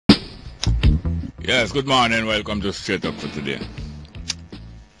Yes, good morning. Welcome to Straight Up for today.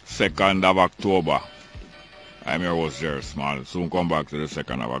 2nd of October. I'm your host, Jerry Small. Soon come back to the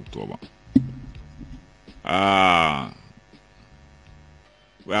 2nd of October.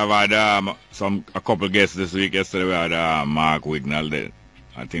 We have had a couple guests this week. Yesterday we had Mark Wignall.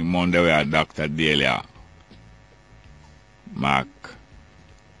 I think Monday we had Dr. Delia. Matt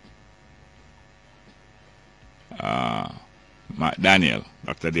Daniel.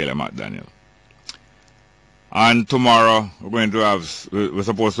 Dr. Delia Matt Daniel. And tomorrow we're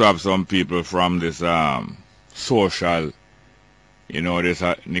supposed to have some people from this social, this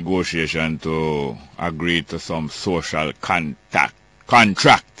negotiation to agree to some social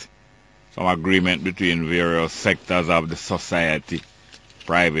contract, some agreement between various sectors of the society,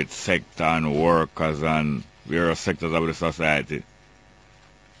 private sector and workers and various sectors of the society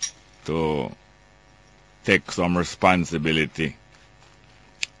to take some responsibility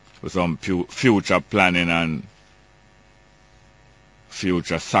for some future planning and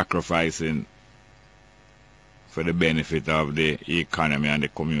future sacrificing for the benefit of the economy and the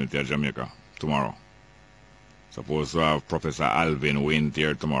community of Jamaica tomorrow. Supposed to have Professor Alvin Wint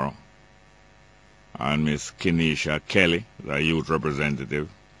here tomorrow, and Miss Kenisha Kelly, the youth representative,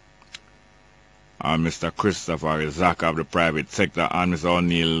 and Mr. Christopher Izaka of the private sector, and Mr.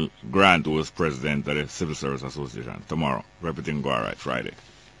 O'Neill Grant, who is president of the Civil Service Association tomorrow. Everything go all right Friday.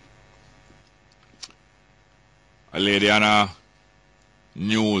 A lady on a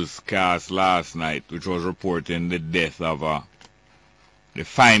newscast last night which was reporting the death of the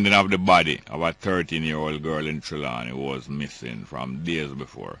finding of the body of a 13-year-old girl in Trelawney who was missing from days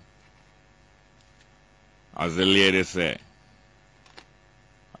before. As the lady said,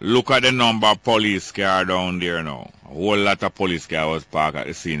 look at the number of police cars down there now. A whole lot of police cars was parked at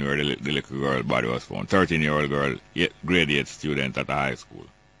the scene where the little girl body was found. 13-year-old girl, grade 8 student at a high school.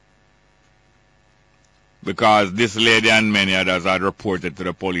 Because this lady and many others had reported to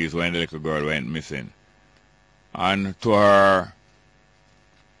the police when the little girl went missing. And to her,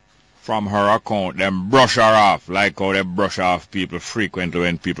 from her account, them brush her off, like how they brush off people frequently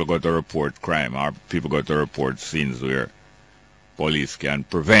when people go to report crime or people go to report scenes where police can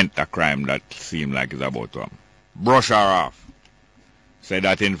prevent a crime that seems like it's about to happen. Brush her off. Say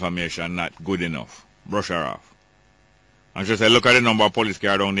that information not good enough. Brush her off. And she said, look at the number of police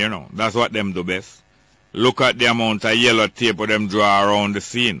cars down there now. That's what them do best. Look at the amount of yellow tape them draw around the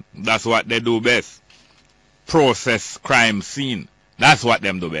scene. That's what they do best. Process crime scene. That's what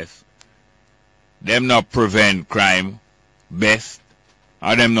them do best. Them not prevent crime best.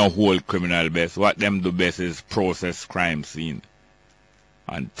 Or them not hold criminal best. What them do best is process crime scene.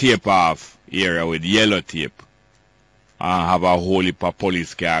 And tape off area with yellow tape. And have a whole heap of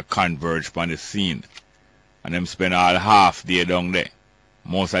police car converge upon the scene. And them spend all half day down there.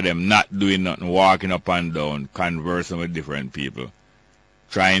 Most of them not doing nothing, walking up and down, conversing with different people,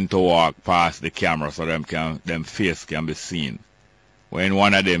 trying to walk past the camera so them face can be seen. When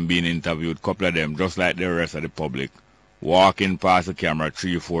one of them being interviewed, couple of them, just like the rest of the public, walking past the camera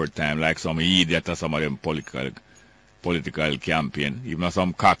 3-4 times like some idiot or some of them political campaign, even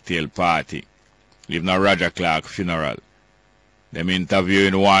some cocktail party, even a Roger Clark funeral. Them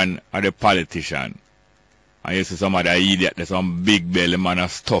interviewing one of the politician. And you see some of the idiot, there's some big belly man a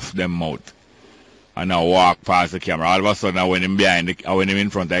stuff them mouth. And I walk past the camera. All of a sudden, when him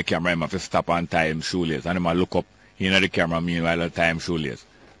in front of the camera, him have to stop and tie him shoelace. And him a look up in the camera meanwhile tie him shoelace.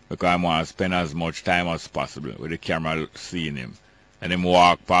 Because I want to spend as much time as possible with the camera seeing him. And him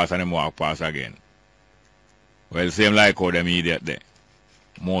walk past and him walk past again. Well, same like how them idiot there.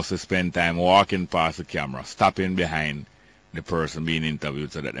 Mostly spend time walking past the camera, stopping behind the person being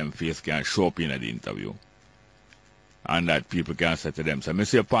interviewed so that them face can show up in the interview. And that people can say to them, so I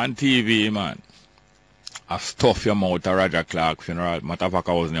see upon TV, man, I stuff your mouth at Roger Clark funeral. Matter of fact,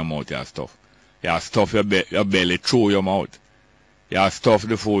 I was in your mouth, you stuff. You stuff your belly through your mouth. You stuff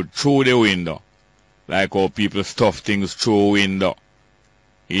the food through the window. Like how people stuff things through window.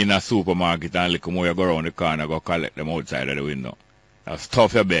 In a supermarket and look more you go around the corner, go collect them outside of the window. You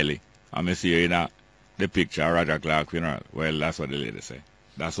stuff your belly. And I see you in the picture of Roger Clark funeral. Well, that's what the lady say.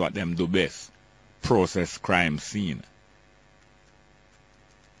 That's what them do best. Process crime scene.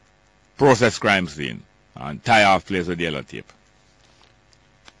 Process crime scene. And tie off place with yellow tape.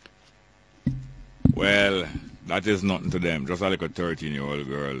 Well, that is nothing to them. Just like a 13-year-old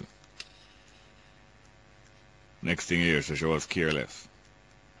girl. Next thing you hear, she was careless.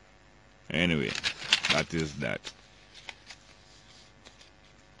 Anyway, that is that.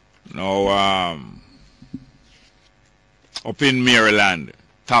 Now, up in Maryland,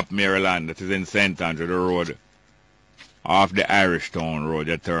 top Maryland, that is in St. Andrew, the road Off the Irish Town Road,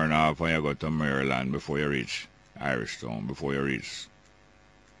 you turn off when you go to Maryland before you reach Irish Town, before you reach,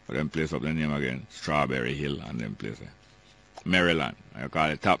 what them place up the name again? Strawberry Hill and them place. Maryland. I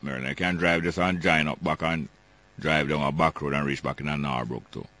call it Top Maryland. You can drive this and join up back and drive down a back road and reach back in a Norbrook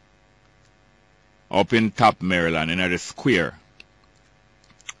too. Up in Top Maryland, in the square,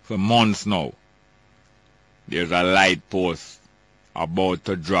 for months now, there's a light post about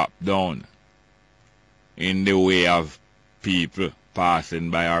to drop down in the way of people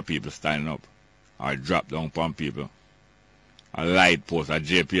passing by or people standing up, or drop down upon people. A light post, a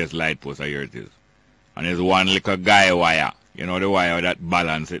GPS light post, here it is. And there's one little guy wire, you know, the wire that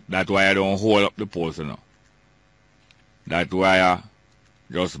balance it. That wire don't hold up the post, you know. That wire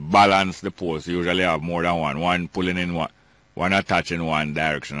just balance the post. You usually have more than one. One pulling in one attaching one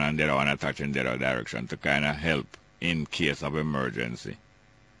direction and the other one attaching the other direction to kind of help in case of emergency.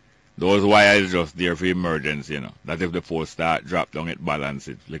 Those wires just there for emergency, you know. That if the post start drop down, it balance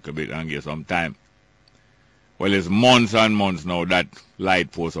it a little bit and give some time. Well, it's months and months now that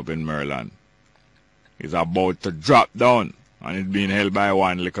light post up in Maryland is about to drop down, and it's being held by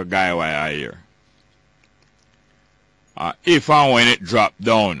one little guy wire here. If and when it drop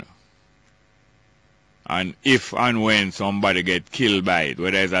down, and if and when somebody get killed by it,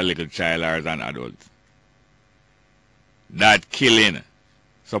 whether it's a little child or an adult, that killing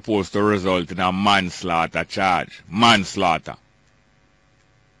supposed to result in a manslaughter charge. Manslaughter.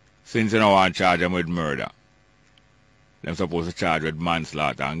 Since you don't want to charge them with murder, they're supposed to charge with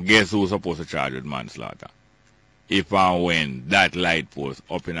manslaughter. And guess who's supposed to charge with manslaughter? If and when that light post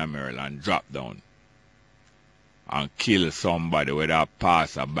up in Maryland drop down and kill somebody, whether a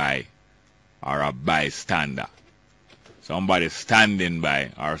passerby or a bystander. Somebody standing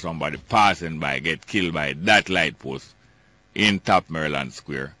by or somebody passing by get killed by that light post in Top Maryland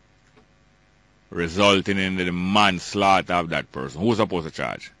Square, resulting in the manslaughter of that person. Who's supposed to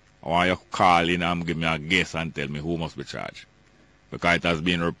charge? I want you to call in and give me a guess and tell me who must be charged. Because it has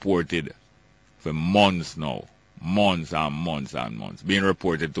been reported for months now. Months and months and months. Being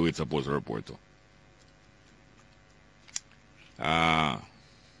reported to, it's supposed to report to.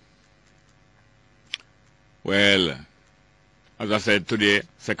 Well, as I said, today,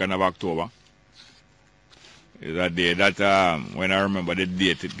 2nd of October, is a day that when I remember the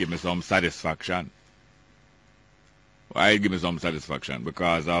date, it gave me some satisfaction. Why it give me some satisfaction?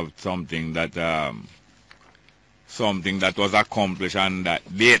 Because of something that was accomplished on that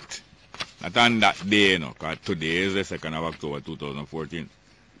date. Not on that day, you know, because today is the 2nd of October 2014.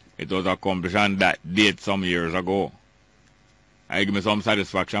 It was accomplished on that date some years ago. I give me some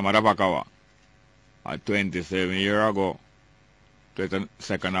satisfaction, motherfucker. 27 years ago,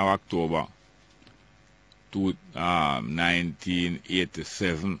 2nd of October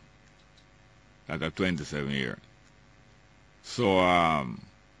 1987. That's a 27 years. So,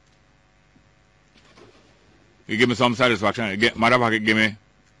 it give me some satisfaction. Motherfucker,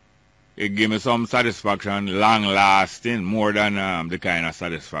 it give me some satisfaction, long lasting, more than the kind of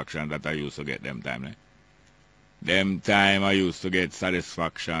satisfaction that I used to get them time. Eh? Them time I used to get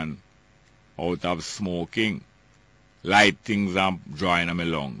satisfaction out of smoking, light things and drawing in my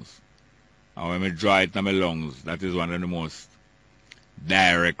lungs. And when I draw it in my lungs, that is one of the most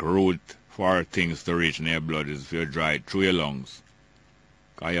direct route for things to reach in your blood is if you draw it through your lungs.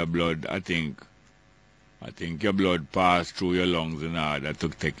 Because your blood, I think your blood passed through your lungs in order to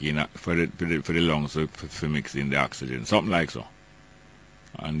take in for the lungs to mix in the oxygen, something like so.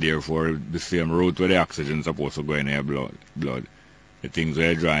 And therefore, the same route where the oxygen is supposed to go in your blood. The things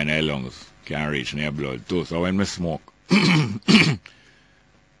where you draw in your lungs can reach in your blood too. So when I smoke,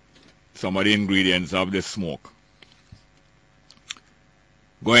 some of the ingredients of the smoke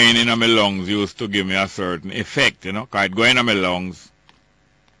going in my lungs used to give me a certain effect, you know, because it going in my lungs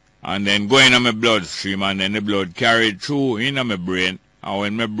and then going in my bloodstream and then the blood carried through in my brain. And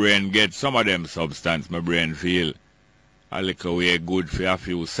when my brain gets some of them substance, my brain feel a little way good for a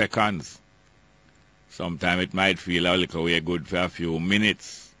few seconds. Sometimes it might feel a little way good for a few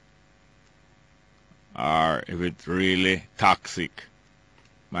minutes. Or if it's really toxic,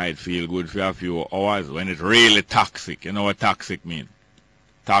 might feel good for a few hours. When it's really toxic, you know what toxic means?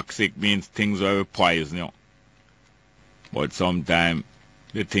 Toxic means things are poison, you know. But sometimes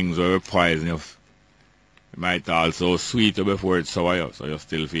the things are poison, you know, it might also sweet you before it's sour, you, so you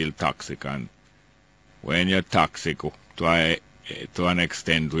still feel toxic. And when you're toxic to an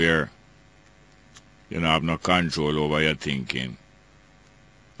extent where you don't have no control over your thinking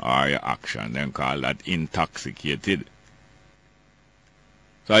or your action, then call that intoxicated.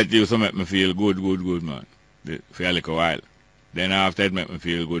 So it used to make me feel good, man, for a little while. Then after it make me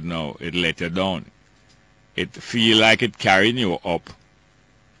feel good now, it let you down. it feel like it carrying you up,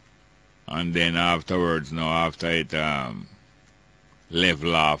 and then afterwards, now after it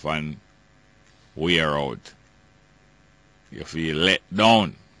level off and wear out, you feel let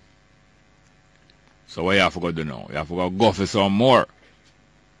down. So what you have to go do now? You have to go for some more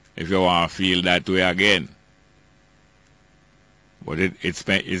if you want to feel that way again. But it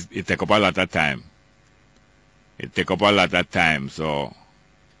take up a lot of time. It take up a lot of time, so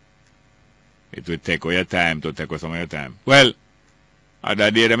it will take away your time to take away some of your time. Well,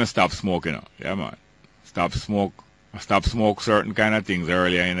 other day them stop smoking. Yeah, man. Stop smoke certain kind of things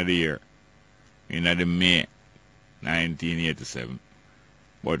earlier in the year. In the May 1987.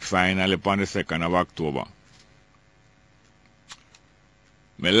 But finally on the 2nd of October,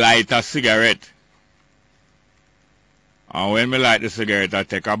 me light a cigarette. And when me light the cigarette, I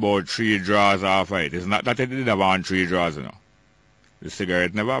take about 3 draws off of it. It's not that it did have on 3 draws, you know. The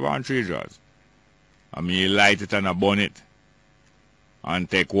cigarette never have on 3 draws. I mean, light it and I burn it. And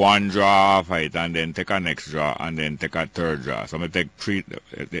take 1 draw off of it, and then take a next draw, and then take a 3rd draw. So I take 3,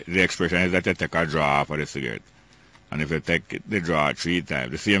 the expression is that you take a draw off of the cigarette. And if you take the draw 3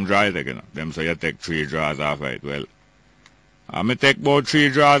 times, the same draw you take, you know, them say you take 3 draws off of it. Well, I may take about 3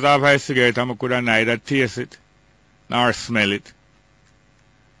 draws off of a cigarette, and I could neither taste it, nor smell it,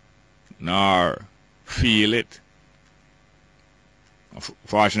 nor feel it.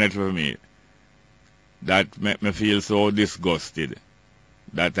 Fortunately for me, that made me feel so disgusted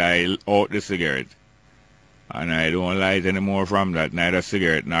that I out the cigarette, and I don't light anymore from that, neither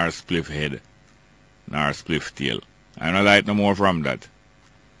cigarette nor spliff head nor spliff tail. I don't light no more from that,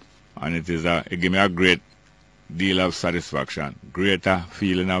 and it give me a great deal of satisfaction, greater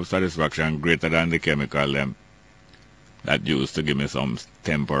feeling of satisfaction, greater than the chemical them that used to give me some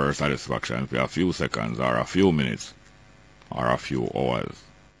temporary satisfaction for a few seconds or a few minutes or a few hours.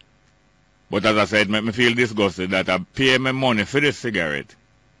 But as I said, it made me feel disgusted that I pay my money for the cigarette,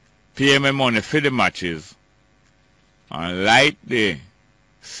 pay my money for the matches, and light the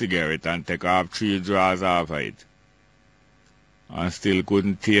cigarette and take off 3 draws off of it, and still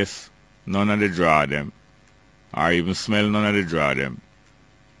couldn't taste none of the draw them, or even smell none of the draw them,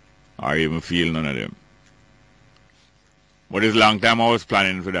 or even feel none of them. But it's a long time I was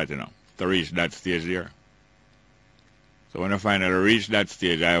planning for that, you know, to reach that stage there. So when I finally reached that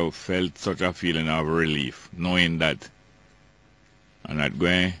stage, I felt such a feeling of relief, knowing that I'm not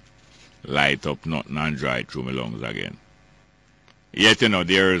going to light up nothing and dry through my lungs again. Yet, you know,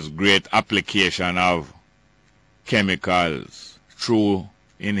 there is great application of chemicals through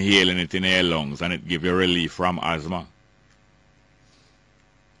inhaling it in your lungs, and it gives you relief from asthma.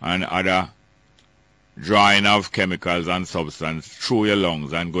 And other drawing of chemicals and substance through your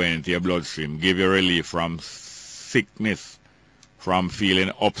lungs and going into your bloodstream give you relief from sickness, from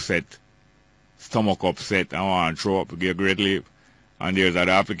feeling upset, stomach upset, and want to throw up, give you great relief. And there's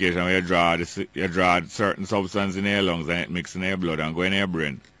other application where you draw certain substance in your lungs and it mixes in your blood and go in your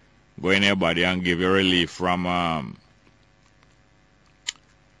brain, go in your body and give you relief from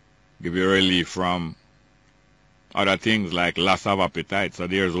other things like loss of appetite. So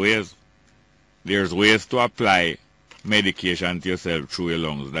there's ways to apply medication to yourself through your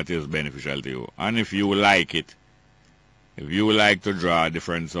lungs that is beneficial to you. And if you like it, if you like to draw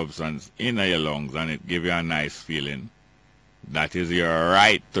different substance in your lungs and it give you a nice feeling, that is your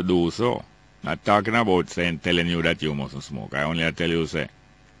right to do so. Not talking about telling you that you mustn't smoke. I only tell you, say,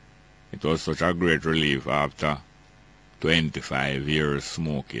 it was such a great relief after 25 years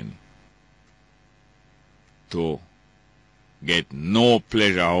smoking to get no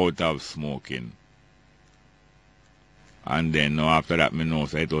pleasure out of smoking. And then after that, me know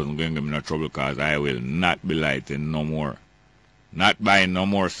it wasn't going to give me no trouble, because I will not be lighting no more. Not buying no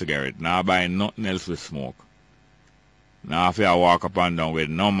more cigarette, not buying nothing else with smoke. Now if I walk up and down with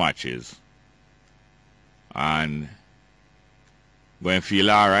no matches and go and feel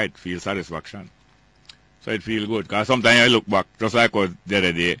alright, feel satisfaction. So it feel good. Because sometimes I look back, just like the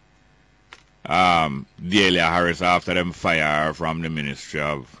other day, Delia Harris, after them fire from the Ministry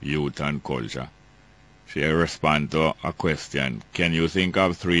of Youth and Culture, she respond to a question, can you think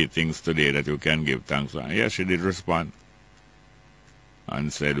of 3 things today that you can give thanks for? Yes, she did respond.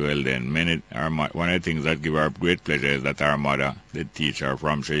 And said, well then, one of the things that give her great pleasure is that her mother did teach her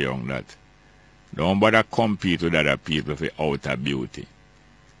from she young that don't bother compete with other people for outer beauty.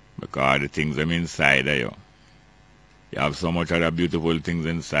 Because the things them inside of you, you have so much other beautiful things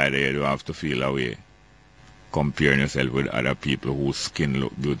inside of you, you have to feel away comparing yourself with other people whose skin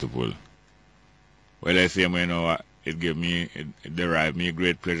look beautiful. Well, I say, you know, it derived me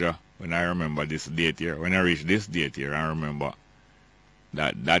great pleasure when I remember this date here. When I reach this date here, I remember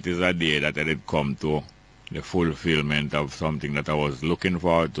that is a day that I did come to the fulfillment of something that I was looking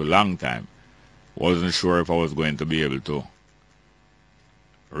forward to a long time. Wasn't sure if I was going to be able to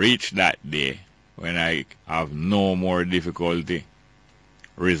reach that day when I have no more difficulty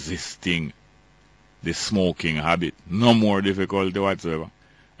resisting the smoking habit. No more difficulty whatsoever.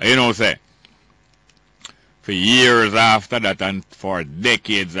 And you know, say, for years after that and for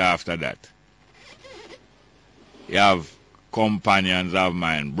decades after that, you have companions of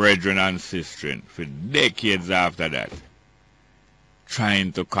mine, brethren and sistren, for decades after that,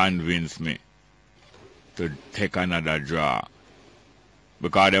 trying to convince me to take another draw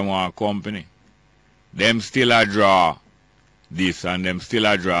because they want company. Them still a draw this and them still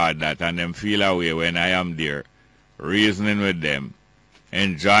a draw that, and them feel away when I am there, reasoning with them,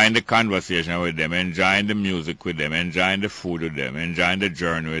 enjoying the conversation with them, enjoying the music with them, enjoying the food with them, enjoying the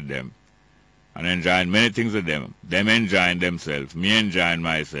journey with them, and enjoying many things with them. Them enjoying themselves, me enjoying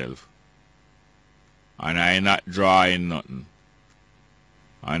myself, and I not drawing nothing.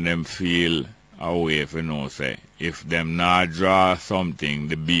 And them feel away for no say. If them not draw something,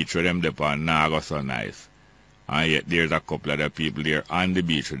 the beach with them depend not go so nice. And yet there's a couple of the people there on the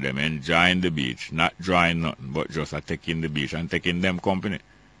beach with them, enjoying the beach, not drawing nothing, but just taking the beach and taking them company.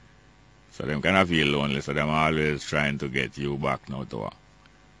 So them kind of feel lonely, so them always trying to get you back now to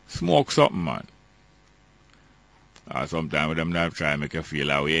smoke something, man. Or sometimes them not try to make you feel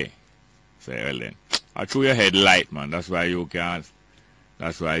away. Say, well then, I threw your head light, man. That's why you can't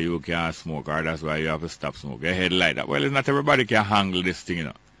smoke, or that's why you have to stop smoking. Your head light. Well, it's not everybody can handle this thing, you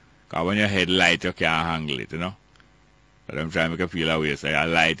know. Because when your head light, you can't handle it, you know. But I'm trying to make you feel away. So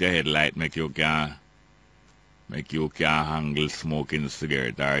you light your head light, make you can handle smoking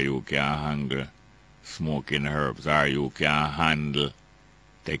cigarette, or you can handle smoking herbs, or you can handle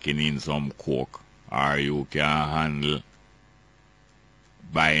taking in some coke, or you can handle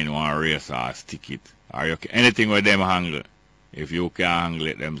buying one racehorse ticket, or you can, anything with them handle. If you can handle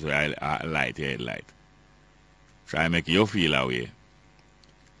it, them say I light your head light. Try to make you feel away.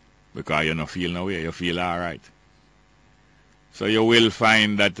 Because you don't feel no way, you feel alright. So you will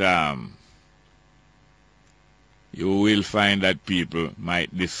find that people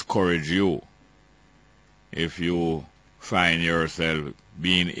might discourage you if you find yourself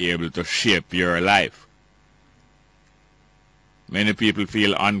being able to shape your life. Many people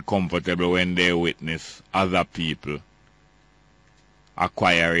feel uncomfortable when they witness other people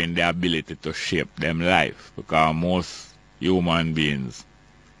acquiring the ability to shape them life, because most human beings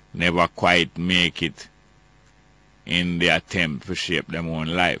never quite make it in the attempt to shape them own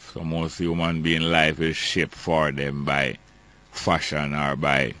life. So most human being life is shaped for them by fashion or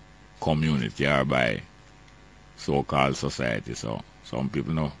by community or by so-called society. So some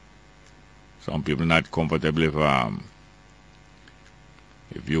people not comfortable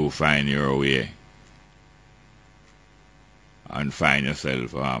if you find your way and find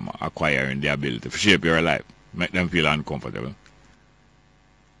yourself acquiring the ability to shape your life. Make them feel uncomfortable.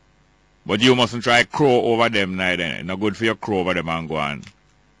 But you mustn't try crow over them neither. It's not good for you crow over them and go on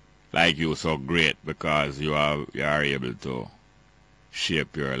like you so great because you are able to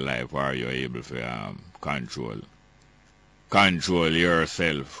shape your life, or you're able to control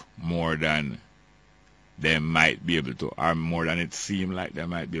yourself more than they might be able to, or more than it seems like they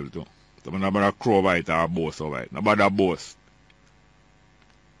might be able to. So I'm not about to crow over it or boast over it. Not about to boast.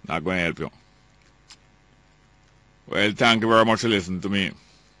 Not going to help you. Well, thank you very much for listening to me.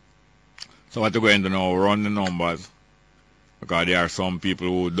 So what we're going to now, run the numbers, because there are some people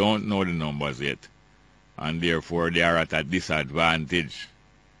who don't know the numbers yet, and therefore they are at a disadvantage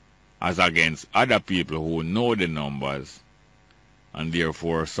as against other people who know the numbers, and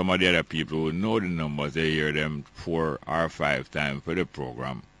therefore some of the other people who know the numbers, they hear them 4 or 5 times for the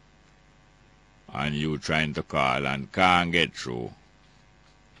program, and you trying to call and can't get through.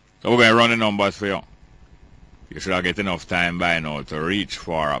 So we're going to run the numbers for you. You should have get enough time by now to reach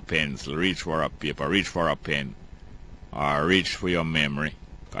for a pencil, reach for a paper, reach for a pen, or reach for your memory.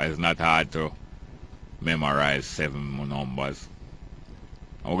 Because it's not hard to memorize 7 numbers.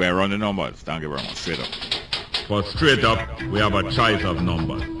 And we're going to run the numbers. Thank you very much. Straight up. For straight up, we have a choice of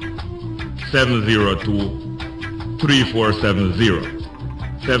numbers. 702-3470.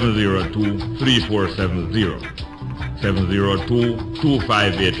 702-3470.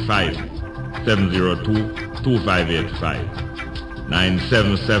 702-2585. 702-2585.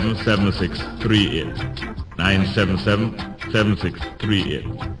 977-7638.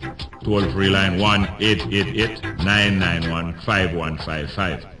 977-7638. Toll free line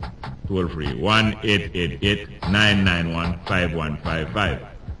 1-888-991-5155. Toll free 1-888-991-5155.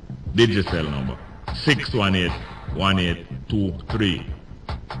 Digicel number 618-1823.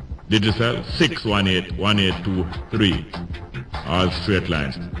 Digital 618-1823. All straight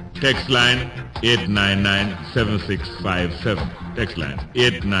lines. Text line 899-7657. Text line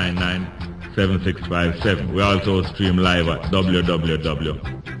 899-7657. We also stream live at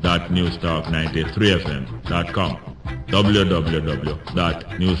www.newstalk93fm.com.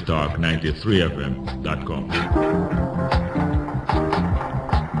 www.newstalk93fm.com.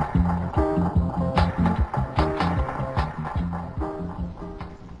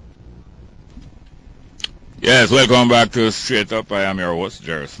 Yes, welcome back to Straight Up. I am your host,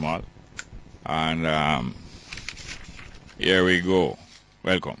 Jerry Small. And here we go.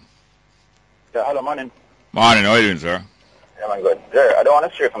 Welcome. Yeah, hello, morning. Morning, how are you doing, sir? Yeah, I'm good. Jerry, I don't want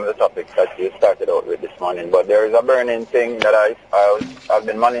to stray from the topic that you started out with this morning, but there is a burning thing that I've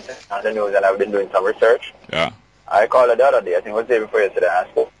been monitoring on the news and I've been doing some research. Yeah. I called the other day, I think it was the day before yesterday, and I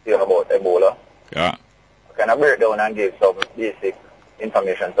spoke to you about Ebola. Yeah. I kind of break down and give some basic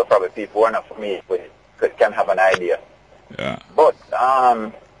information so probably people who are not familiar with it can have an idea. Yeah. But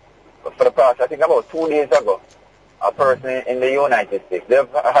for the past, I think about 2 days ago, a person in the United States, they've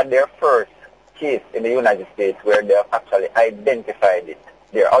had their first case in the United States where they have actually identified it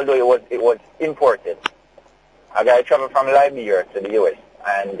there, although it was imported. A guy traveled from Liberia to the U.S.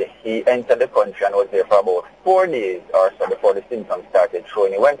 and he entered the country and was there for about 4 days or so before the symptoms started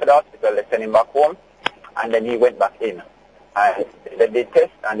showing. He went to the hospital, they sent him back home, and then he went back in. And they did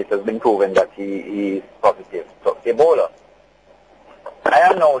test, and it has been proven that he is positive. So Ebola. I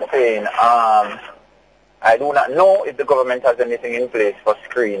am now saying I do not know if the government has anything in place for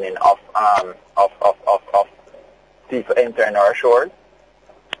screening of people entering our shores.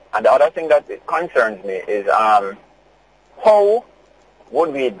 And the other thing that concerns me is how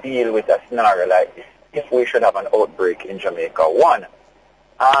would we deal with a scenario like this if we should have an outbreak in Jamaica? One,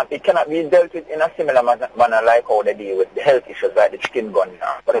 it cannot be dealt with in a similar manner like how they deal with the health issues like the chicken gun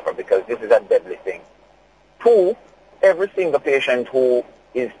or whatever, because this is a deadly thing. Two, every single patient who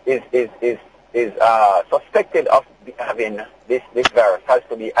is suspected of having this virus has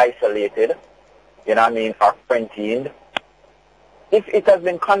to be isolated, you know what I mean, or quarantined. If it has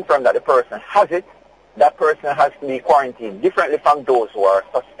been confirmed that the person has it, that person has to be quarantined differently from those who are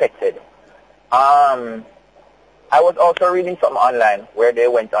suspected. I was also reading something online where they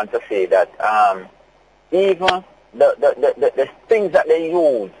went on to say that even the things that they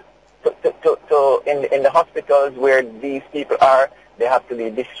use in the hospitals where these people are, they have to be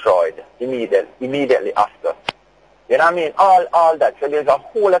destroyed immediately after. You know what I mean? All that. So there's a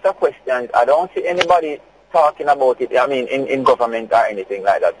whole lot of questions. I don't see anybody talking about it, I mean, in government or anything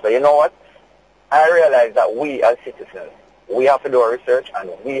like that. So you know what? I realize that we as citizens, we have to do our research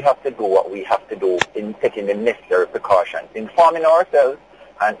and we have to do what we have to do in taking the necessary precautions, informing ourselves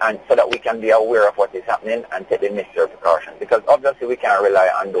and so that we can be aware of what is happening and take the necessary precautions. Because obviously we can't rely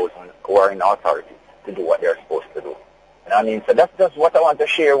on those who are in authority to do what they're supposed to do. You know what I mean? So that's just what I want to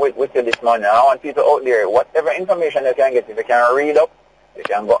share with you this morning. I want people out there, whatever information they can get, if they can read up, they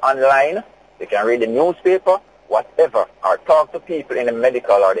can go online, they can read the newspaper, whatever, or talk to people in the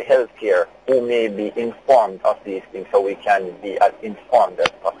medical or the healthcare who may be informed of these things so we can be as informed as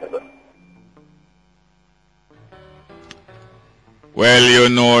possible. Well, you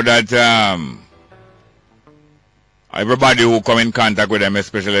know that everybody who come in contact with them,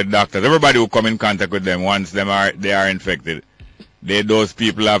 especially doctors, everybody who come in contact with them once they are infected, those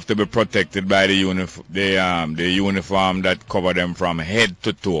people have to be protected by the uniform that cover them from head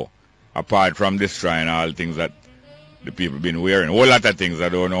to toe, apart from destroying all things that the people been wearing. A whole lot of things. I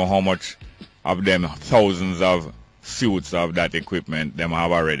don't know how much of them, thousands of suits of that equipment them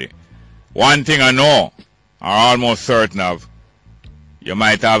have already. One thing I know, or almost certain of, you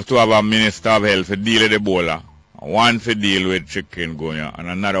might have to have a minister of health to deal with Ebola, one to deal with chikungunya, and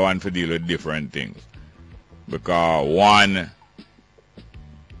another one to deal with different things. Because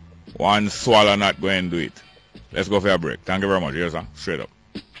one swallow not going to do it. Let's go for a break. Thank you very much. Yes, sir. Straight up.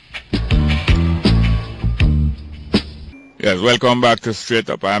 Yes, welcome back to Straight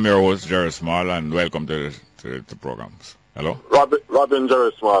Up. I am your host, Jerry Small, and welcome to the programs. Hello? Robin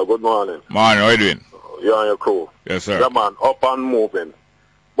Jerry Small, good morning. Morning, how are you doing? You and your crew. Yes, sir. Yeah, man, up and moving.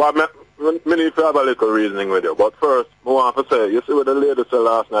 But I need to have a little reasoning with you. But first, I want to say, you see what the lady said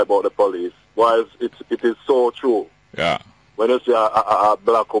last night about the police? Why it is so true. Yeah. When you see a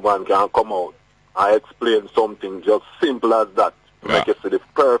black woman can come out and explain something just simple as that, to make you see the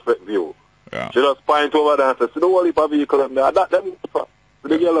perfect view. Yeah. She just point over there and says, see the whole heap of vehicle up there, that them for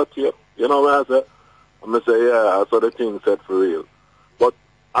the yellow tape. You know what I say? I'm going to say, yeah, I saw the thing said for real. But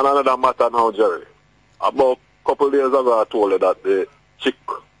another matter now, Jerry. About a couple of days ago, I told her that the chick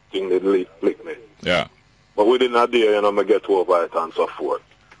thing did lick me. Yeah. But within a day, I get over it and so forth.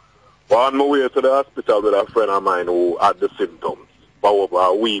 On my way to the hospital with a friend of mine who had the symptoms for over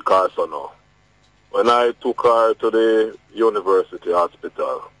a week or so now. When I took her to the university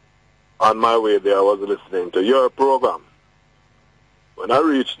hospital, on my way there I was listening to your program. When I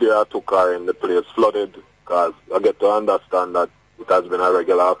reached there, I took her in the place flooded, because I get to understand that it has been a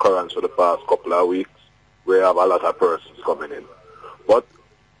regular occurrence for the past couple of weeks. We have a lot of persons coming in. But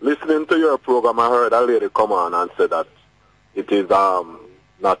listening to your program, I heard a lady come on and say that it is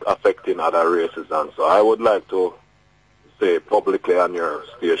not affecting other races. And so I would like to say publicly on your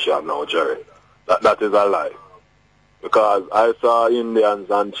station now, Jerry, that is a lie. Because I saw Indians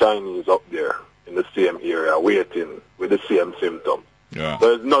and Chinese up there in the same area waiting with the same symptoms. Yeah.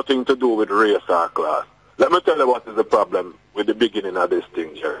 There's nothing to do with race or class. Let me tell you what is the problem with the beginning of this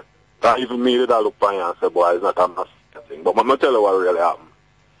thing, Jerry. I even me did I look by you and say, boy, it's not a massive thing. But I'm going to tell you what really happened.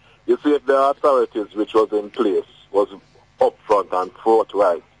 You see, if the authorities which was in place was upfront and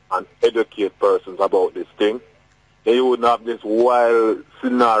forthright and educate persons about this thing, then you wouldn't have this wild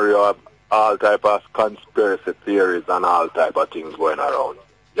scenario of all type of conspiracy theories and all type of things going around.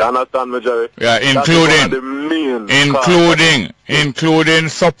 You understand me, Jerry? Yeah, including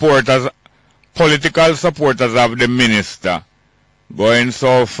supporters, political supporters of the minister, going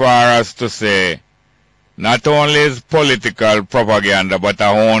so far as to say not only is political propaganda, but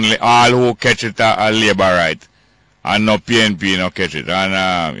only all who catch it are Labourite, and no PNP no catch it.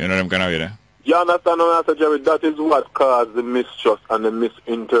 And you know them kind of way there? You understand what I say, Jerry? That is what caused the mistrust and the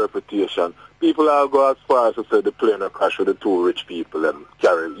misinterpretation. People are go as far as to say the plane crash with the two rich people and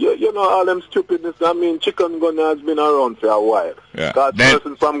carry. You know, all them stupidness. I mean, chicken gun has been around for a while. Yeah. That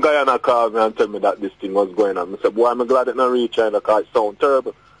person from Guyana called me and tell me that this thing was going on. I said, boy, I'm glad it not reach China because it sounds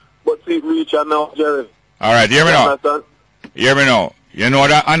terrible. But see, it reach now, Jerry. All right, hear me now. Understand? Hear me now. You know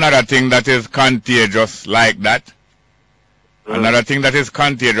that another thing that is contagious like that? Another thing that is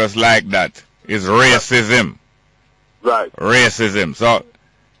contagious like that is racism. Right. Racism. So,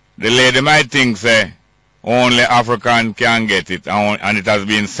 the lady might think, say, only African can get it, and it has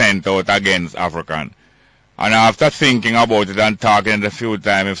been sent out against African. And after thinking about it and talking it a few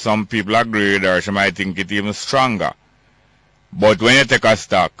times, if some people agree with her, she might think it even stronger. But when you take a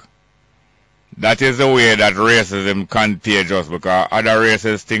stock, that is the way that racism contagious, because other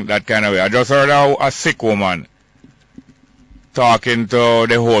races think that kind of way. I just heard a sick woman talking to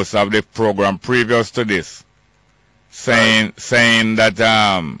the host of the program previous to this, saying that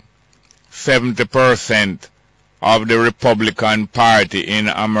 70% of the Republican Party in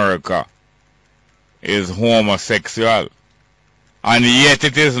America is homosexual. And yet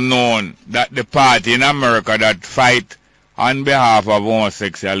it is known that the party in America that fight on behalf of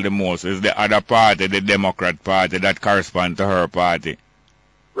homosexuals the most is the other party, the Democrat Party, that corresponds to her party.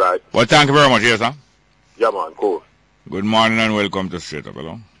 Right. Well, thank you very much, yes, sir. Yeah, man, cool. Good morning and welcome to Straight Up,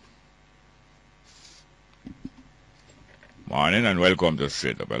 hello. Morning and welcome to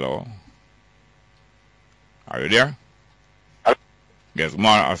Straight Up, hello. Are you there? Yes,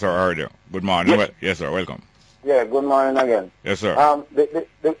 morning, sir, I heard you. Good morning. Yes. Yes, sir, welcome. Yeah, good morning again. Yes, sir.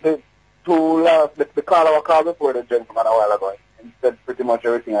 The caller I called before the gentleman a while ago, he said pretty much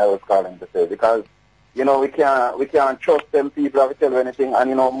everything I was calling to say, because, you know, we can't trust them people if we tell you anything, and,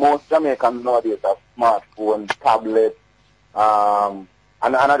 you know, most Jamaicans nowadays have smartphones, tablets, and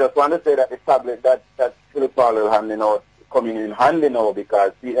I just want to say that the tablet that Philip Paul is handing out, coming in handy now,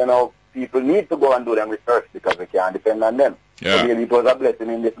 because, you know, people need to go and do them research because we can't depend on them. Yeah. So really it was a blessing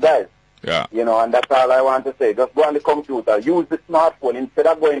in disguise. Yeah. You know, and that's all I want to say. Just go on the computer, use the smartphone instead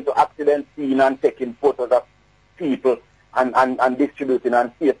of going to accident scene and taking photos of people and distributing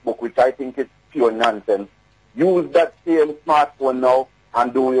on Facebook, which I think is pure nonsense. Use that same smartphone now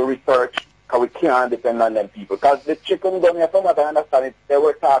and do your research, because we can't depend on them people. Because the chicken gun, from what I understand it, they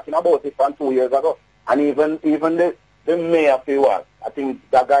were talking about it from 2 years ago. And even the mayor of was, I think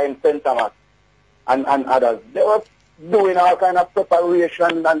the guy in St. Thomas and others, they were doing all kind of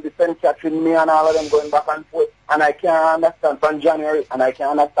preparation and the catching me and all of them going back and forth. And I can't understand from January, and I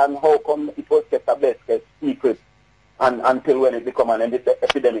can't understand how come it was kept a best kept secret and until when it become an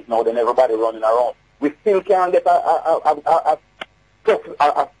epidemic now, then everybody running around. We still can't get a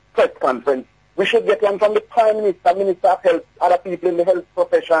press conference. We should get one from the Prime Minister, Minister of Health, other people in the health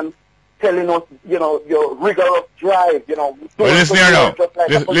profession, telling us, you know, your rigorous drive, you know. Well, listen here now.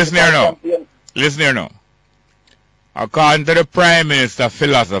 Listen here now. According to the Prime Minister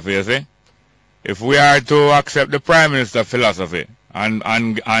philosophy, you see, if we are to accept the Prime Minister philosophy and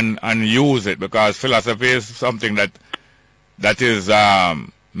use it, because philosophy is something that is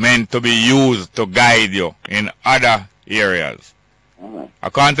meant to be used to guide you in other areas.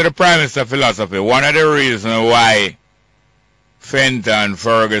 According to the Prime Minister philosophy, one of the reasons why Fenton,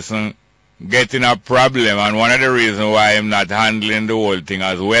 Ferguson, getting a problem, and one of the reasons why I'm not handling the whole thing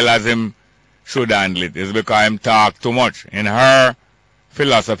as well as him should handle it is because him talk too much. In her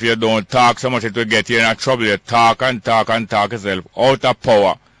philosophy, you don't talk so much, it will get you in a trouble. You talk and talk and talk yourself out of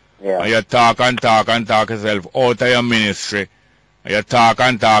power. Yeah. And you talk and talk and talk yourself out of your ministry. And you talk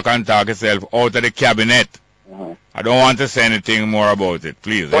and talk and talk yourself out of the cabinet. Mm-hmm. I don't want to say anything more about it.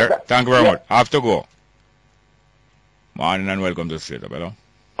 Please. Thank you very much. I have to go. Morning and welcome to Straight Up. Hello?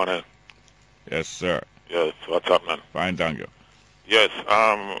 Morning. Yes, sir. Yes, what's up, man? Fine, thank you. Yes,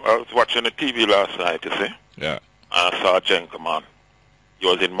 I was watching the TV last night, you see, Yeah. and I saw a gentleman. He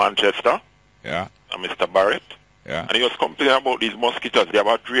was in Manchester, Yeah. and Mr. Barrett, Yeah. and he was complaining about these mosquitoes. They have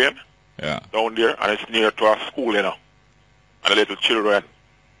a drain Yeah. down there, and it's near to a school, you know, and the little children,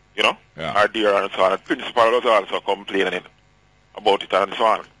 you know, Yeah. are there and so on. The principal was also complaining about it and so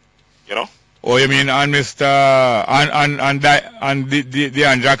on, you know. Oh, you mean on Mr. on the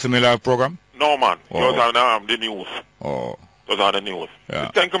Ann Jackson Miller program? No, man. He Oh. was on the news. Oh. It was on the news. Yeah.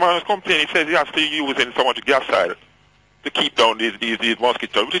 The gentleman was complaining. He says he has to use in so much gas oil to keep down these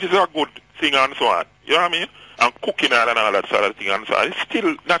mosquitoes, which is a good thing and so on. You know what I mean? And cooking oil and all that sort of thing and so on. It's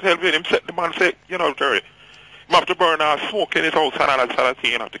still not helping him. The man said, you know, Terry, he have to burn out smoke in his house and all that sort of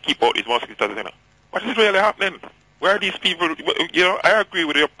thing, you know, to keep out these mosquitoes, you know. What is really happening? Where are these people? You know, I agree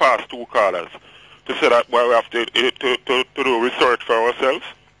with your past two callers to say that well, we have to do research for ourselves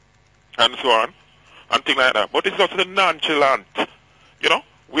and so on and things like that. But it's just the nonchalant, you know.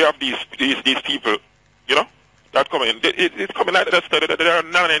 We have these people, you know, that come in. It's coming like this. There are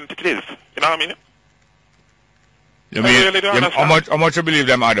non-entities. You know what I mean? You mean, really don't understand. how much you believe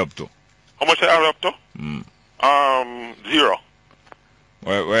them add up to? How much they are up to? 0.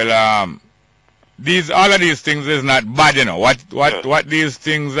 Well, all of these things is not bad, you know. What these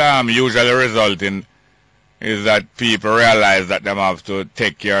things usually result in is that people realize that they have to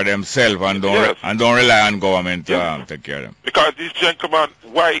take care of themselves and don't rely on government to take care of them. Because these gentlemen,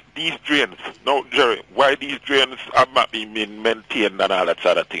 why these drains? No, Jerry, why these drains have not been maintained and all that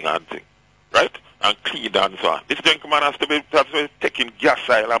sort of thing and thing, right? And cleaned and so on. This gentleman has to be taking gas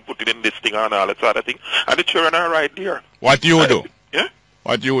oil and put it in this thing and all that sort of thing. And the children are right there. What you do? Yeah?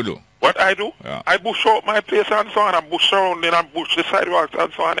 What you do? What I do? Yeah. I bush out my place and so on, and bush around it and bush the sidewalks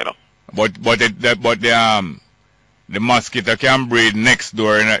and so on, you know. But the mosquito can breed next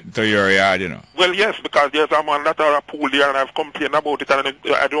door to your yard, you know. Well, yes, because there's a man that are a pool there, and I've complained about it, and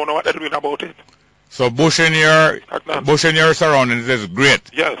I don't know what they're doing about it. So bushing your surroundings is great.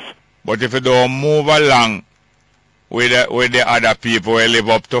 Yes. But if you don't move along with the other people who live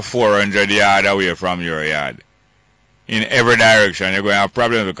up to 400 yards away from your yard, in every direction, you're going to have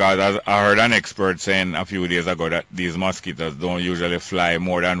problems, because I heard an expert saying a few days ago that these mosquitoes don't usually fly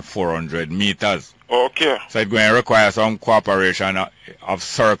more than 400 meters. Okay. So it's going to require some cooperation of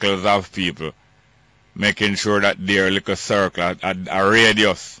circles of people, making sure that their little circle, a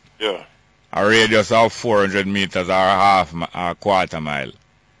radius, a radius of 400 meters or a quarter mile.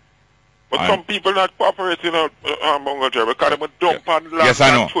 But some people not cooperating out bongo, because they would dump on land yes,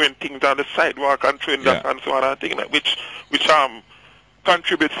 I know. and throwing things on the sidewalk and throwing that and so on and things, which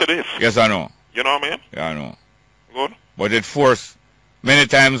contributes to this. Yes, I know. You know what I mean? Yeah, I know. Good. But it forced, many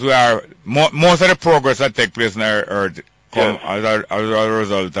times most of the progress that take place in our earth come as a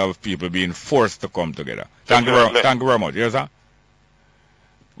result of people being forced to come together. Thank you very much. Yes, sir?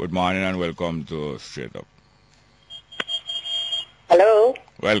 Good morning and welcome to Straight Up. Hello?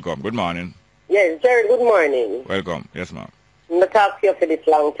 Welcome. Good morning. Yes, Jerry, good morning. Welcome. Yes, ma'am. I'm going to talk to you for this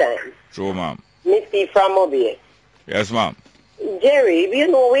long time. True, ma'am. Missy from Mobile. Yes, ma'am. Jerry, you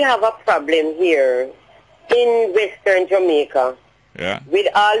know we have a problem here in Western Jamaica. Yeah. With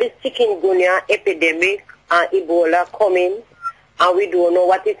all this chikungunya epidemic and Ebola coming, and we don't know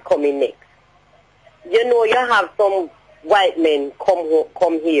what is coming next. You know, you have some white men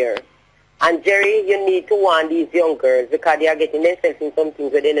come here. And Jerry, you need to warn these young girls because they are getting themselves in some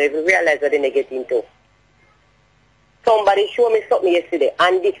things where they don't even realize what they're getting into. Somebody showed me something yesterday,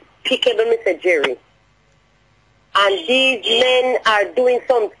 and this pickable Mr. Jerry. And these men are doing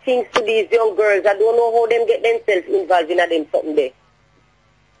some things to these young girls. I don't know how them get themselves involved in them something there.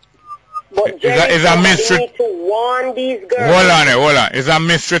 But Jerry, is a mystery. Need to warn these girls. Hold on. It's a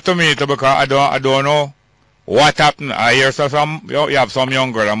mystery to me too, because I don't know what happened. I hear you have some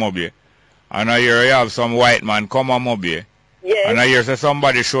young girl at Mobile. And I hear you have some white man come on Mobile. Yes. And I hear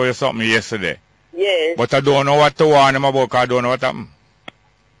somebody show you something yesterday. Yes. But I don't know what to warn them about, because I don't know what happened.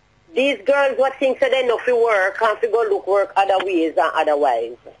 These girls, what think that they know if work, and if go look work other ways and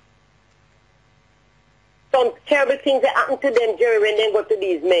otherwise. Some terrible things that happen to them, Jerry, when they go to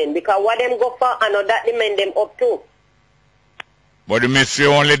these men. Because what them go for, I know that the men them up to. But the mystery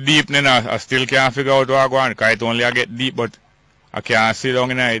only deepening. I still can't figure out what I go on. Because it only I get deep, but I can't sit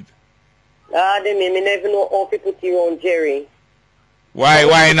down in it. They me never know how to put you on, Jerry.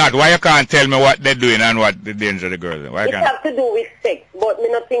 Why not? Why you can't tell me what they're doing and what the danger of the girls? Why it can't? have to do with sex, but me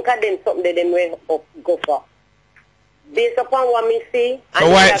not think of them something that them will go for. Based upon what me see.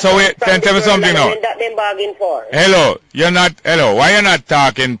 So wait, tell me something now. That them bargain for. Hello, why you're not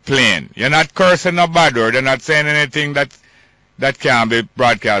talking plain? You're not cursing no bad word. You're not saying anything that can be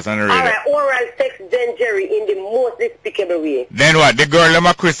broadcast on the radio. Alright, oral sex then, Jerry, in the most despicable way. Then what? The girl them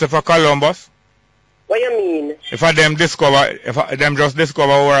a Christopher Columbus? What you mean? If them just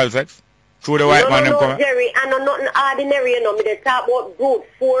discover oral sex through the white man them come. No, Jerry, I know nothing ordinary, you know. Me they talk about brute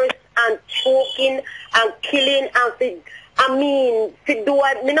force and choking and killing and to do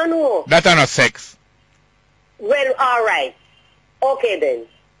what me no know. That are not sex. Well, alright. Okay then.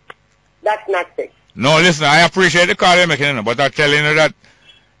 That's not sex. No, listen, I appreciate the call you're making, but I'm telling you that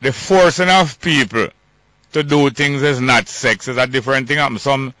the forcing of people to do things is not sex. It's a different thing.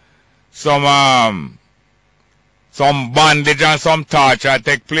 Some bondage and some torture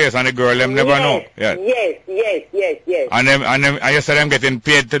take place, and the girl them never know. Yes. And you say them getting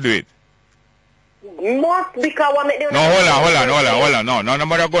paid to do it. Most because what make them. No, hold on. No, no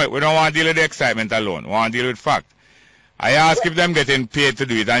matter go. We don't want to deal with the excitement alone. We want to deal with fact. I ask if them getting paid to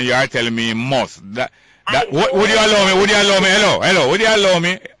do it, and you are telling me must. Would you allow me? Hello. Would you allow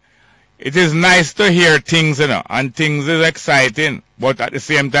me? It is nice to hear things, and things is exciting, but at the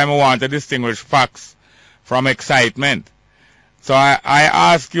same time, I want to distinguish facts from excitement. So I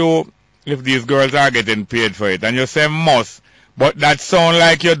ask you if these girls are getting paid for it, and you say must, but that sound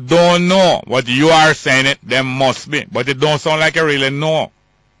like you don't know. What you are saying it, them must be, but it don't sound like you really know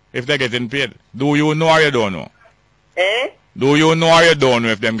if they're getting paid. Do you know or you don't know? Do you know or you don't know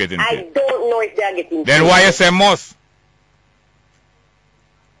if them getting paid? I don't know if they are getting paid. Then why you say must?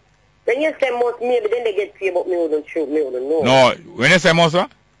 When you say must, maybe then they get paid, but me wouldn't know. No, when you say must,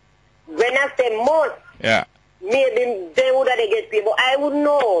 what? When I say must, yeah, maybe they would they get paid, but I wouldn't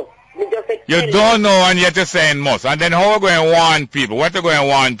know. You don't know and yet you're saying must. And then how are you going to warn people? What are you going to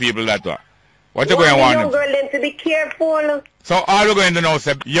warn people that way? What are you going to warn them? Young girls them to be careful. So all we're going to know is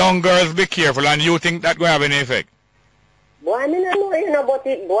young girls be careful, and you think that going to have any effect? Boy, I mean, I know about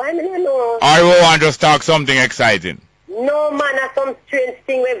it. Boy, I mean, I know. Or you want to just talk something exciting? No, man, that's some strange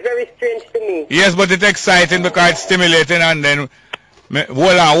thing. Very strange to me. Yes, but it's exciting because it's stimulating, and then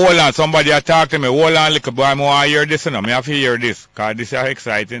hold on. Somebody talk to me. Hold on, little boy. I want to hear this, I have to hear this because this is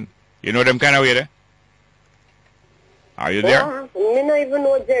exciting. You know them kind of way there? Are you there? Me not even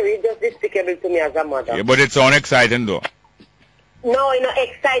know, Jerry. It's just despicable to me as a mother. Yeah, but it sounds exciting though. No, I'm not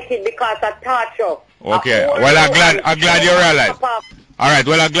excited because I torture. Okay. Well, I'm glad you realize. All right.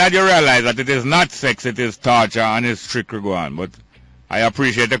 Well, I'm glad you realize that it is not sex, it is torture, and it's trickery go on. But I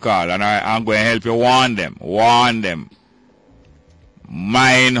appreciate the call, and I'm going to help you warn them. Warn them.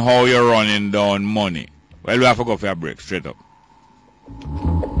 Mind how you're running down money. Well, we have to go for a break. Straight up.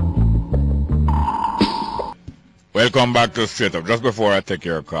 Welcome back to Straight Up. Just before I take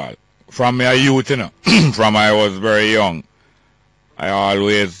your call, from my youth, from I was very young, I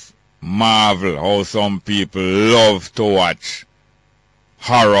always marvel how some people love to watch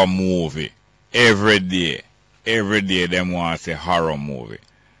horror movie every day. Every day them want to say horror movie.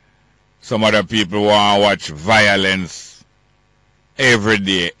 Some other people want to watch violence every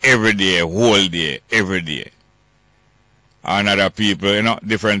day, whole day, every day. And other people,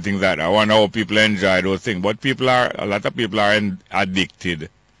 different things like that. I wonder how people enjoy those things. But a lot of people are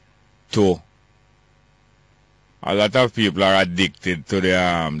addicted to. A lot of people are addicted to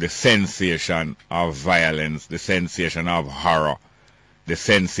the sensation of violence, the sensation of horror, the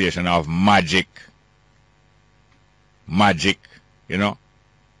sensation of magic. Magic, A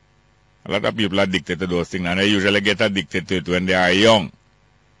lot of people are addicted to those things, and they usually get addicted to it when they are young.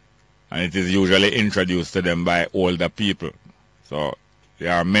 And it is usually introduced to them by older people. So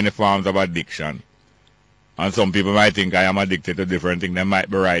there are many forms of addiction. And some people might think I am addicted to different things. They might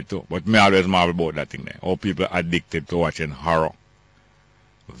be right too. But me always marvel about that thing there. How people are addicted to watching horror,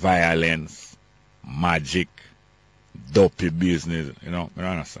 violence, magic, dopey business. I don't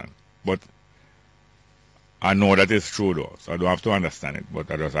understand. But I know that it's true though. So I don't have to understand it.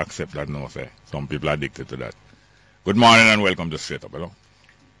 But I just accept that now. Say some people are addicted to that. Good morning and welcome to Straight Up. Hello.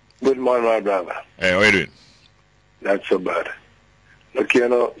 Good morning, my brother. Hey, how are you doing? Not so bad. Look,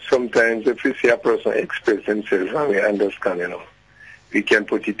 sometimes if you see a person express himself and we understand, we can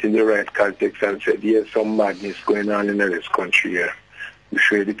put it in the right context and say, there's some madness going on in this country here. We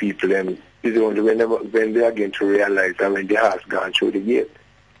show the people them. It's only when they are going to realize that when the heart's gone through the gate.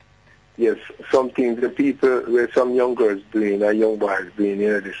 yes, some things the people where some young girls doing and young boys doing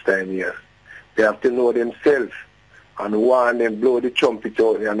this time here, they have to know themselves and one them blow the trumpet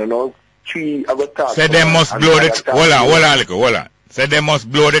out and know three I got talk. Say they must blow the hold on. Say they must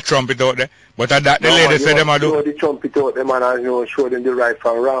blow the trumpet out there. But at that the lady said them do. Blow the trumpet out them and show them the right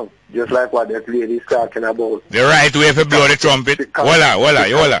from wrong. Just like what that lady is talking about. The right way to blow the trumpet.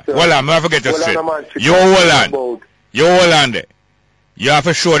 Hold on, I forget your straight. You hold on there. You have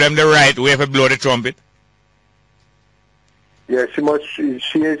to show them the right way to blow the trumpet. Yeah, she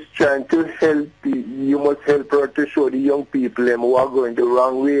is trying to help, you must help her to show the young people them who are going the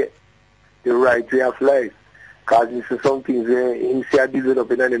wrong way, the right way of life. Because this is something where him say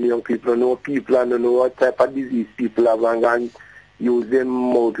developing and them young people know people and know what type of disease people have and use them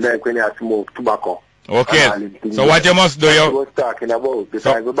mouth like when they smoke tobacco. Okay, so what you must do, I was talking about, because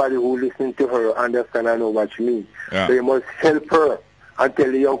everybody who listens to her understand and know what she means. Yeah. So you must help her and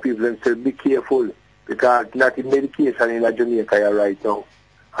tell the young people themselves, be careful, because not in medication in Jamaica right now.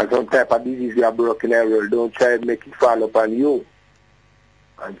 And some type of disease you are broken in the world, don't try to make it fall upon you.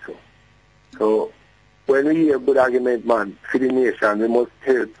 And so when we hear good argument, man, for the nation, we must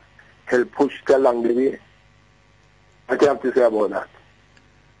help push it along the way. What do you have to say about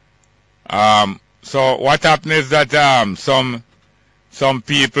that? So what happened is that some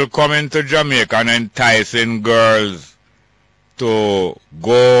people come into Jamaica and enticing girls to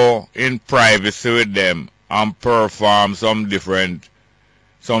go in privacy with them and perform some different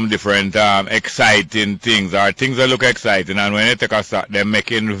exciting things or things that look exciting, and when they take a shot, they're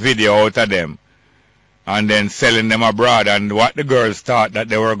making video out of them and then selling them abroad. And what the girls thought that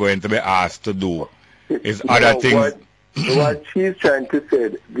they were going to be asked to do is other things. What she's trying to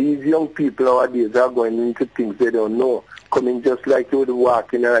say, these young people nowadays are going into things they don't know. Coming just like you would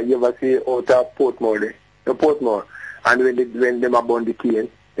walk in, you ever see out of Portmore, and when them are on the cane,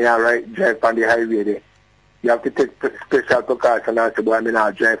 they are drive on the highway there. You have to take special precaution and say, boy, I'm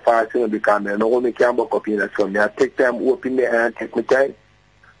not drive fast, because I know me can't buck up in the sun. I take time open the air and take my time.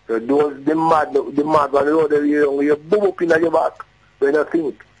 So those, the mad on the road, you boom up in your back when you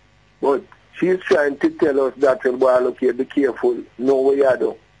think. But she's trying to tell us that, boy, look here, be careful, know what you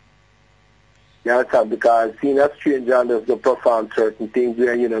do. You understand? Because seeing a stranger and does perform certain things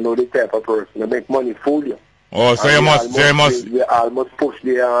where you know the type of person that make money fool you. Oh, so you must we almost push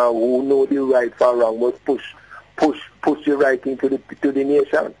the who know the right from wrong, must push the right into the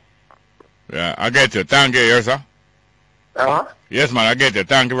nation. Yeah, I get you. Thank you, yes, sir. Yes, man, I get you.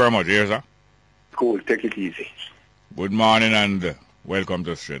 Thank you very much, yes, sir. Cool, take it easy. Good morning and welcome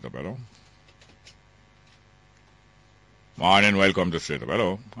to Straight Up. Hello. Morning, welcome to Straight Up.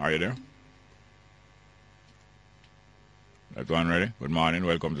 Hello, are you there? That one ready? Good morning,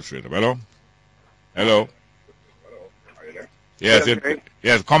 welcome to Straight Up. Hello? Hello? Are you there? Yes,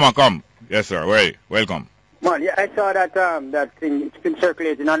 yes, come. Yes, sir, where are you? Welcome. Man, yeah, I saw that that thing, it's been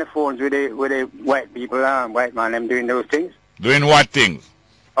circulating on the phones with the white people, white man, them doing those things. Doing what things?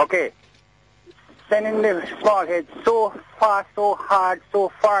 Okay. Sending the small head so fast, so hard,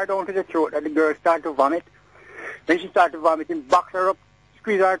 so far down to the throat that the girl started to vomit. Then she started vomiting, box her up,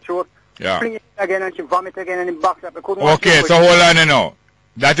 squeeze her throat, fling it again, and she vomit again, and then box up. Okay, so hold on now.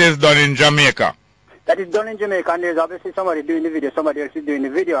 That is done in Jamaica. That is done in Jamaica, and there's obviously somebody doing the video, somebody else is doing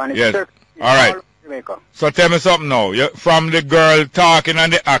the video, and it's yes. All right. All Jamaica. So tell me something now. From the girl talking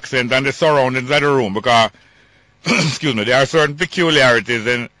and the accent and the surroundings of the room, because, excuse me, there are certain peculiarities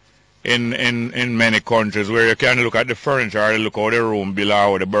in many countries where you can look at the furniture or look at the room bill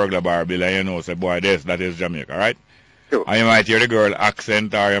or the burglar bar bill and you know, say, boy, that is Jamaica, right? Sure. And you might hear the girl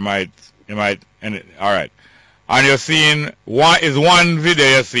accent or you might, all right. And you're seeing, is one video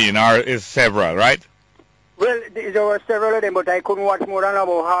you're seeing or is several, right? Well, there were several of them, but I couldn't watch more than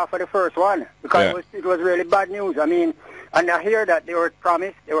about half of the first one because it was really bad news. I mean, and I hear that they were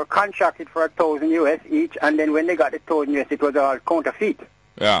promised, they were contracted for $1,000 US each, and then when they got the $1,000 US, it was all counterfeit.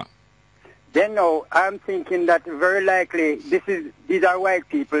 Yeah. Then now, I'm thinking that very likely these are white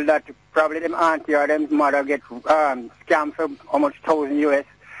people that probably them auntie or them mother get scammed for how much $1,000 US,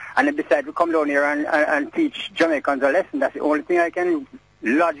 and they decide to come down here and teach Jamaicans a lesson. That's the only thing I can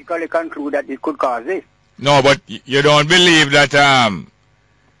logically conclude that it could cause this. No, but you don't believe that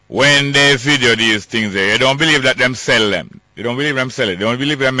when they video these things there, you don't believe that them sell them. You don't believe them sell it. You don't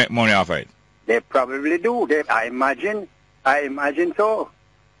believe them make money off it. They probably do. I imagine so.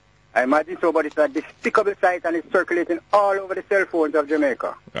 But it's a despicable site and it's circulating all over the cell phones of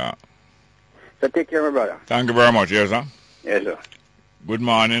Jamaica. Yeah. So take care, my brother. Thank you very much, yes, sir. Yes, sir. Good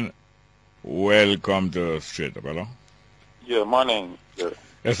morning. Welcome to Straight Up. Hello? Yeah, morning, sir.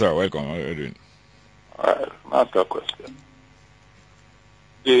 Yes, sir. Welcome. How are you doing? All right. Ask a question.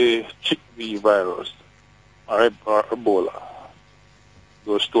 the chickpea virus or Ebola.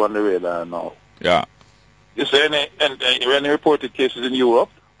 Those two on the radar now. Yeah. You say any reported cases in Europe?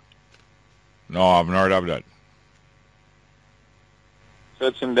 No, I've not heard of that. So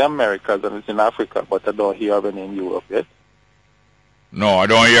it's in the Americas and it's in Africa, but I don't hear of any in Europe yet. No, I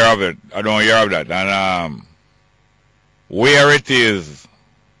don't hear of it. I don't hear of that. And where it is,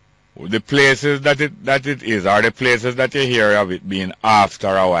 the places that it is, are the places that you hear of it being after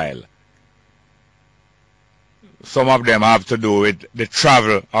a while. Some of them have to do with the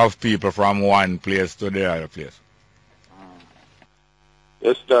travel of people from one place to the other place.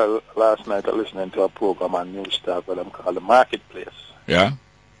 Yes, last night I listened to a program on News Talk what them call the Marketplace. Yeah?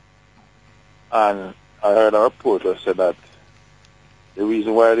 And I heard a reporter say that the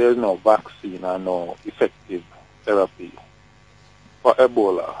reason why there is no vaccine and no effective therapy for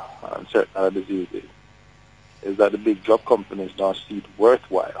Ebola and certain other diseases is that the big drug companies don't see it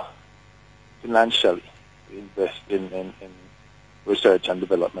worthwhile financially to invest in research and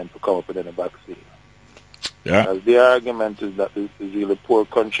development to come up with any vaccine. Yeah. As the argument is that this is really poor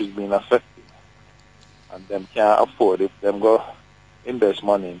countries being affected and them can't afford if them go invest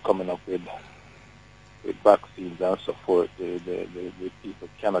money in coming up with vaccines and so forth. The people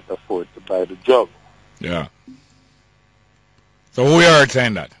cannot afford to buy the drug. Yeah. So who you heard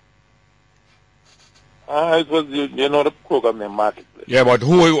saying that? It was, you know, the program named Marketplace. Yeah, but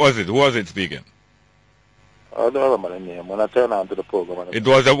who was it? Who was it speaking? I don't remember the name. When I turn on to the program. It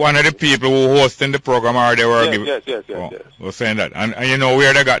was one of the people who hosting the program, or they were giving... Yes. Was saying that. And you know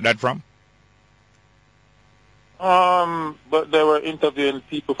where they got that from? But they were interviewing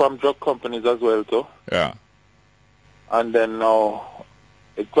people from drug companies as well, too. Yeah. And then now,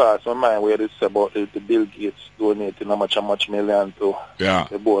 it crossed my mind where it's about the Bill Gates donating how much million to the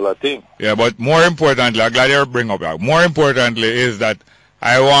Ebola thing. Yeah, but more importantly, I'm glad you bring up that. More importantly is that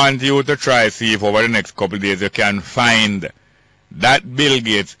I want you to try see if over the next couple of days you can find that Bill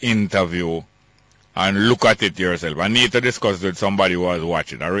Gates interview and look at it yourself. I need to discuss with somebody who was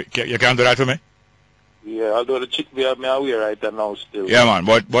watching. You can do that for me? Yeah, although the chick we have me aware right now still. Yeah, man,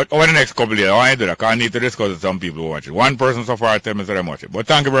 but over the next couple of days, I want to do that because I need to discuss with some people who watch it. One person so far tell me so much. But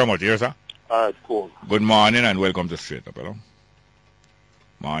thank you very much, yes, sir? All right, cool. Good morning and welcome to Straight Up, hello?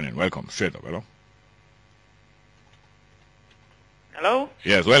 Morning, welcome, Straight Up, hello? Hello?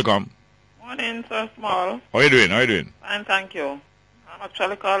 Yes, welcome. Morning, Sir Small. How you doing? Fine, thank you. I'm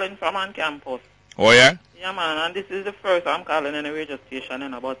actually calling from on campus. Oh, yeah? Yeah, man, and this is the first I'm calling in a radio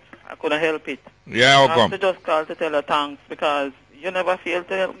station, but I couldn't help it. Yeah, how come? I have to just call to tell you thanks because you never fail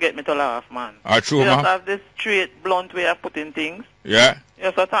to get me to laugh, man. True, you man. just have this straight, blunt way of putting things. Yeah?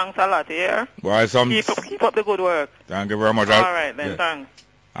 Yeah, so thanks a lot, yeah? Why, Keep up the good work. Thank you very much. All right, then, thanks.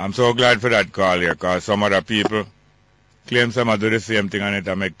 I'm so glad for that call here because some other people claim some do the same thing and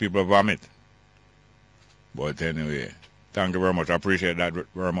it make people vomit. But anyway, thank you very much. I appreciate that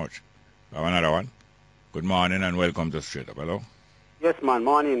very much. Have another one. Good morning and welcome to Straight Up. Hello? Yes, man.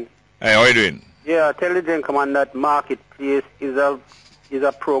 Morning. Hey, how you doing? Yeah, tell the gentleman that Marketplace is a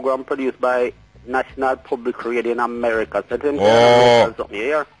program produced by National Public Radio in America. So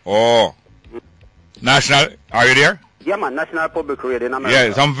National, are you there? Yeah, man, National Public Radio in America.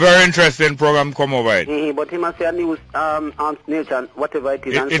 Yeah, some very interesting program come over it. But he must say a news nation, whatever it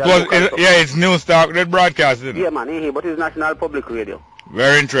is. It's News Talk, that broadcasting. Yeah, man, but it's National Public Radio.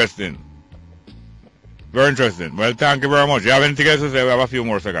 Very interesting. Very interesting. Well, thank you very much. You have anything else to say? We have a few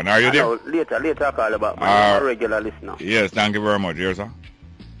more seconds. Are you there? No, later I'll call about my regular listener. Yes, thank you very much. Yes, sir.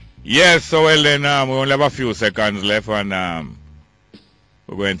 Yes, so well then, we only have a few seconds left and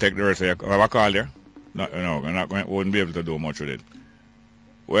we're going to take the rest of your... Have a call there? No, we wouldn't be able to do much with it.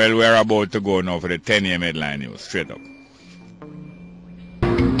 Well, we're about to go now for the 10 a.m. headline news. Straight up.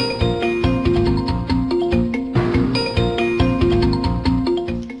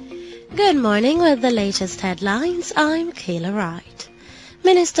 Good morning with the latest headlines. I'm Kayla Wright.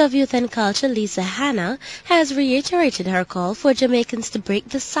 Minister of Youth and Culture Lisa Hanna has reiterated her call for Jamaicans to break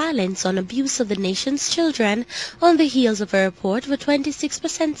the silence on abuse of the nation's children on the heels of a report of a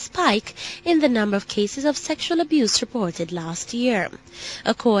 26% spike in the number of cases of sexual abuse reported last year.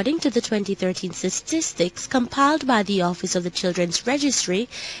 According to the 2013 statistics compiled by the Office of the Children's Registry,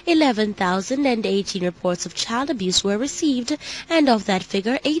 11,018 reports of child abuse were received, and of that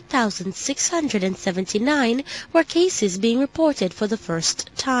figure, 8,679 were cases being reported for the first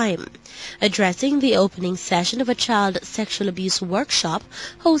time. Addressing the opening session of a child sexual abuse workshop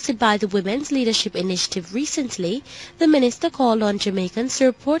hosted by the Women's Leadership Initiative recently, the minister called on Jamaicans to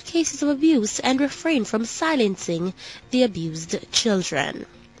report cases of abuse and refrain from silencing the abused children.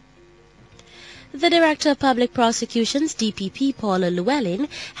 The Director of Public Prosecutions, DPP Paula Llewellyn,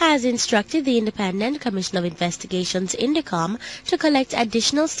 has instructed the Independent Commission of Investigations, INDECOM, to collect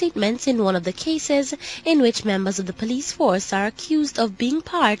additional statements in one of the cases in which members of the police force are accused of being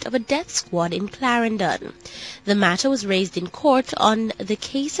part of a death squad in Clarendon. The matter was raised in court on the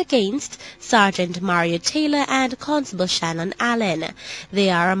case against Sergeant Mario Taylor and Constable Shannon Allen. They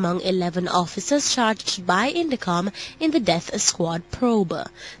are among 11 officers charged by INDECOM in the death squad probe.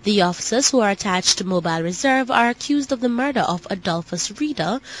 The officers who are attached to Mobile Reserve are accused of the murder of Adolphus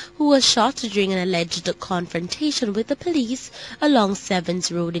Reeder, who was shot during an alleged confrontation with the police along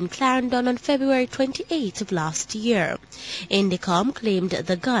Sevens Road in Clarendon on February 28 of last year. INDECOM claimed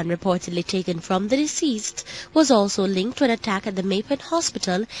the gun reportedly taken from the deceased was also linked to an attack at the Maypen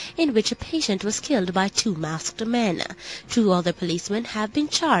Hospital in which a patient was killed by 2 masked men. 2 other policemen have been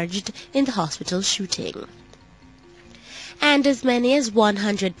charged in the hospital shooting. And as many as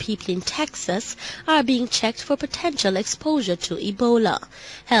 100 people in Texas are being checked for potential exposure to Ebola.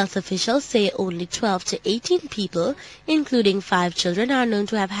 Health officials say only 12 to 18 people, including 5 children, are known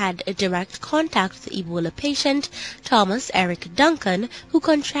to have had a direct contact with the Ebola patient, Thomas Eric Duncan, who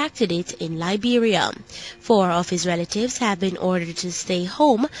contracted it in Liberia. 4 of his relatives have been ordered to stay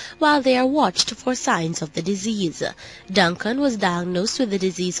home while they are watched for signs of the disease. Duncan was diagnosed with the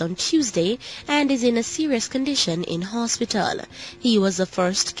disease on Tuesday and is in a serious condition in hospital. He was the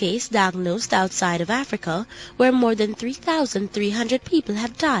first case diagnosed outside of Africa, where more than 3,300 people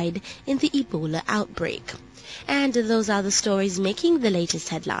have died in the Ebola outbreak. And those are the stories making the latest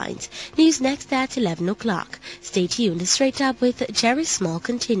headlines. News next at 11 o'clock. Stay tuned. Straight Up with Jerry Small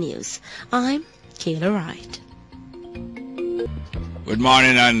continues. I'm Kayla Wright. Good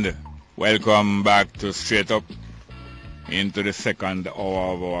morning and welcome back to Straight Up into the second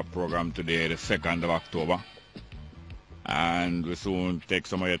hour of our program today, the 2nd of October. And we soon take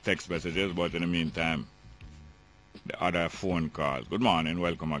some of your text messages, but in the meantime, the other phone calls. Good morning,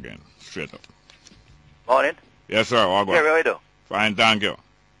 welcome again. Straight Up. Morning. Yes, sir. How Jerry, how you do? Fine, thank you.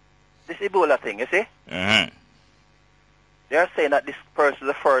 This Ebola thing, you see? Uh-huh. They are saying that this person is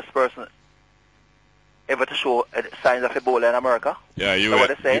the first person ever to show signs of Ebola in America. Yeah, you know what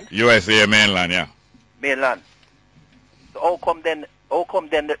they're saying? USA mainland, yeah. Mainland. So how come then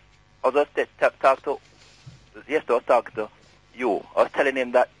that I was just talk to you. I was telling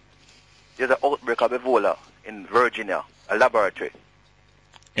him that there's an outbreak of Ebola in Virginia, a laboratory.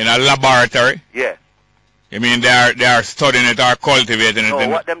 In a laboratory? Yeah. You mean they are studying it or cultivating it? No,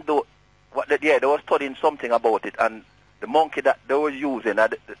 they were studying something about it, and the monkey that they were using,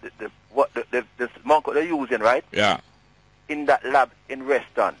 the monkey they're using, right? Yeah. In that lab in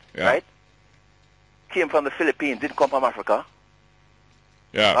Reston, yeah. Right? Came from the Philippines, didn't come from Africa.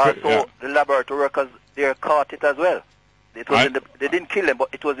 Yeah. So the laboratory workers there caught it as well. It was they didn't kill him, but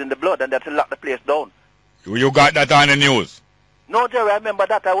it was in the blood, and they had to lock the place down. You got that on the news? No, Jerry, I remember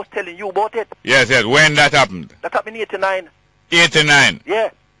that. I was telling you about it. Yes. When that happened? That happened in 89. 89?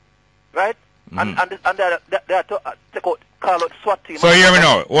 Yeah. Right? Mm-hmm. And they had to call out SWAT team. So hear me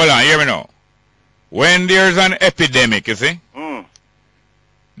now. Hold on, hear me now. When there's an epidemic, you see,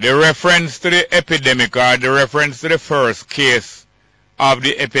 the reference to the epidemic or the reference to the first case of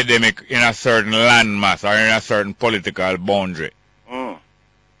the epidemic in a certain landmass or in a certain political boundary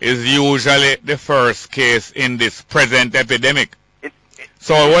is usually the first case in this present epidemic.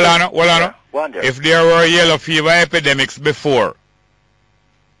 So hold on. If there were yellow fever epidemics before,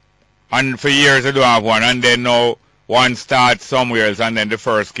 and for years they don't have one, and then now one starts somewhere else, and then the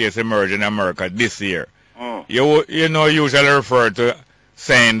first case emerged in America this year, you usually refer to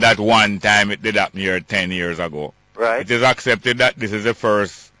saying that one time it did happen here 10 years ago. Right. It is accepted that this is the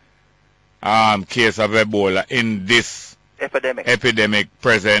first case of Ebola in this epidemic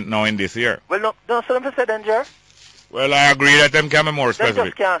present now in this year. Well, no, don't say them for then, Jer. Well, I agree that them can be more specific. They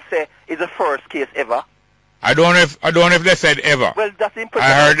just can't say it's the first case ever. I don't know if they said ever. Well, that's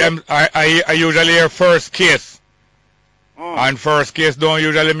important. I heard them. I usually hear first case, and first case don't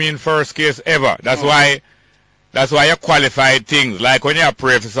usually mean first case ever. That's why you qualify things. Like when you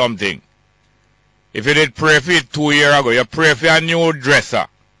pray for something. If you did pray for it 2 years ago, you pray for a new dresser.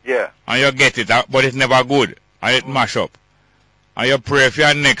 Yeah. And you get it, but it's never good. And it mash up. And you pray for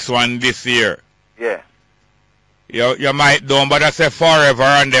your next one this year. Yeah. You might don't, but I say forever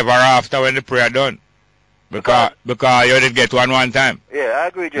and ever after when the prayer done. Because you did get one time. Yeah, I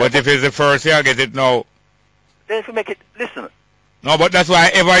agree, Joe. But if it's the first year, get it now. Then if you make it, listen. No, but that's why I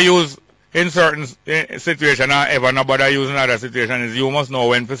ever use in certain situations, ever nobody use in other situations, is you must know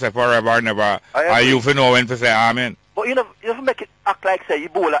when to say forever and ever. Or you to know when to say amen. But you make it act like say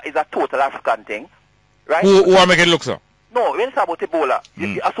Ebola is a total African thing, right? Who make it look so? No, when it's about Ebola,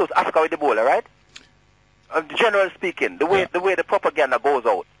 you associate Africa with Ebola, right? generally speaking, the way the propaganda goes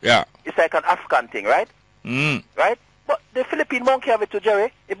out. Yeah. It's like an African thing, right? Mm. Right? But the Philippine monkey have it too,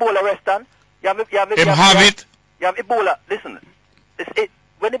 Jerry. Ebola Restan. You have it. You have Ebola. Listen,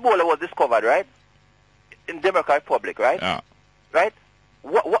 when Ebola was discovered, right? In Democratic Republic, right? Yeah. Right?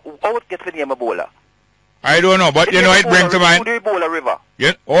 How it gets the name Ebola? I don't know, but you know it brings to mind. The Ebola River.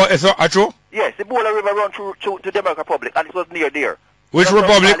 Yeah. Oh, is that true? Yes, Ebola River run through to Democratic Republic, and it was near there. Which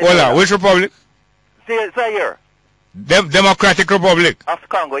republic? Hola, which republic? Zaire. Democratic Republic of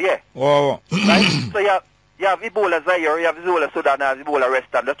Congo, yeah. Oh. Right? So you have Ebola Zaire, you have Ebola Sudan, and Ebola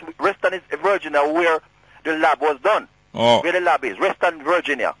Reston. Reston is Virginia, where the lab was done. Oh. Where the lab is, Reston,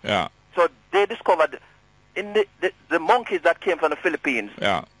 Virginia. Yeah. So they discovered in the monkeys that came from the Philippines.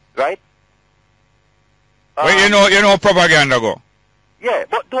 Yeah. Right? Well, you know propaganda go. Yeah,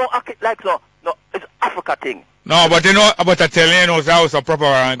 but don't act it like no, it's Africa thing. No, but you know, but I tell you, it's how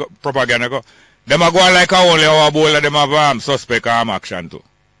propaganda go. Them are going like only our bowl, them have suspect action too.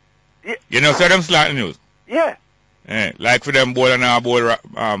 Yeah. You know, so them slot news. Yeah. Yeah, like for them bowl and our bowl. Yeah.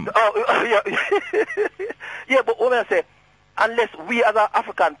 Yeah, but what I say, unless we as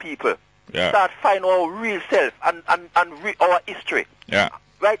African people start finding our real self and our history. Yeah.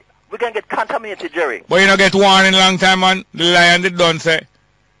 Right? We can get contaminated, Jerry. But you know, get warning long time, man. The lion did don't say.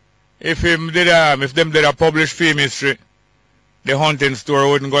 If them did a published film history, the hunting story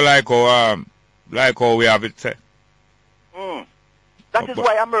wouldn't go like how we have it say. That is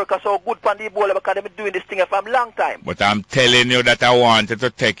why America so good for the Ebola, because they've been doing this thing for a long time. But I'm telling you that I wanted to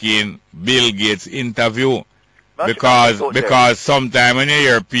take in Bill Gates' interview. Because sometimes when you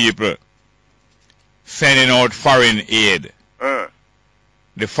hear people sending out foreign aid,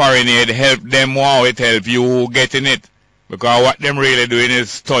 the foreign aid help them how it help you getting it. Because what them really doing is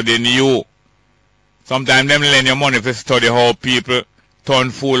studying you. Sometimes them lend you money to study how people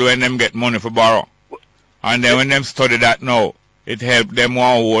turn fool when them get money for borrow. And then when them study that now, it help them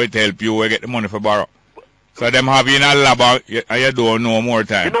how it help you get the money for borrow. So them have you in a lab and you don't know more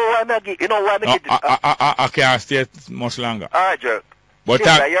time. You know why I get it? I can't stay much longer. Alright, Jerry. But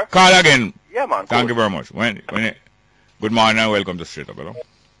call again. Yeah, man. Thank you very much. Good morning and welcome to Straight Up. Hello.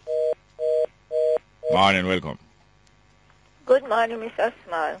 Morning, welcome. Good morning, Mr.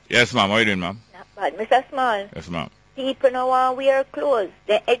 Small. Yes, ma'am. How are you doing, ma'am? Not bad. Mr. Small. Yes, ma'am. People now want wear clothes.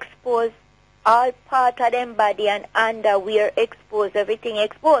 They expose all part of them body and underwear exposed, everything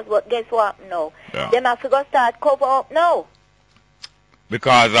exposed. But guess what now? Yeah. Them have to go start cover up now.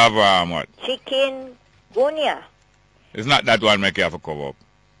 Because of what? Chicken gunya. It's not that one make you have to cover up.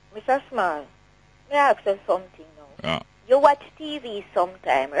 Mr. Small, may I ask you something now? Yeah. You watch TV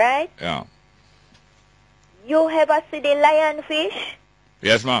sometime, right? Yeah. You ever see the lionfish?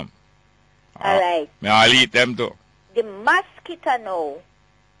 Yes, ma'am. Alright. I'll eat them too. The mosquito now.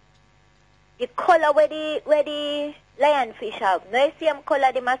 The color where the lionfish have. Now you see them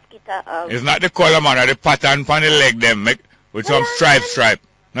color the mosquito have. It's not the color, man. The pattern on the leg them make with some stripe.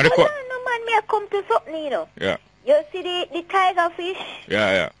 Not the color. No, man. May I come to something, you know. Yeah. You see the tiger fish?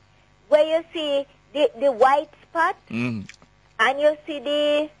 Yeah. Where you see the white spot? Mm. And you see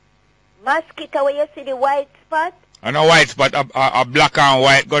the mosquito where you see the white spot? And a white spot, a black and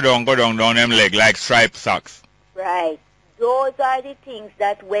white go down them leg like striped socks. Right. Those are the things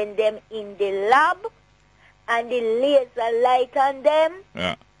that when them in the lab and the laser light on them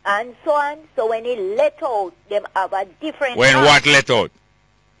and so on, so when it let out, them have a different When mark. what let out?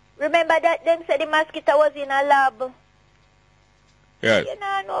 Remember that them said the mosquito was in a lab? Yes. You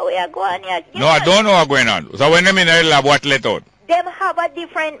don't know where you're going yet. No, I don't know what's going on. So when them in the lab, what let out? Them have a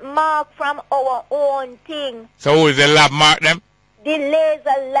different mark from our own thing. So who is the lab mark them? The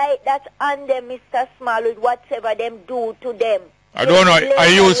laser light that's on them, Mr. Small, with whatever them do to them. I don't know. I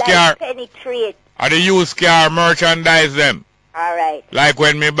use car. Penetrate. I use car merchandise them. All right. Like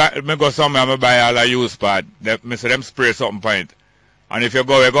when me go somewhere, me buy all a used part. Me say them spray something for it. And if you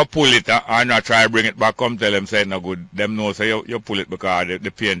go pull it and not try to bring it back, come tell them say no good. Them know say you pull it because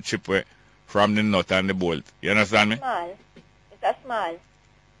the paint chip away from the nut and the bolt. You understand me? Small. Mr. Small.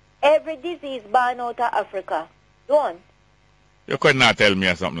 Every disease born out of Africa. Don't. You could not tell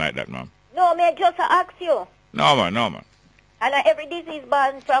me something like that, ma'am. No, me just ask you. No, man. And every disease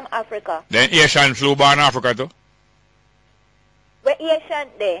born from Africa. Then Asian flu born Africa too? Where Asian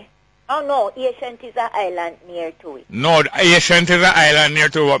there? Oh no, Asian is an island near to it. No, Asian is an island near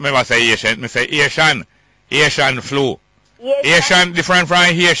to what me was say Asian. Me say Asian flu. Asian different from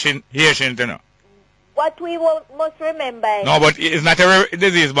Haitian, you know. What we must remember. No, but it's not a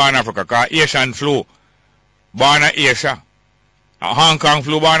disease born Africa, because Asian flu born in Asia. Hong Kong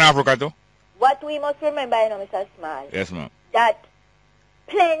flu born Africa too. What we must remember, you know, Mr. Small. Yes, ma'am. That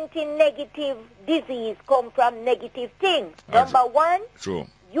plenty negative disease come from negative things. Number one, true.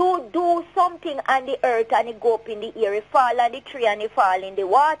 You do something on the earth and it go up in the air, it fall on the tree and it fall in the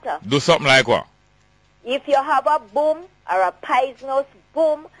water. Do something like what? If you have a boom or a poisonous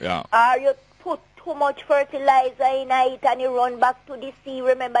boom, or you put too much fertilizer in it and you run back to the sea,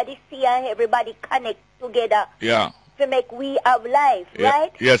 remember the sea and everybody connect together to make we have life,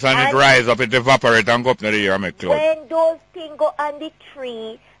 right? Yes, and it rise up, it evaporate and go up in the air and make cloud. When those things go on the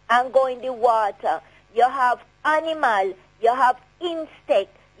tree and go in the water, you have animal, you have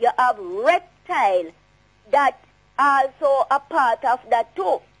insect, you have reptile that also a part of that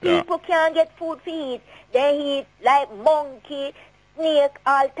too. People can't get food to eat. They eat like monkey, snake,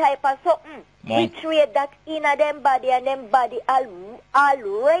 all type of something. We trade that in them body and them body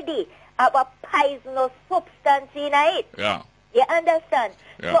already have a poisonous substance in it. Yeah. You understand?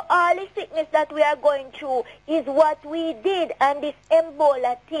 Yeah. So all the sickness that we are going through is what we did, and this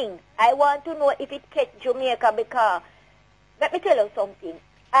Ebola thing. I want to know if it catch Jamaica, because let me tell you something.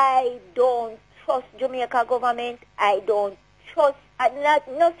 I don't trust Jamaica government. I don't trust, not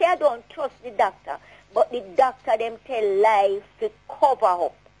say I don't trust the doctor, but the doctor them tell lies to cover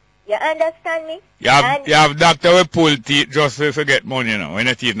up. You understand me? You have doctor will pull teeth just to get money, you know, when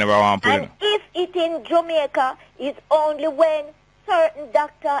the teeth never want to pull. And if it in Jamaica, it's only when certain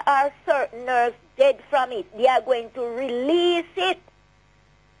doctor or certain nurse dead from it, they are going to release it.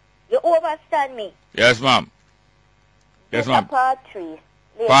 You understand me? Yes, ma'am. Yes, ma'am. Part 3. Later.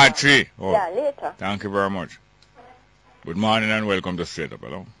 Part 3? Oh. Yeah, later. Thank you very much. Good morning and welcome to Straight Up.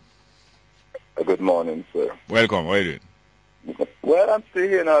 Hello. Good morning, sir. Welcome. How are you doing? Well, I'm still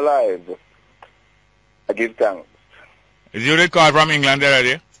here now alive. I give thanks. Is you the call from England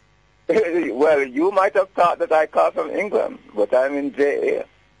already? Well, you might have thought that I called from England, but I'm in JA.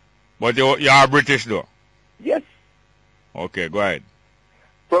 But you are British, though? Yes. Okay, go ahead.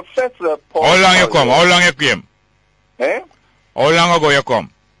 Professor Paul... How long you come? How long you came? Eh? How long ago you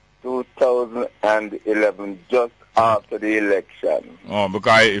come? 2011, just after the election. Oh,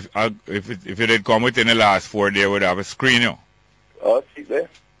 because if you did come within the last 4 days, would have a screen, you. Oh, see there?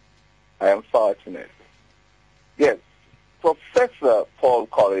 I am fortunate. Yes. Professor Paul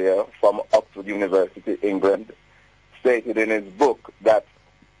Collier from Oxford University, England, stated in his book that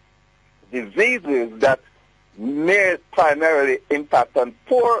diseases that may primarily impact on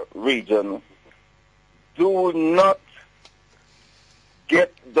poor regions do not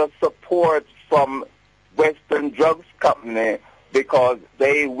get the support from Western drugs company because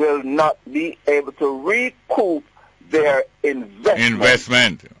they will not be able to recoup their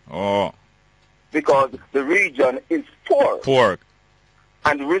investment. Oh. Because the region is poor. Poor.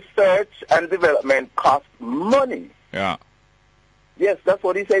 And research and development cost money. Yeah. Yes, that's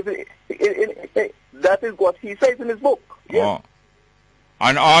what he says. That is what he says in his book. Yes. Oh.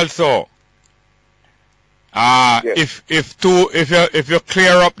 And also, yes. if you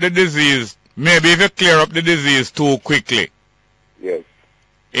clear up the disease, maybe if you clear up the disease too quickly, yes,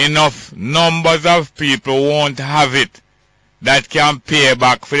 enough numbers of people won't have it that can pay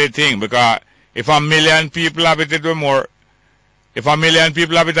back for the thing. Because if 1 million people have it, it will more. If 1 million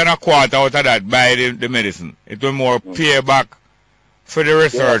people have it and a quarter out of that buy the medicine, it will more pay back for the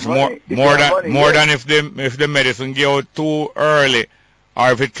research more than if the medicine get out too early,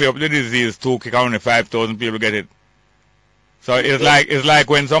 or if it clear up the disease too quick, only 5,000 people get it. So it's like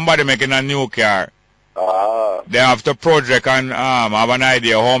when somebody making a new car, they have to project and have an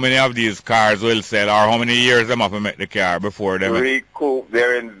idea how many of these cars will sell or how many years they have to make the car before they recoup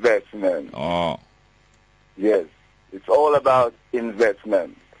their investment. Oh. Yes. It's all about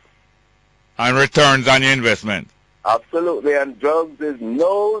investment. And returns on your investment. Absolutely. And drugs is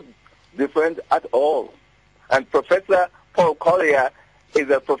no different at all. And Professor Paul Collier is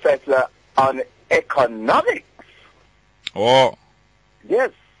a professor on economics. Oh.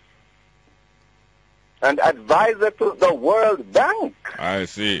 Yes. And advisor to the World Bank. I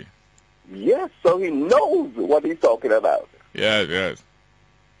see. Yes, so he knows what he's talking about. Yes, yes.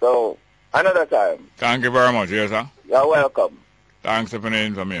 So, another time. Thank you very much, yes, sir. You're welcome. Thanks for the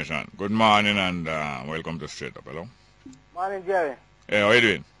information. Good morning and welcome to Straight Up. Hello. Morning, Jerry. Hey, how are you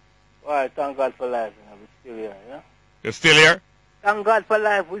doing? All right, thank God for life. We're still here, yeah? You're still here? Thank God for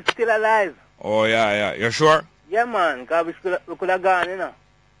life. We're still alive. Oh, yeah. You sure? Yeah, man, because we could have gone, you know.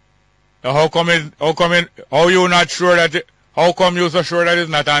 How come you not sure that how come you so sure that it's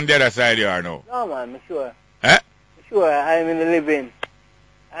not on the other side here now? No, man, I'm sure. Eh? I'm sure I'm in the living.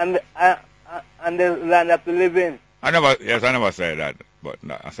 And the land of the living. I never said that, but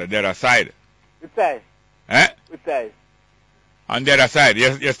no, I said the other side. Which side? Eh? Which side? On the other side.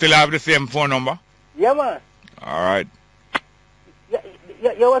 You still have the same phone number? Yeah, man. All right.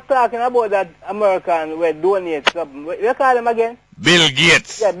 You were talking about that American where donate something. You call him again? Bill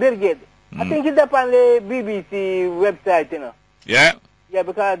Gates. Yeah, Bill Gates. I think it's up on the BBC website, you know. Yeah? Yeah,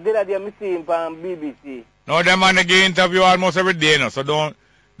 because the other day I see him on BBC. No, them man give interview almost every day, you know, so don't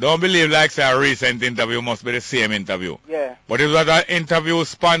believe like say a recent interview must be the same interview. Yeah. But it was an interview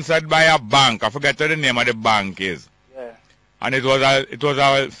sponsored by a bank. I forget what the name of the bank is. Yeah. And it was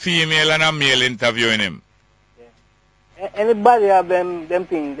a female and a male interviewing him. Yeah. Anybody have them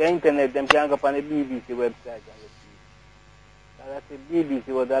things, the internet, them can go up on the BBC website. That's the BBC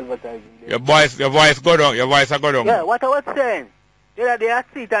was advertising there. Your voice go down. Your voice go down. Yeah, what I was saying. They are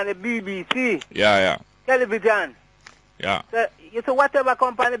sit on the BBC. Yeah. Television. Yeah. So whatever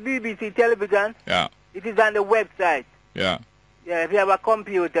come on the BBC television. Yeah. It is on the website. Yeah. Yeah, if you have a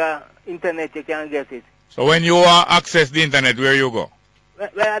computer, internet, you can get it. So when you access the internet, where you go? Well,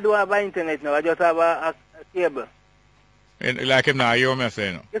 I don't have an internet now. I just have a cable. Like him now, you hear me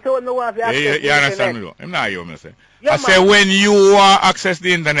say no? You don't know what you access You understand me though? Him now, you hear me say. Yeah, I say when you access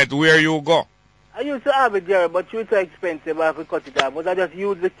the internet, where you go? I used to have it, Jerry, but it's so expensive. I have to cut it off. But I just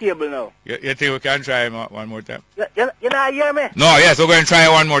use the cable now. You think we can try one more time? You not hear me? No, yes, we're going to try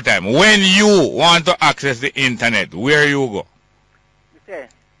one more time. When you want to access the internet, where you go? You say,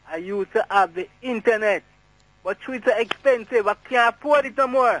 I used to have the internet, but it's so expensive. I can't afford it no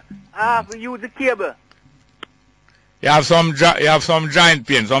more. I have to use the cable. You have some joint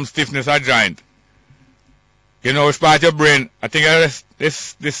pain, some stiffness of joint. You know which part of your brain? I think this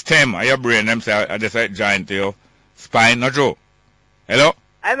stem of your brain, them say this joint to your spine, not true? Hello?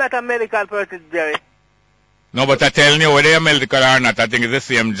 I'm not a medical person, Jerry. No, but I'm telling you, whether you're medical or not, I think it's the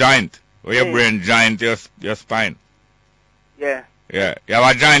same joint. Where your brain joint to your spine. Yeah. Yeah. You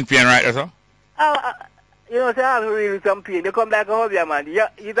have a joint pain right there, sir? You know, so I have really some pain. You come like a hobby man. You're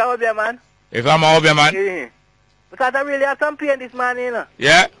a hobby man? If I'm a hobby man? Yeah. Because I really have some pain this morning, you know.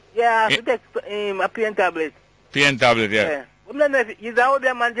 Yeah? Yeah, I have to take a pain tablet. Pain tablet, yeah. I don't know if he's a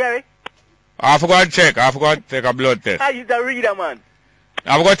hobby man, Jerry. I forgot to check. I forgot to take a blood test. He's a reader, man.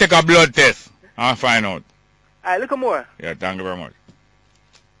 I forgot to take a blood test. I'll find out. All right, look more. Yeah, thank you very much.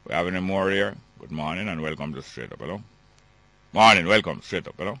 We have any more here? Good morning and welcome to Straight Up, hello? Morning, welcome, Straight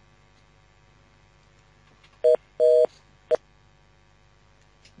Up, hello?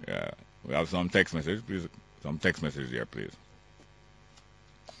 Yeah, we have some text message, please. Some text message here, please.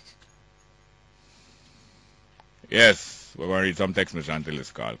 Yes, we're going to read some text message until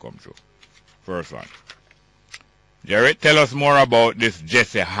this call comes through. First one. Jerry, tell us more about this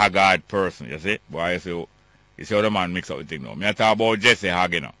Jesse Haggard person, you see? Boy, you see how the man mix up the thing now. I talk about Jesse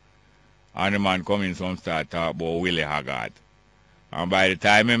Haggard, you know. And the man come in some start talk about Willie Haggard. And by the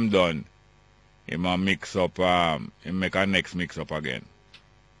time him done, he mix up, he make a next mix up again.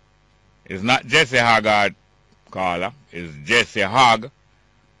 It's not Jesse Haggard caller, it's Jesse Hagg.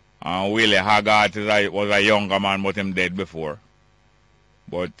 And Willie Haggard was a younger man, but him dead before.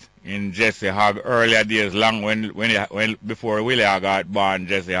 But in Jesse Hagg earlier days, long when before Willie Haggard born,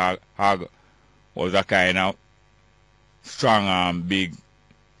 Jesse Hagg was a kind of strong and big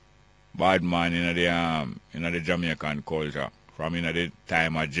bad man in the Jamaican culture. From the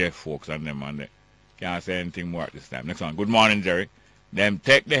time of Jeff Folks and them, and they can't say anything more at this time. Next one. Good morning, Jerry. Them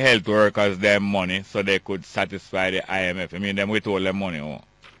take the health workers them money so they could satisfy the IMF. I mean, them withhold them money. Oh.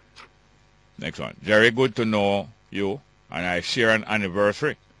 Next one. Jerry, good to know you, and I share an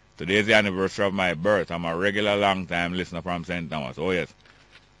anniversary. Today is the anniversary of my birth. I'm a regular long-time listener from St. Thomas. Oh, yes.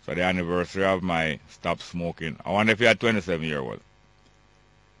 So the anniversary of my stop smoking. I wonder if you're 27-year-old.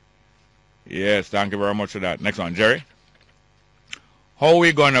 Yes, thank you very much for that. Next one. Jerry, how are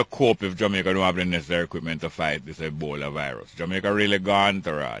we going to cope if Jamaica don't have the necessary equipment to fight this Ebola virus? Jamaica really gone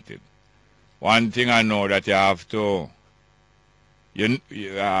to rotted. One thing I know that you have to... it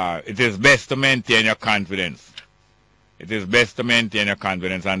is best to maintain your confidence. It is best to maintain your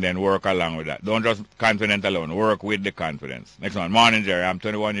confidence and then work along with that. Don't just confident alone. Work with the confidence. Next one. Morning, Jerry. I'm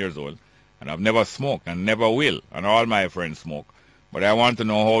 21 years old and I've never smoked and never will. And all my friends smoke. But I want to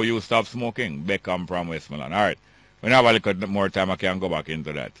know how you stop smoking. Beckham from Westmoreland. All right. When I have a little more time, I can go back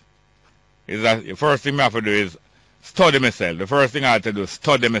into that. The first thing I have to do is study myself. The first thing I have to do is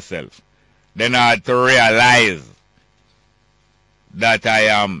study myself. Then I have to realize that I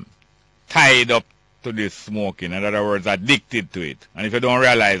am tied up to this smoking. In other words, addicted to it. And if you don't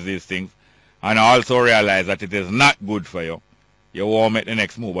realize these things, and also realize that it is not good for you, you won't make the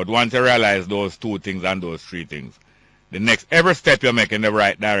next move. But once you realize those two things and those three things, every step you make in the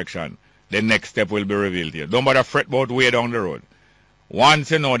right direction, the next step will be revealed to you. Don't bother fret about way down the road.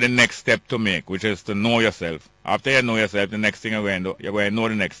 Once you know the next step to make, which is to know yourself, after you know yourself, the next thing you're going to do, you're going to know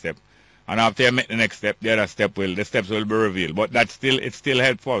the next step. And after you make the next step, the steps will be revealed. But it still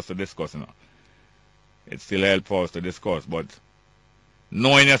helps us to discuss, you know. It still helps us to discuss. But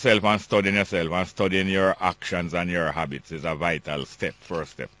knowing yourself and studying your actions and your habits is a vital step,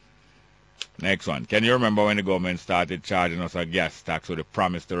 first step. Next one. Can you remember when the government started charging us a gas tax with the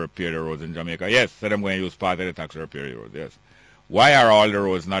promise to repair the roads in Jamaica? Yes, said I'm going to use part of the tax to repair the roads, yes. Why are all the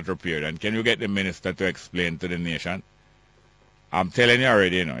roads not repaired? And can you get the minister to explain to the nation? I'm telling you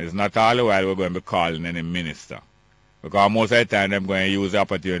already, you know, it's not all the while we're going to be calling any minister. Because most of the time they're going to use the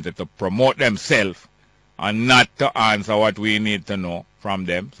opportunity to promote themselves and not to answer what we need to know from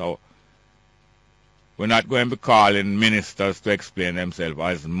them. So we're not going to be calling ministers to explain themselves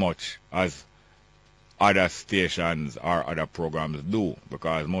as much as other stations or other programs do,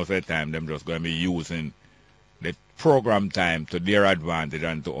 because most of the time they're just going to be using the program time to their advantage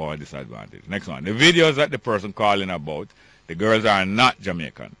and to our disadvantage. Next one. The videos that the person calling about, the girls are not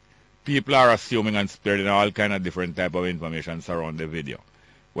Jamaican. People are assuming and spreading all kind of different type of information surround the video.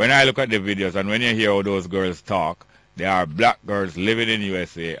 When I look at the videos and when you hear how those girls talk, they are black girls living in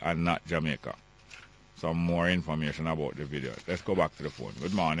USA and not Jamaica. Some more information about the video. Let's go back to the phone.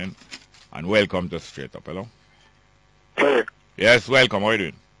 Good morning and welcome to Straight Up. Hello? Hey. Yes, welcome. How are you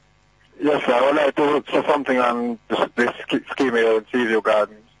doing? Yes, sir. I would like to say something on this scheme here in Seaview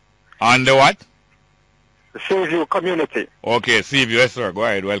Gardens. On the what? The Seaview community. Okay, Seaview. Yes, sir. Go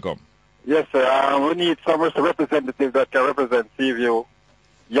ahead. Welcome. Yes, sir. We need some representatives that can represent Seaview,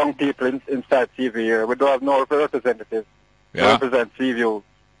 young people inside Seaview here. We don't have no representatives to represent Seaview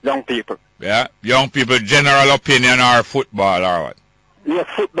young people. Yeah, young people, general opinion or football or what? Yes,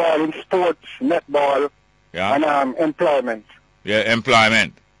 football and sports, netball, and employment. Yeah,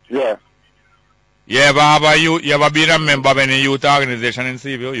 employment. Yeah. You ever been a member of any youth organization in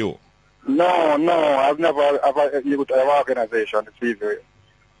Seaview? You? No, I've never have a youth organization in Seaview.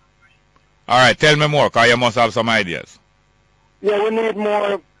 All right, tell me more, because you must have some ideas. Yeah, we need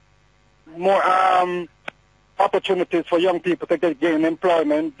more opportunities for young people to gain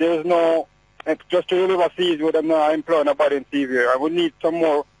employment. There's no, just to live a Seaview, they're not employing nobody in Seaview. And we need some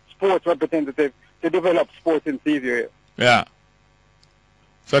more sports representatives to develop sports in Seaview. Yeah.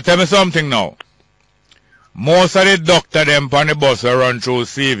 So tell me something now. Most of the doctor them on the bus will run through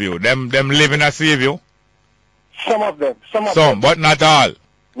Seaview. Them live in a Seaview? Some of them. Some, but not all.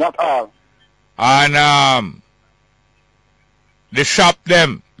 Not all. And the shop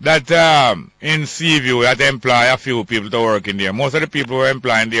them that in Seaview that employ a few people to work in there. Most of the people who are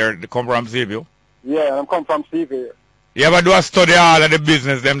employing there, they come from Seaview? Yeah, I come from Seaview. You ever do a study all of the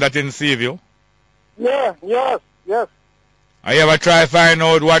business them that in Seaview? Yeah, yes. I ever try to find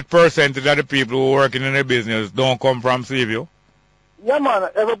out what percentage of the people who are working in the business don't come from Seaview? Yeah, man.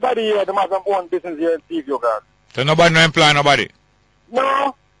 Everybody here, they have their own business here in Seaview, God. So nobody no employ nobody?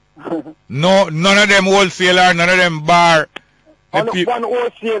 No. No, none of them wholesaler, none of them bar. One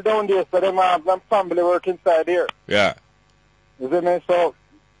wholesale down there, so them have them family work inside here. Yeah. You see me? So,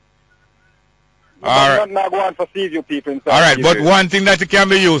 not going for Seaview people inside. All right, but one thing that can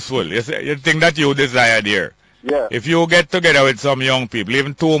be useful, you think that you desired here. Yeah. If you get together with some young people,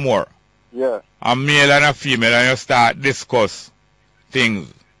 even two more, a male and a female, and you start discuss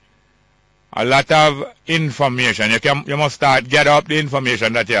things, a lot of information, you must start gather up the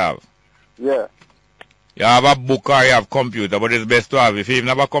information that you have. Yeah. You have a book or you have computer, but it's best to have, if you even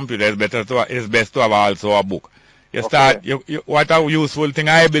have a computer, it's best to have also a book. You start, what a useful thing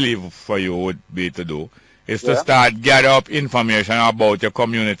I believe for you would be to do, is to start gather up information about your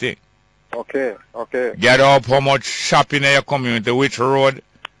community. Okay. Gather up how much shopping in your community, which road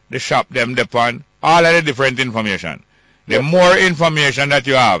the shop them depend, all of the different information. The more information that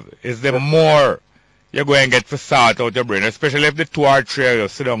you have, is the more you're going to get to sort out your brain, especially if the 2 or 3 of you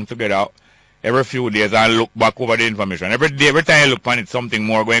sit down together every few days and look back over the information. Every time you look on it, something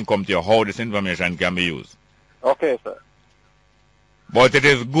more going to come to you, how this information can be used. Okay, sir. But it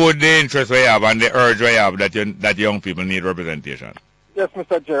is good, the interest we have and the urge we have that young people need representation. Yes,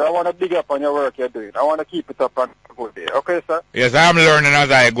 Mr. Jerry, I want to dig up on your work you're doing. I want to keep it up on a good day. Okay, sir? Yes, I'm learning as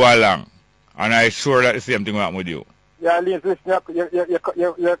I go along. And I'm sure that the same thing will happen with you. Yeah, listen,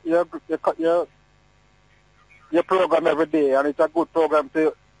 your program every day, and it's a good program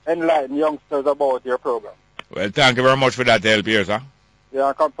to enlighten youngsters about your program. Well, thank you very much for that help here, sir. Yeah,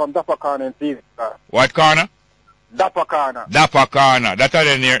 I come from Dapper Corner in Seaview. What corner? Dapper Corner. Dapper Corner. That's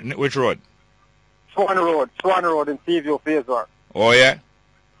near which road? Swan Road in Seaview, Phase 1. Oh, yeah?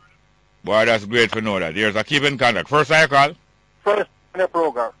 Boy, that's great to know that. Here's a keep in contact. First I call? First in the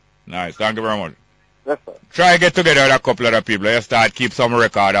program. Nice. Thank you very much. Yes, sir. Try to get together with a couple other people. You start keep some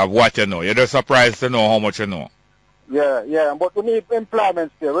record of what you know. You're just surprised to know how much you know. Yeah, but we need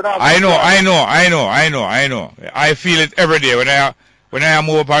employment still. I know. I feel it every day when I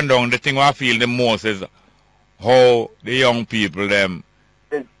move up and down. The thing I feel the most is how the young people them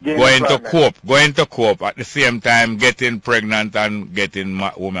going to cope at the same time getting pregnant and getting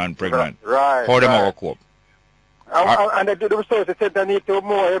women pregnant. Right. How them all cope? And the resources center need to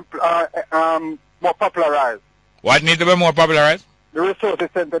more popularized. What need to be more popularized? The resources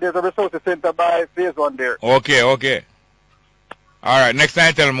center. There's a resources center by phase 1 there. Okay. All right. Next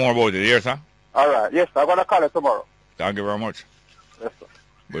time tell me more about it. Yes, sir? All right. Yes, I'm going to call it tomorrow. Thank you very much. Yes, sir.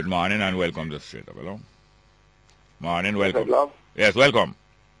 Good morning and welcome to Straight Up. Hello. Morning, welcome. Hello? Yes, welcome.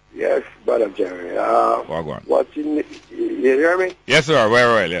 Yes, Brother Jerry. Watching, you hear me? Yes, sir.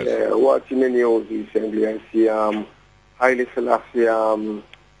 Very well, yes. Yeah, watching the news recently, I see Haile Selassie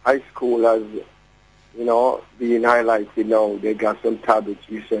high school has, being highlighted now. They got some tablets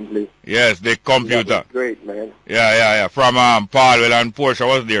recently. Yes, the computer. That was great, man. Yeah. From Paulwell and Portia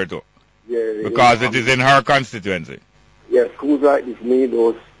was there too. Yeah. Because it is in her constituency. Yeah, schools like this need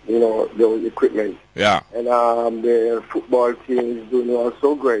those, those equipment. Yeah. And the football team is doing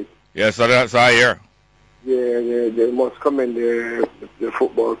also great. Yes, so that's I hear. Yeah, they must commend the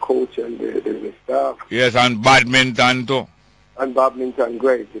football coach and the staff. Yes, and badminton too. And badminton,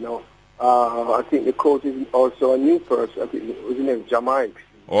 great, I think the coach is also a new person. I think his name is Jamaica.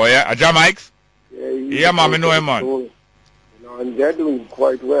 Oh, yeah? A Jamaica? Yeah, man, I know him, man. And they're doing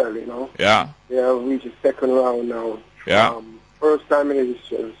quite well, Yeah. They have reached the second round now. Yeah. First time in the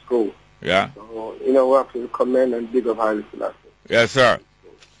history of the school. Yeah. So, we have to commend and big up Haile Selassie. Yes, sir.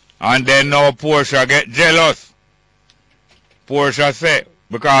 And then now Portia get jealous. Portia say,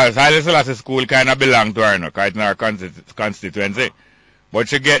 because Haile Selassie school kind of belong to her, because it's in her constituency. But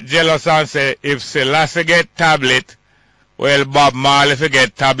she get jealous and say, if Selassie get tablet, well, Bob Marley fi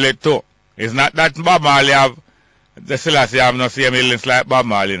get tablet too. It's not that Bob Marley have, the Selassie have no same illness like Bob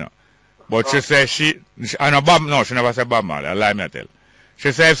Marley, But she say she never said Bob Marley, I lie me tell.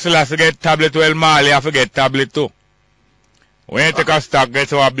 She say if Selassie get tablet, well, Marley have to get tablet too. When you take a stock,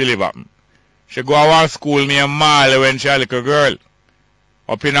 guess what I believe happen? She go to a school near Marley when she a little girl.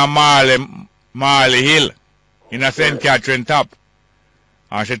 Up in a Marley Hill, in a St. Catherine top.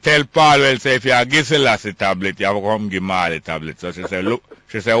 And she tell Paulwell, say, if you give Selassie tablet, you have to come give Marley tablet. So she say, look,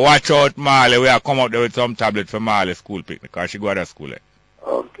 watch out, Marley, we have come up there with some tablet for Marley school picnic, because she go to school.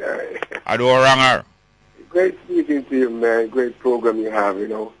 Okay. I don't wrong her. Great speaking to you, man. Great program you have,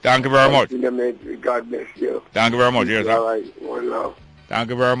 Thank you very much. God bless you. Thank you very much. Yes, sir. All right. One love. Thank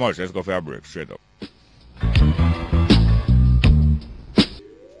you very much. Let's go for a break. Straight up.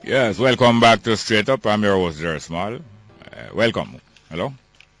 Yes, welcome back to Straight Up. I'm your host, Jerry Small. Welcome. Hello?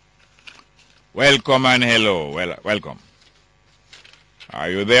 Welcome and hello. Welcome. Are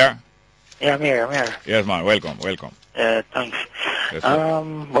you there? Yeah, I'm here. Yes, man. Welcome. Thanks. Yes,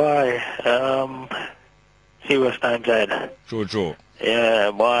 serious times ahead. True.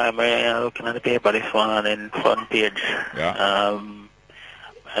 Yeah, boy, I'm looking at the paper this morning, front page. Yeah.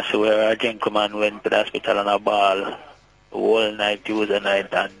 I see where a gentleman went to the hospital on a ball the whole night, Tuesday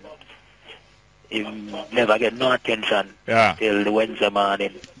night, and he never get no attention till the Wednesday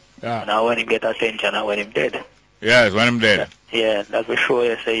morning. Yeah. Now when he get attention, and when him dead. Yes, when him dead. Yeah, that's for sure.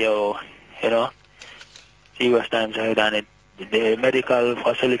 You say, serious times ahead, and the medical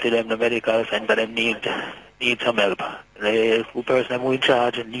facility, the medical center, them need some help. The person who in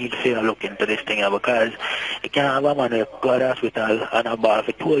charge need to look into this thing, because you can't have a man go to the hospital and a ball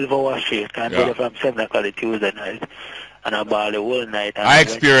for 12 hours straight. Can't do it from 7 o'clock Tuesday night and a ball the whole night. I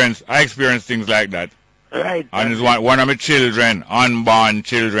experience things like that. Right. And it's one of my children, unborn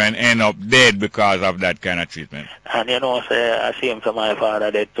children, end up dead because of that kind of treatment. And I see him from my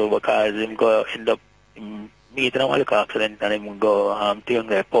father dead too, because him go end up meeting a medical accident and him go to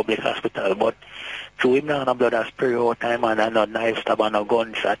the public hospital. But through him now, no blood has spray all time and no knife stab and no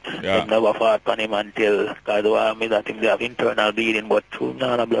gunshot. Them never fought on him until, because that him they have internal bleeding, but through him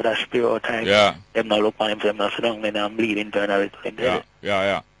now, no blood has spray all time. Yeah. Them no look on him, so them no sit down and bleed internally.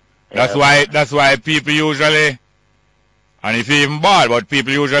 Yeah. That's why people usually, and it's even bad, but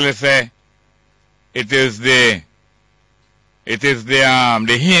people usually say it is the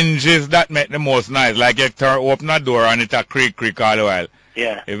hinges that make the most noise. Like you open a door and it a creak all the while.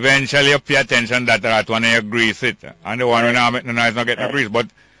 Yeah. Eventually you pay attention that when you grease it. And the one when I make the noise not get no grease. But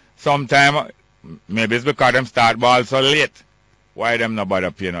sometimes maybe it's because them start ball so late. Why them not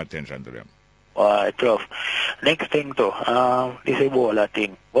bother paying attention to them? Tough. Next thing too, this Ebola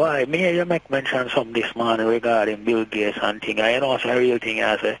thing. Why, may you make mention some this morning regarding Bill Gates and thing. I know it's a real thing,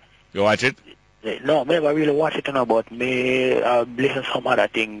 I say. You watch it? No, me never really watch it, but me listen some other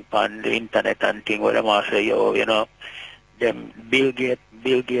thing on the internet and thing where them all say, you know, them Bill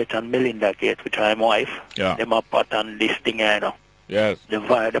Gates and Melinda Gates, which are my wife, them are part on this thing, you know. Yes. Them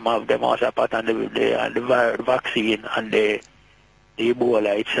also part on the vaccine and the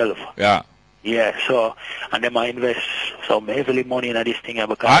Ebola itself. Yeah. Yeah, so, and them I invest some heavily money in this thing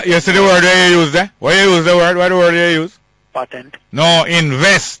because... you see the word you use there? Why you use the word? What the word you use? Patent. No,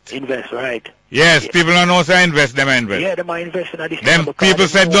 invest. Invest, right. Yes, people don't know say invest, them I invest. Yeah, them I invest in this thing. Them people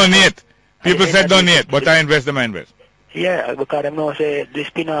said donate. People said donate, but I invest, them I invest. Yeah, because them know say the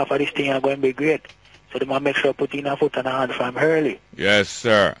spin-off of this thing are going to be great. So they must make sure put in a foot and a hand from early. Yes,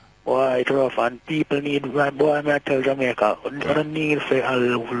 sir. Boy, it's rough, and people need, boy, I tell Jamaica, don't need for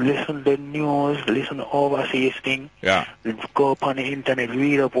listen to the news, listen to overseas thing. Yeah. Go up on the internet,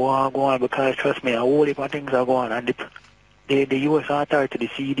 read up what go on, because trust me, a whole heap of things are going on. And the U.S. authority, the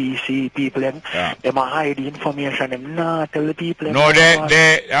CDC people, them are hide the information, them not tell the people. No,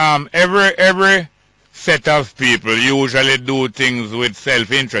 every set of people usually do things with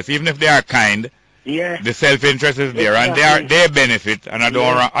self-interest, even if they are kind. Yeah. The self-interest is there, and they benefit, and I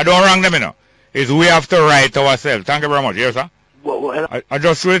don't wrong them, you know. Is we have to write ourselves. Thank you very much. Yes, sir. Well, I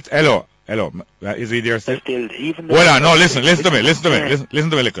just read. Hello. Is he there still? Even well, no. Listen to me. Listen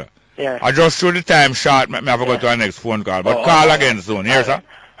to me, little. Yeah. I just threw the time short. I have to go to our next phone call, but call again soon. Yes, sir.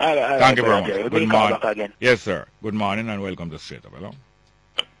 Thank you very much. Good morning. Yes, sir. Good morning and welcome to Straight Up. Hello.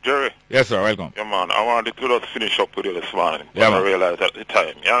 Jerry. Yes, sir. Welcome. Yeah, man. I wanted to just finish up with you this morning. But Yeah, man. I realized at the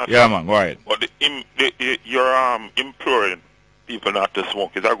time. Yeah. Yeah, man. Go ahead. But you're imploring people not to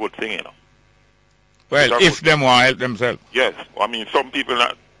smoke is a good thing, you know. Well, if them want to help themselves. Yes. I mean, some people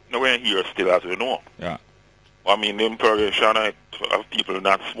not nowhere here still, as we know. Yeah. I mean, the imploration of people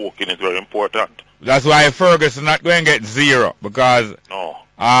not smoking is very important. That's why Ferguson not going to get zero, because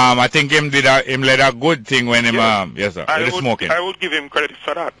I think him led a good thing when him yes sir, with the smoking. I would give him credit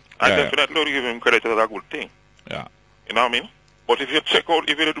for that. I definitely would give him credit for that good thing. Yeah. You know what I mean? But if you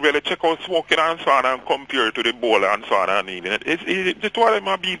really check out smoking and so on and compare it to the Ebola and so on and even it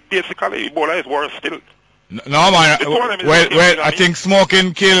might be basically Ebola is worse still. No man. Well, I think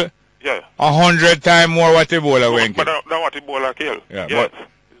smoking kill 100 times more what Ebola will kill. But what Ebola kill. Yeah. Yes.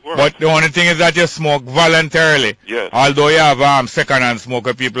 But the only thing is that you smoke voluntarily. Yes. Although you have second-hand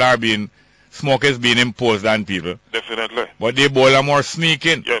smoker, smokers being imposed on people. Definitely. But the Ebola more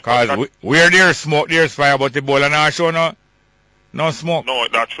sneaking. Because where there's smoke, there's fire, but the Ebola not show no smoke. No,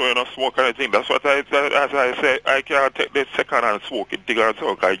 not showing no smoke or anything. That's what as I say, I can't take the second-hand smoking thing and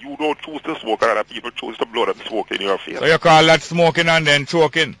so, because you don't choose to smoke, other people choose to blow them smoke in your face. So you call that smoking and then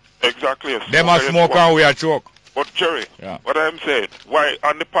choking? Exactly. Them are smoke and we are choke. But Jerry, what I'm saying, why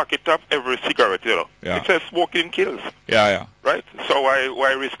on the packet of every cigarette, you know, it says smoking kills. Yeah. Right? So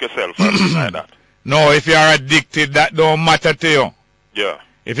why risk yourself or something like that? No, if you are addicted, that don't matter to you. Yeah.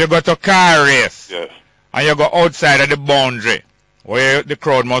 If you go to car race, yes, and you go outside of the boundary, where the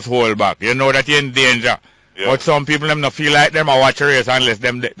crowd must hold back, you know that you're in danger. Yeah. But some people them not feel like them or watch a race unless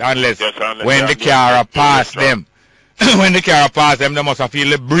when the car pass them. When the car pass them, they must have feel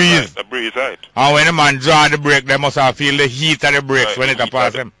the breeze. Right, the breeze, right. And when the man draw the brake, they must have feel the heat of the brakes when it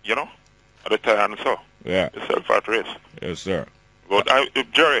pass them. You know, at the time so. Yeah. The self-out race. Yes, sir. But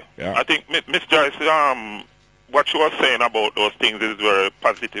Jerry, I think Miss Joyce, what she was saying about those things is very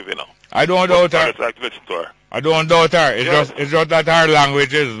positive, you know. I don't doubt her. I just like to listen to her. I don't doubt her. It's just that her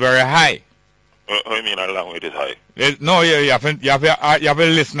language is very high. What do you mean her language is high? You have to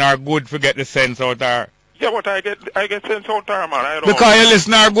listen to her good to get the sense out of her. Yeah, but I get sense out there, man. Because you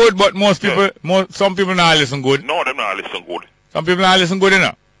listen are good, but some people not listen good. No, them not listen good. Some people not listen good, you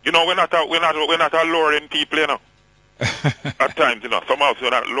know. You know, we're not lowering people, you know. At times, you know, some of us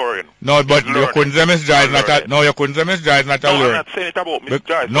are not lowering. No, but you couldn't say Miss Joy is not a. No, you couldn't say Miss Joy is not a lowering. I'm not saying it about Miss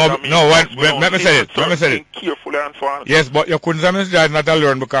Joy. Let me say it. Let me say it. Carefully and so on. Yes, but you couldn't say Miss Joy is not a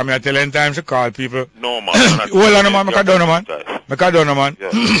lowering because I tell you time she call people. No, man. Hold on, man. I don't know, man.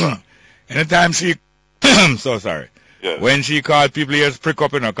 Yes, anytime she. So sorry. Yes. When she called people, you just prick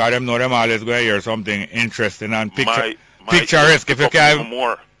up, you know, because them know them always going to hear something interesting and picturesque. If you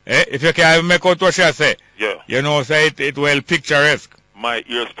can't make out what she say, you know, say it well picturesque. My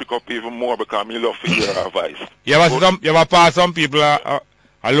ears pick up even more because I love to hear her voice. You ever pass some people are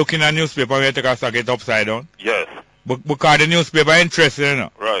looking at newspaper and you take a sack it upside down? Yes. Because the newspaper interested, you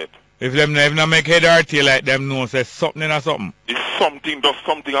know. Right. If them not make head or tail like them know, say something or something. It's something, does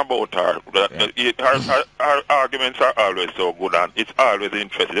something about her. Her arguments are always so good and it's always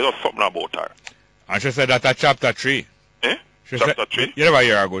interesting. There's something about her. And she said that at chapter 3. Eh? Chapter 3? You never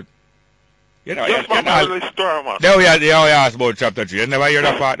hear her good. You know, yes, man, I listen to her, man. They always ask about chapter 3. You never hear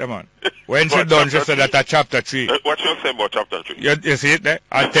that part, man. When she done, she said that at chapter 3. What you say about chapter 3? You see it there?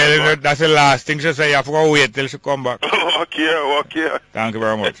 I tell you that's the last thing she said. You have to go wait till she come back. Okay. Thank you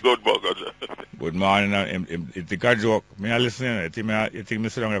very much. Good bongo. Good morning. It think a joke. Me a listening. You think me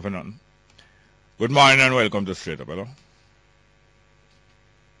sit down there for nothing. Good morning and welcome to Straight Up. Hello.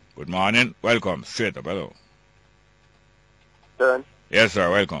 Good morning. Welcome. Straight Up. Hello. Turn. Yes,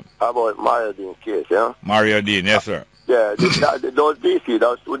 sir. Welcome. How about Mario Dean case, yeah? Mario Dean, yes, sir. Yeah, those DC,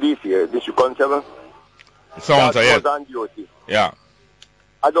 those two DC, District Constable. Sounds like yes. On duty. Yeah.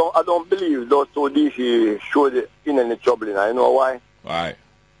 I don't believe those two DC should in any trouble. You know why? Why?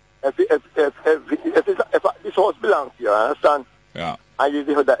 If this house belongs to you, I understand. Yeah. And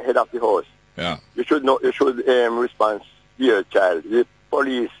you're the head of the house. Yeah. You should know. You should respond to your child. The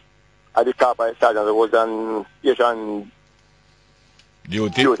police, at the car by sergeant was on station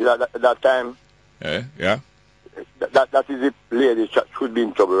duty that time. Yeah. That is the lady should be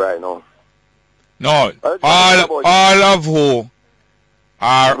in trouble right now. No, all of who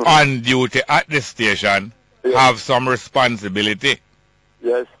are on duty at the station have some responsibility.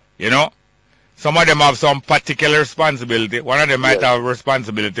 Yes. You know? Some of them have some particular responsibility. One of them might have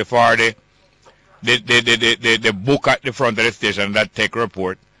responsibility for the book at the front of the station that take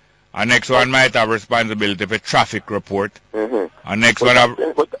report. And next one might have responsibility for traffic report. And next one have...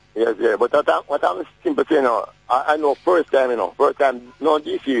 Yes, but what I'm simply saying, I know first time, no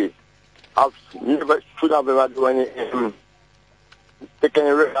DC should have ever do any, take any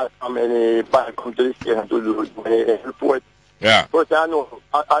record from any bank come to the station to do any report. Yeah. First I know,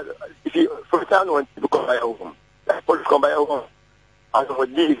 first I know when people come by home, like police come by home, I know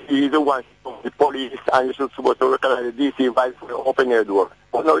DC is the one, the police, and you should supposed to recognize the DC vice open their door.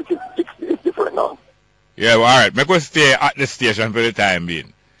 But no, it's different now. Yeah, well, all right. Make us stay at the station for the time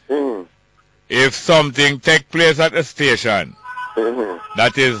being. If something take place at the station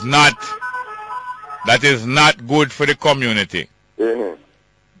that is not good for the community,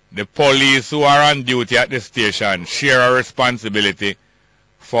 the police who are on duty at the station share a responsibility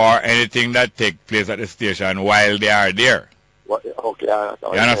for anything that take place at the station while they are there. Okay, I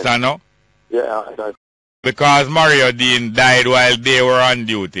understand. You understand now? Yeah, I understand. Because Mario Dean died while they were on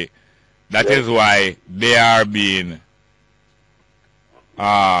duty. That is why they are being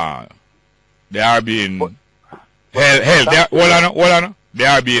held. They are being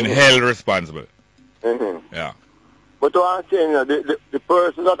held responsible. Yeah. But what I'm saying, the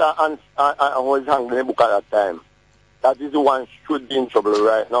person that was hanging the book at that time, that is the one should be in trouble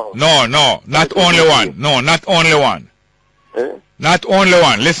right now. No, not only one. No, not only one. Not only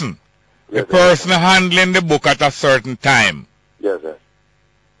one. Listen. The person handling the book at a certain time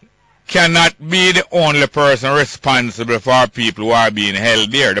cannot be the only person responsible for people who are being held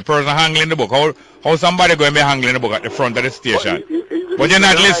there. The person handling the book, how somebody going to be handling the book at the front of the station? But you're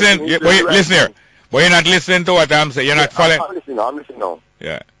not listening. Listen here. But you're not listening to what I'm saying. You're not following. I'm listening now.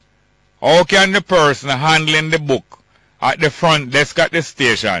 Yeah. How can the person handling the book at the front desk at the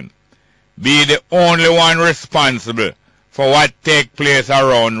station be the only one responsible for what take place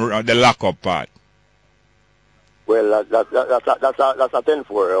around the lockup part? Well, that's a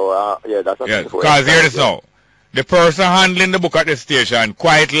 10-4. Yeah, that's a 10-4. Because here it is now. The person handling the book at the station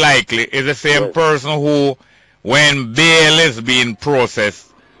quite likely is the same person who, when bail is being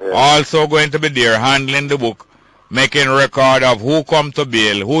processed, also going to be there handling the book, making record of who come to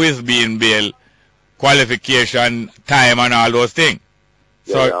bail, who is being bailed, qualification, time, and all those things.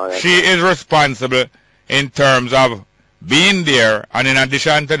 So she is responsible in terms of being there, and in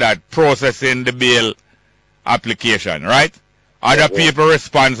addition to that, processing the bail application, right? Other people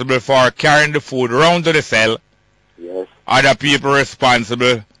responsible for carrying the food round to the cell. Other people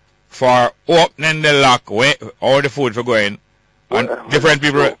responsible for opening the lock, all the food for going. And different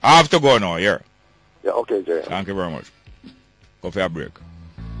people have to go now, here. Yeah, okay, Jerry. Thank you very much. Go for a break.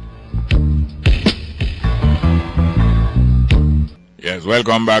 Yes,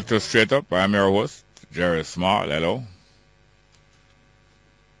 welcome back to Straight Up. I'm your host, Jerry Small. Hello.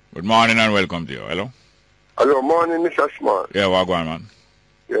 Good morning and welcome to you. Hello. Hello, morning, Mr. Small. Yeah, what going on, man?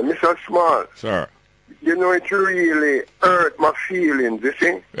 Yeah, Mr. Small. Sir. You know, it really hurt my feelings, you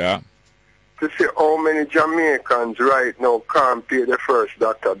see? Yeah. To see how many Jamaicans right now can't pay the first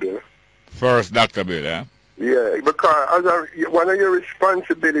doctor bill. First doctor bill, yeah? Yeah, because one of your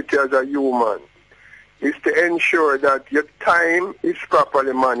responsibilities as a human is to ensure that your time is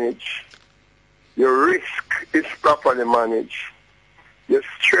properly managed, your risk is properly managed, your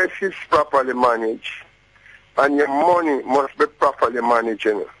stress is properly managed, and your money must be properly managed,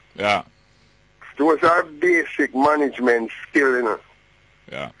 you know. Yeah. Those are basic management skills, you know.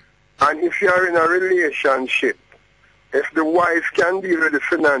 Yeah. And if you are in a relationship if the wife can deal with the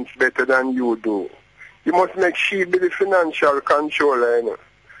finance better than you do, you must make she be the financial controller, you know.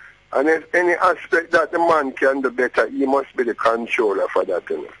 And if any aspect that the man can do better, he must be the controller for that,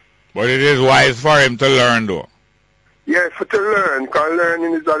 you know. But it is wise for him to learn, though. Yeah, for to learn, because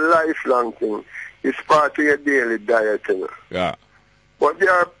learning is a lifelong thing. It's part of your daily diet, you know. Yeah. But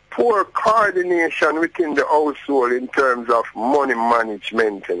there are poor coordination within the household in terms of money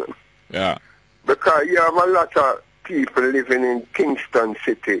management, you know. Yeah. Because you have a lot of people living in Kingston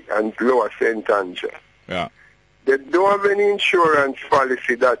City and Lower St. Andrew. Yeah. They don't have any insurance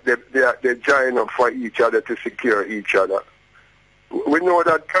policy that they join up for each other to secure each other. We know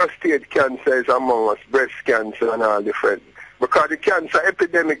that prostate cancer is among us, breast cancer and all different. Because the cancer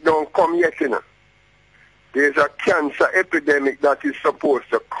epidemic don't come yet, you know. There's a cancer epidemic that is supposed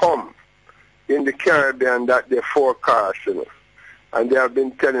to come in the Caribbean that they forecast, you know. And they have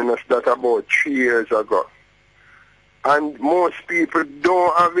been telling us that about 3 years ago. And most people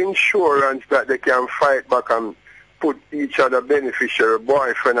don't have insurance that they can fight back and put each other beneficiary,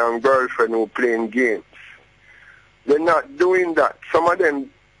 boyfriend and girlfriend who playing games. They're not doing that. Some of them,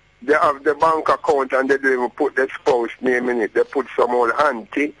 they have the bank account and they don't even put their spouse name in it. They put some old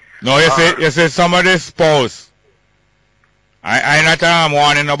auntie. No, you say somebody's spouse. I not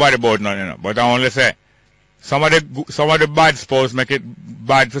warning nobody about nothing, you know, but I only say some of the bad spouse make it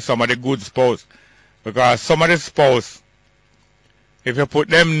bad for some of the good spouse. Because some of the spouse, if you put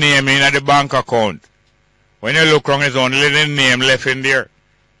them name in at the bank account, when you look wrong, it's only the name left in there.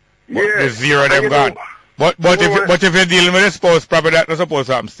 But yeah, the zero them gone. But if you're dealing with a spouse, probably that's not supposed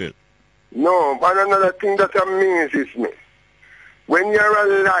to happen still. No, but another thing that amazes me, when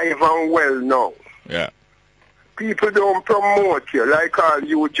you're alive and well now, yeah, people don't promote you like all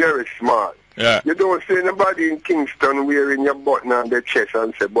you Jerry Small. Yeah. You don't see anybody in Kingston wearing your button on their chest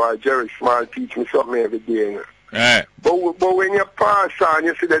and say, boy, Jerry Small teach me something every day. You know? Yeah. But when you pass on,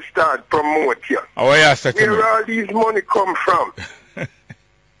 you see they start promote you. Oh, yeah, where all these money come from?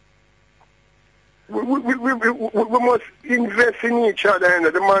 we must invest in each other. You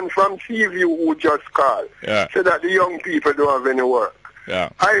know? The man from Seaview who just called said that the young people don't have any work. Yeah.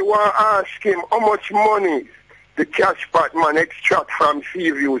 I want to ask him how much money the cash pot man extract from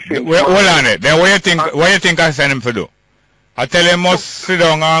Seaview. Hold on it. Then what you think I send him to do? I tell him must sit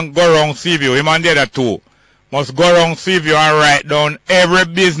down and go around Seaview. Him and the other two must go around Seaview and write down every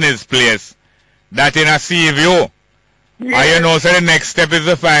business place that in a Seaview. Yeah. And you know, so the next step is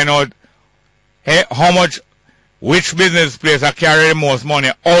to find out how much, which business place are carry the most money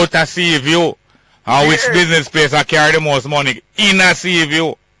out of Seaview, and which business place are carry the most money in a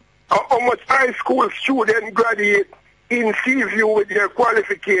Seaview. How much high school student graduate in Seaview with their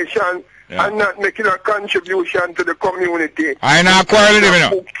qualification and not making a contribution to the community. I not quarrel him, you know.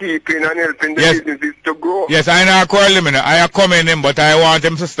 Bookkeeping and helping the businesses to grow. Yes, I not quarrel him, you know. I commend him, but I want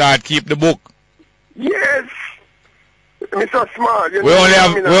him to start keep the book. Yes. Mr. Small, you we only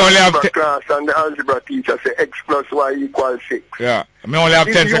have class and the algebra teacher say X plus Y equals 6. Yeah. We only have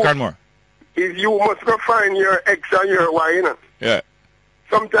 10 seconds more. If you must go find your X and your Y, you know. Yeah.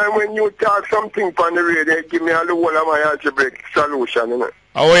 Sometimes when you talk something on the radio, give me a little of my algebraic solution, you know.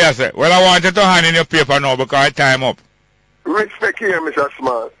 Oh, yes, sir. Well, I want you to hand in your paper now because time up. Respect here, Mr.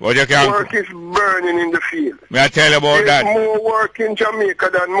 Small. But you can't. Work is burning in the field. May I tell you about that? There's more work in Jamaica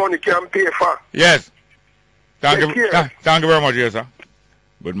than money can pay for. Yes. Thank you very much, yes, sir.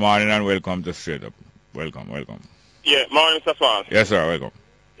 Good morning and welcome to Straight Up. Welcome. Yeah, morning, Mr. Small. Yes, sir, welcome.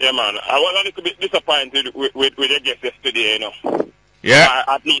 Yeah, man. I was a little bit disappointed with your guest yesterday, you know. Yeah.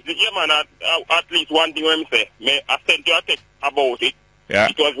 At least one thing when I say, I sent you a text about it. Yeah.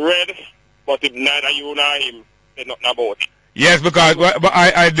 It was read, but neither you nor him said nothing about it. Yes, because but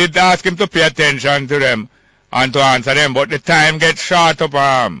I did ask him to pay attention to them and to answer them, but the time gets short up.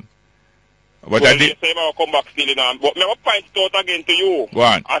 But well, you say I'll come back still, you know. But I point it out again to you. Go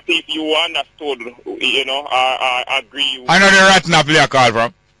on. As if you understood, you know, I agree. I know the Ratna apple you call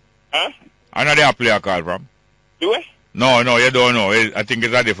from. Huh? I know the apple you call from. Do I? No, you don't know. I think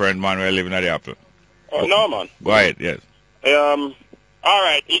it's a different man who living at the apple. Oh, no, man. Go ahead, yes. All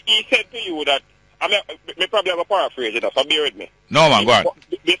right. He said to you that, I may probably have a paraphrase, you know, so bear with me. No, man, go on.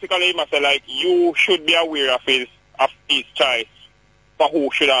 Basically, he must say, like, you should be aware of his choice for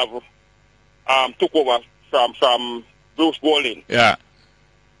who should have took over from Bruce Golding. Yeah.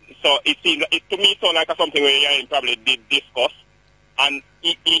 So it seems, to me, sounds like something where he probably did discuss, and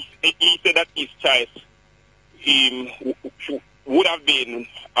he said that his choice would have been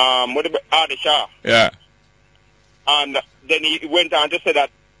Adi Shah. Yeah. And then he went on to say that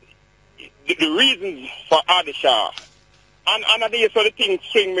the reasons for Adi Shah, and so the thing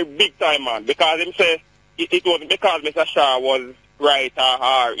swing me big time, man, because him say it wasn't because Mr. Shah was right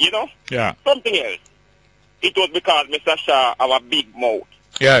or you know, something else. It was because Mr. Shah have a big mouth.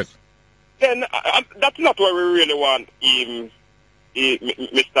 Yes. Then that's not what we really want him,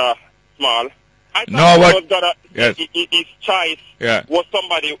 Mr. Small. I thought his choice was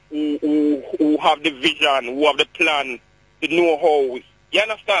somebody who have the vision, who have the plan, the know-how. You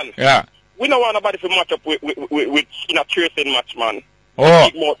understand? Yeah. We don't want nobody to match up with in a tracing match, man. Oh.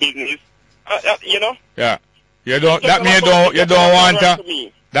 Big more business. You know? Yeah. You don't. That mean you don't want a.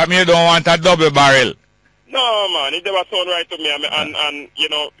 That mean you don't want a double barrel. No, man. It never sound right to me. And you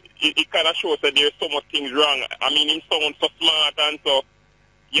know, it kind of shows that there's so much things wrong. I mean, he sounds so smart and so.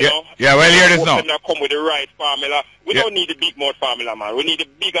 You know? Yeah. Well, hear this now. Come with the right formula. We don't need the big mouth formula, man. We need the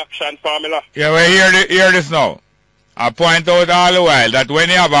big action formula. Yeah. Well, hear this now. I point out all the while that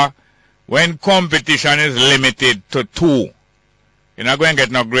when competition is limited to 2, you're not going to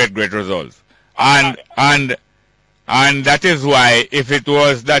get no great results. And that is why if it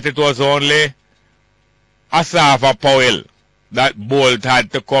was only Asafa Powell that Bolt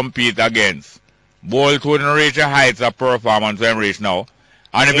had to compete against, Bolt wouldn't reach the heights of performance when reach now.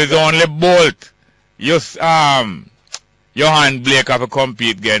 And if it's only Bolt, Johan Blake have to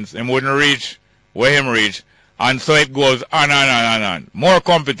compete against, him wouldn't reach where him reach. And so it goes on and on. More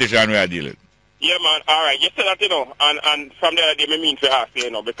competition we are dealing. Yeah, man. All right. You said that, you know, and from the other day, I mean to ask you, you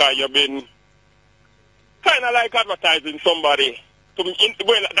know, because you've been kind of like advertising somebody. Well,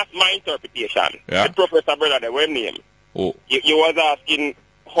 that's my interpretation. Yeah. The professor brother, they were name. Oh. You was asking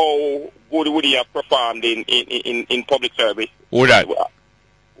how good would he have performed in public service. Who that? Well,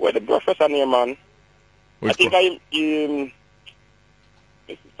 the professor name, man. Which I think I'm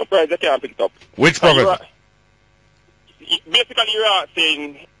surprised I can't pick it up. Which professor? Basically, you are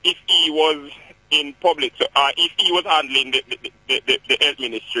saying if he was in public, if he was handling the health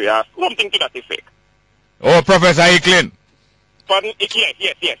ministry or something to that effect. Oh, Professor Eklund. Pardon?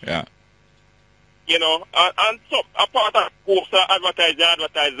 Yes. Yeah. You know, and so apart of course, advertise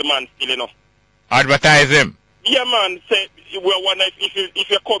the man still, you know. Advertise him? Yeah, man. Say, well, one if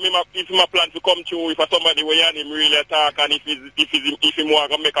you come him up, if him a plan to come through, if somebody will hear him really attack, and if he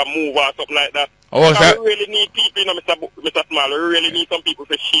want to make a move or something like that. Oh, sir. We really need people, you know, Mr. Small. We really need some people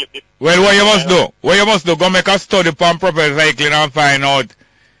to shape it. Well, what you must do, go make a study upon Professor Eklund and find out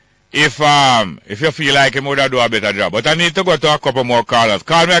if you feel like him would do a better job. But I need to go to a couple more callers.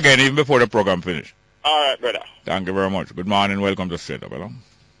 Call me again even before the program finish. All right, brother. Thank you very much. Good morning. Welcome to Straight Up. Hello.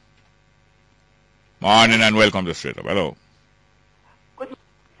 Morning and welcome to Straight Up. Hello. Good morning,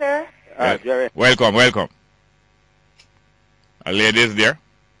 sir. Jerry. Welcome. A lady is there?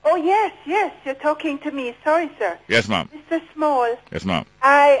 Oh, yes, you're talking to me. Sorry, sir. Yes, ma'am. Mr. Small. Yes, ma'am.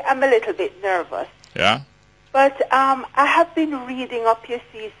 I am a little bit nervous. Yeah? But I have been reading up, you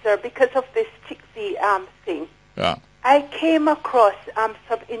see, sir, because of this Chick-fil thing. Yeah. I came across some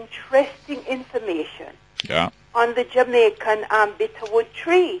interesting information. Yeah. On the Jamaican bitterwood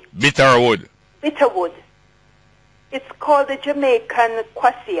tree. Bitterwood. It's called the Jamaican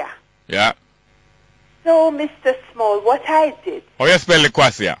quassia. Yeah. So, Mr. Small, what I did... How you spell the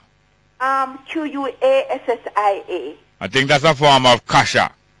quassia? Quassia. I think that's a form of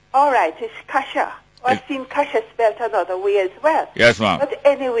kasha. All right, it's kasha. I've seen kasha spelled another way as well. Yes, ma'am. But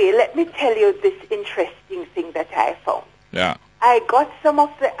anyway, let me tell you this interesting thing that I found. Yeah. I got some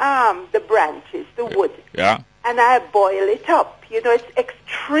of the branches, the wood. Yeah. And I boil it up. You know, it's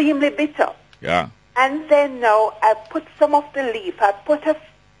extremely bitter. Yeah. And then now I put some of the leaf. I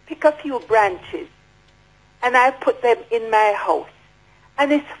pick a few branches. And I put them in my house.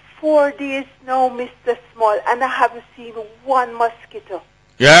 And it's 4 days now, Mr. Small, and I haven't seen one mosquito.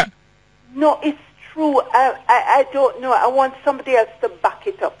 Yeah? No, it's true. I don't know. I want somebody else to back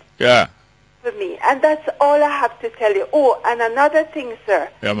it up. Yeah. For me. And that's all I have to tell you. Oh, and another thing, sir.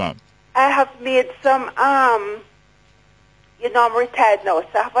 Yeah, ma'am. I have made some, you know, I'm retired now,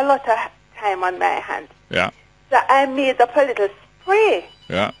 so I have a lot of time on my hands. Yeah. So I made up a little spray.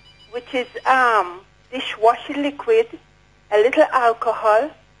 Yeah. Which is, dishwashing liquid, a little alcohol,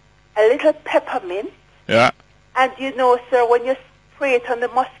 a little peppermint. Yeah. And you know, sir, when you spray it on the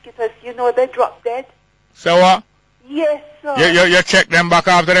mosquitoes, you know they drop dead. So what? Yes, sir. You check them back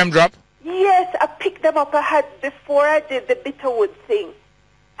after them drop? Yes, I picked them up. Before I did the bitterwood thing,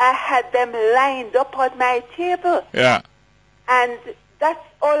 I had them lined up on my table. Yeah. And that's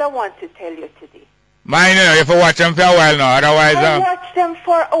all I want to tell you today. Mine, you know, you have to watch them for a while now, otherwise... I watched them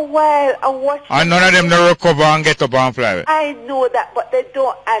for a while. And none of them don't recover and get up and fly. I know that, but they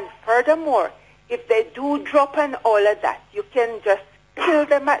don't. And furthermore, if they do drop and all of that, you can just kill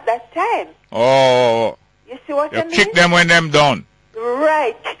them at that time. Oh. You see what I mean? You kick them when them down.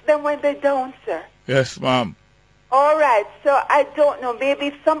 Right. Kick them when they're down, sir. Yes, ma'am. All right. So I don't know. Maybe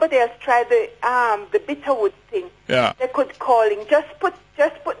if somebody else tried the bitterwood thing. Yeah. They could call in. Just put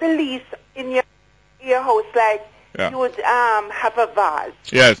the leaves in your house like you would have a vase.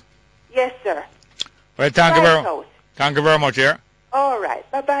 Yes. Yes, sir. Well, thank you very much, yeah. All right.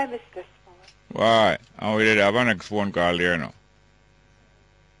 Bye-bye, Mr. Small. Right. And we did have a next phone call there now.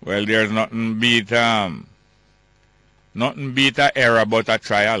 Well, there's nothing beat a error but a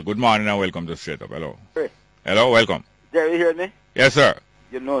trial. Good morning and welcome to Straight Up. Hello. Hey. Hello, welcome. Jerry, you hear me? Yes, sir.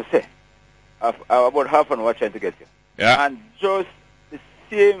 You know, say, about half an hour trying to get you. Yeah. And just the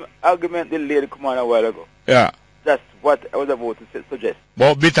same argument the lady come on a while ago. Yeah. That's what I was about to suggest.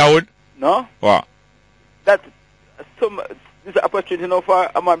 About bitterwood? No? What? That this opportunity now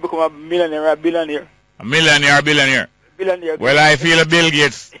for a man become a millionaire or a billionaire. A millionaire or billionaire? Billionaire. Well, I feel Bill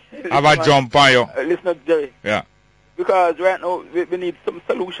Gates have a jump on you. Listen up, Jerry. Yeah. Because right now we need some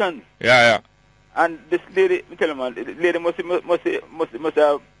solutions. Yeah. And this lady, me tell you, man, the lady must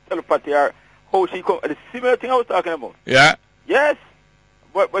have telepathy or how she come. The similar thing I was talking about. Yeah. Yes.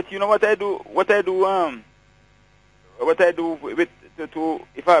 But you know what I do? What I do with to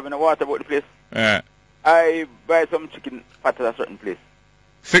if I have any water about the place? Yeah. I buy some chicken fat at a certain place.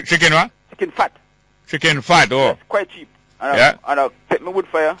 Chicken what? Chicken fat. Chicken fat, oh. It's quite cheap. And yeah. I take my wood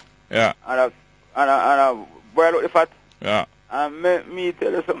fire. Yeah. And I boil out the fat. Yeah. And me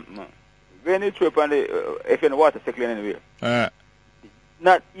tell you something, man. When you trip on if in the water circling anywhere,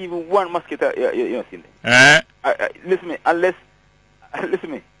 not even one mosquito you see there. Listen me,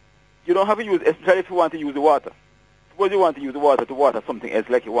 listen me. You don't have to use, especially if you want to use the water. Suppose you want to use the water to water something else,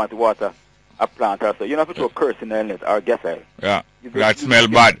 like you want to water a plant or so. You don't have to throw curse in the inlet or gas oil. Yeah. That smell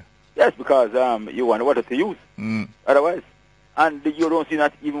bad. Yes, because you want the water to use. Otherwise. And you don't see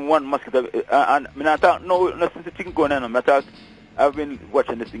not even one mosquito. And I thought, no, since the chicken going on, I thought, I've been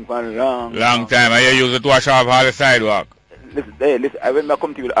watching this thing for a long time. I use it to wash off all the sidewalk. Listen, I will not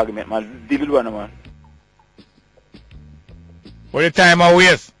come to you with argument, man. Deal with one, man. What the time I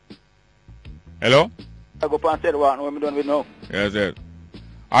waste? Hello? I go past sidewalk, what I'm doing with now. Yes.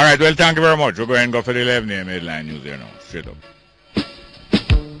 All right, well, thank you very much. We're going to go for the 11 a.m. headline news there now. Straight up.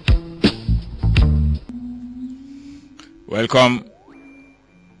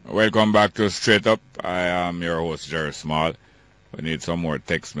 Welcome back to Straight Up. I am your host, Jerry Small. We need some more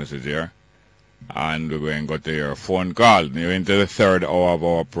text message here. And we're going to go to your phone call. We're into the third hour of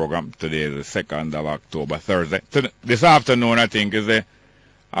our program. Today is the 2nd of October, Thursday. This afternoon, I think, is the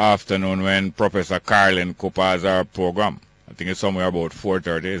afternoon when Professor Carolyn Cooper has our program. I think it's somewhere about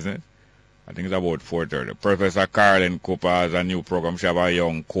 4:30, isn't it? I think it's about 4:30. Professor Carolyn Cooper has a new program. She have a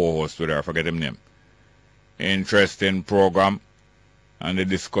young co-host with her. I forget his name. Interesting program. And the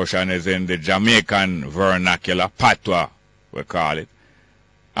discussion is in the Jamaican vernacular, patois, we call it.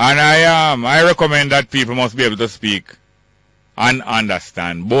 And I recommend that people must be able to speak and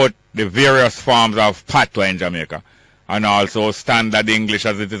understand both the various forms of patois in Jamaica and also standard English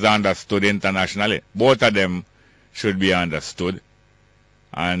as it is understood internationally. Both of them should be understood,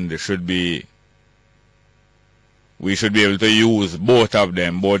 and we should be able to use both of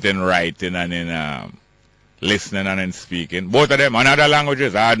them, both in writing and in listening and in speaking. Both of them and other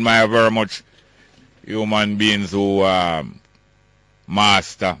languages. I admire very much human beings who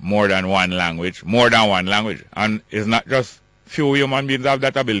master more than one language. And it's not just few human beings have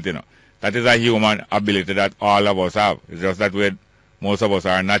that ability. No. That is a human ability that all of us have. It's just that most of us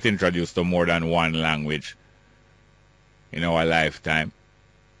are not introduced to more than one language in our lifetime,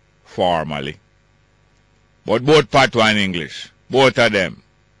 formally. But both patois and English, both of them,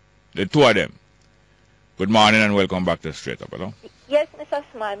 the two of them. Good morning and welcome back to Straight Up. Hello? Yes, Mr.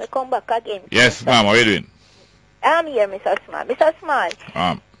 Small, I come back again. Yes, ma'am, how are you doing? I'm here, Mr. Small. Mr. Small,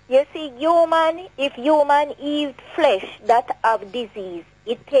 you see, if human eat flesh that have disease,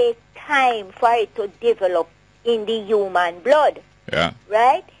 it takes time for it to develop in the human blood. Yeah.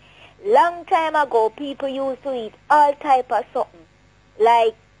 Right? Long time ago, people used to eat all type of something,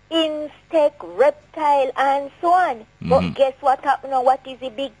 like insect, reptile, and so on. But guess what happened now? What is the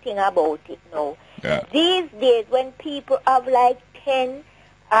big thing about it now? Yeah. These days, when people have like 10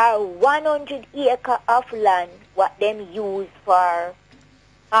 or 100 acres of land, what them use for,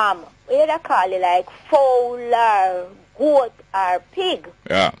 what do they call it, like fowl or goat or pig.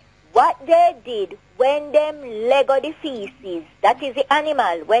 Yeah. What they did, when them Lego the feces, that is the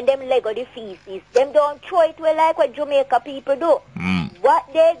animal, when them Lego the feces, them don't throw it away like what Jamaica people do. What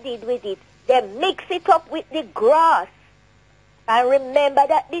they did with it, they mix it up with the grass. And remember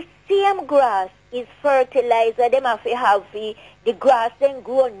that the same grass is fertilizer. Them have to have the grass then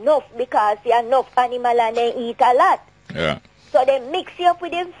grow enough because there are enough animal and they eat a lot. Yeah. So they mix it up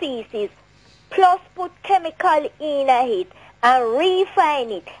with them feces. plus put chemical in it and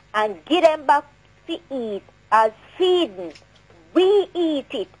refine it and give them back to eat as feeding. We eat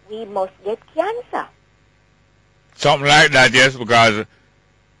it, we must get cancer. Something like that, yes, because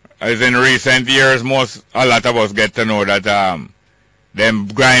as in recent years, a lot of us get to know that them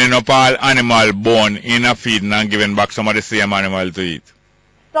grinding up all animal bone in a feeding and giving back some of the same animal to eat.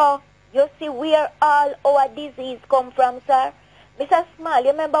 So, you see where all our disease come from, sir? Mr. Small,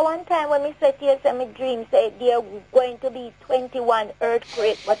 you remember one time when me said to you, my dream said there going to be 21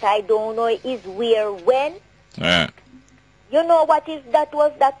 earthquakes, but I don't know is where, when? Yeah. You know what is that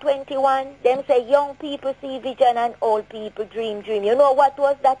was that 21? Them say young people see vision and old people dream. You know what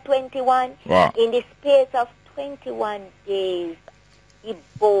was that 21? Wow. In the space of 21 days,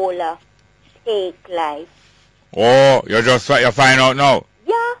 Ebola take life. Oh, you find out now?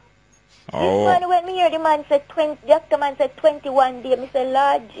 Yeah. Oh. This man, when me hear the man said the doctor man said 21 days, me say,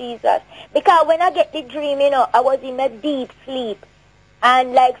 Lord Jesus. Because when I get the dream, I was in a deep sleep.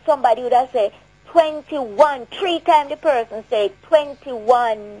 And like somebody would have said, 21, 3 times the person said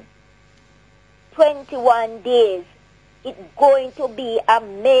 21 days. It's going to be a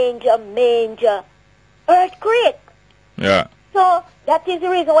major earthquake. Yeah. So that is the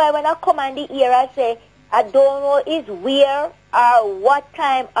reason why when I come on the ear I say, I don't know is where or what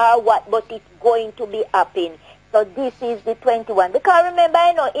time or what, but it's going to be happening. So this is the 21. Because remember,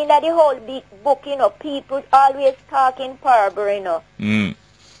 in the whole big book, people always talk in parable,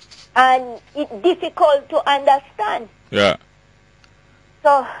 And it's difficult to understand. Yeah.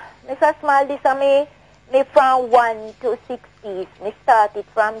 So, Mr. Small, this is me from 1 to 6 piece. Me started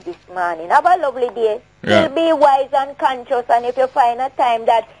from this morning. Have a lovely day. Yeah. Still be wise and conscious, and if you find a time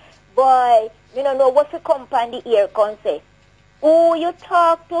that, boy, you don't know what to come on the ear can say. Who you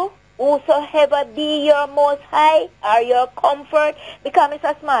talk to, whosoever be your most high or your comfort. Because,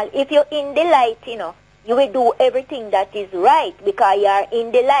 Mr. Small, if you're in the light, you will do everything that is right because you are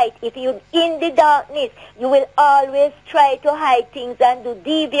in the light. If you're in the darkness, you will always try to hide things and do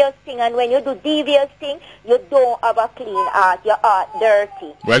devious things. And when you do devious things, you don't have a clean heart. Your heart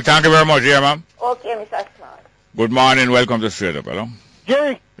dirty. Well, thank you very much, ma'am. Okay, Mr. Smart. Good morning. Welcome to Straight Up. Hello.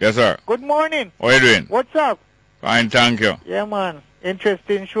 Jerry. Yes, sir. Good morning. How are you doing? What's up? Fine, thank you. Yeah, man.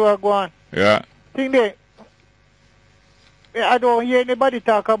 Interesting show go on. Yeah. Thing there. I don't hear anybody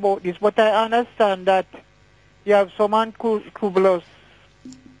talk about this, but I understand that you have some unscrupulous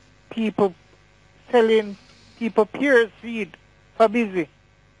people selling people pear seed for busy.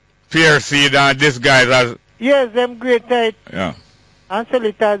 Pear seed and this guy as... Yes, them great type. Yeah. And sell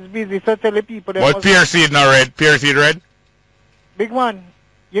it as busy, so tell the people... But pear seed not red. Pear seed red? Big man,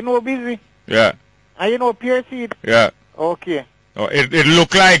 you know busy? Yeah. And you know pear seed? Yeah. Okay. Oh, it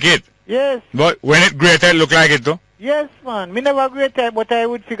look like it. Yes. But when it great, it look like it too? Yes, man. Me never great time, but I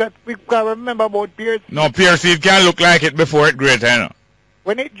would figure, because remember about pear seed. No, pear seed can look like it before it great,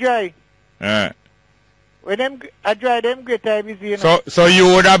 When it dry. Yeah. When I dry, them great time busy, So you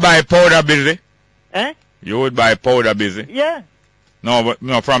would have buy powder busy? Eh? You would buy powder busy? Yeah. No, but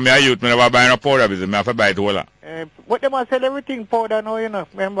no, from my youth, me never buy no powder busy. Me have to buy it whole. But them sell everything powder now,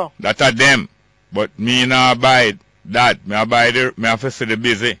 remember? That's a them. But me not buy that. Me have to see the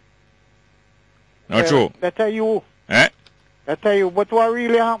busy. Not true. That's a you. Eh? That's a you. But what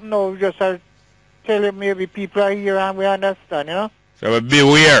really happened now, just tell you maybe people are here and we understand, So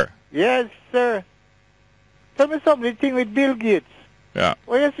beware. Yes, sir. Tell me something with Bill Gates. Yeah.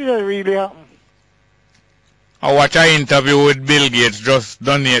 What you see that really happened? I watched an interview with Bill Gates just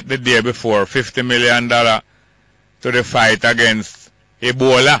donate the day before $50 million to the fight against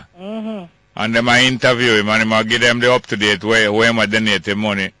Ebola. Mm-hmm. And them I interview him and I give them the up-to-date where I donate the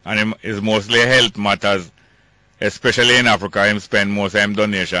money. And it's mostly health matters, especially in Africa. Him spend most of him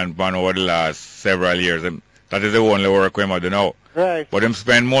donation on over the last several years. That is the only work we do now. Right. But him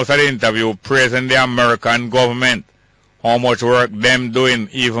spend most of the interview praising the American government, how much work them doing,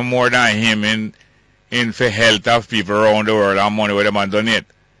 even more than him in for health of people around the world and money where them donate.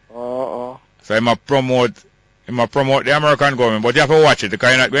 Uh-oh. So him promote the American government, but you have to watch it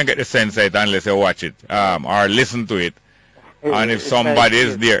because you're not going to get the sense of it unless you watch it or listen to it. And if somebody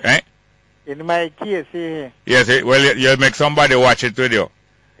is there, eh? In my case, yeah. Yes, well, you make somebody watch it with you.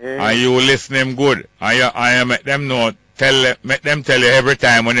 Yeah. And you listen him good. And you make them know, make them tell you every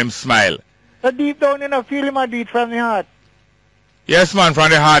time when him smile. So deep down, feel him do it from the heart. Yes, man,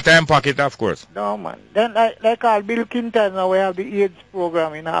 from the heart and pocket, of course. No, man. Then, like all Bill Clinton, now we have the AIDS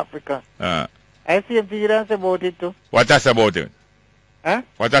program in Africa. I see him thinking about it too. What I say about it? Huh?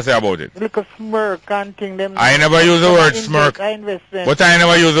 What I say about it? Look a smirk and thing them. I never use the word smirk. But I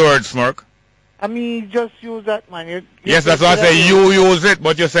never use the word smirk. I mean, just use that, man. Yes, that's what I say. You use it,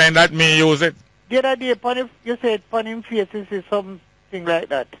 but you're saying that me use it. The other day, you said upon him faces is something like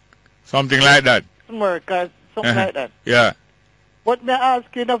that. Something like that. Smirk or something like that. Yeah. But me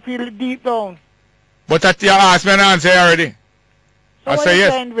ask you to feel deep down. But that you asked me an answer already. So I why say you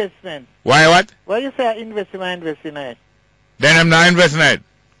yes. say investment? Why what? Why you say invest in it? Then I'm not investing in it.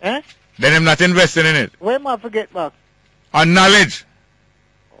 Eh? Then I'm not investing in it. Where am I forget back? On knowledge.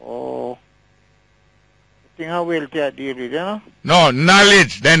 Oh. I think I will deal with, you know? No,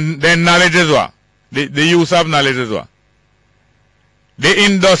 knowledge. Then knowledge is what? The use of knowledge is what? The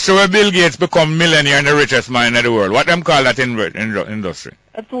industry where Bill Gates become millionaire and the richest man in the world. What them call that industry?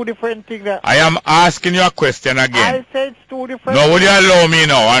 That's two different things. I am asking you a question again. I said it's two different No, would you allow me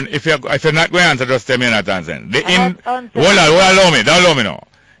now? And if you're not going to answer, just tell me not answering. Don't allow me now.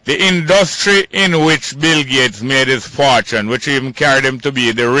 The industry in which Bill Gates made his fortune, which even carried him to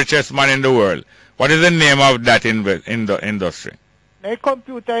be the richest man in the world. What is the name of that industry? The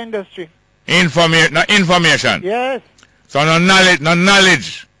computer industry. Information. Yes. So no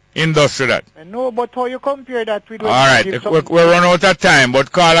knowledge industry that. No, but how you compare that with... All right, we'll run out of time,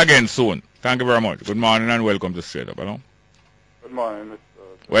 but call again soon. Thank you very much. Good morning and welcome to Straight Up. Hello? Good morning,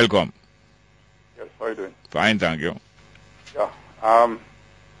 Mr. Welcome. Yes, how are you doing? Fine, thank you. Yeah.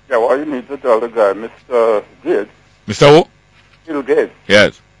 What you need to tell the guy, Mr. Gates. Mr. who? Bill Gates.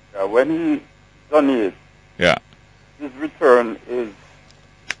 Yes. When he donates, yeah, his return is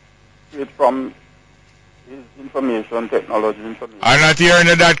straight from his information, technology information. I'm not hearing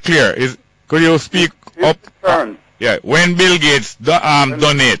it that clear. Could you speak up? Return. Yeah, when Bill Gates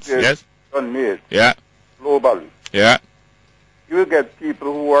donates, yes? Donates. Yeah. Globally. Yeah. You will get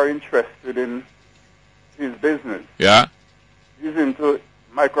people who are interested in his business. Yeah. He's into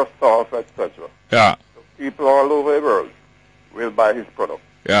Microsoft, etc. Yeah. So people all over the world will buy his product.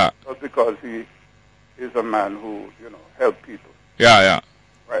 Yeah. Just because he is a man who, help people. Yeah, yeah.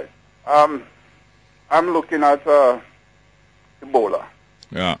 Right. I'm looking at Ebola.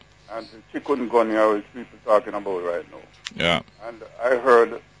 Yeah. And the chikungunya, which people talking about right now. Yeah. And I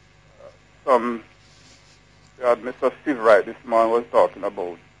heard Mr. Steve Wright this morning was talking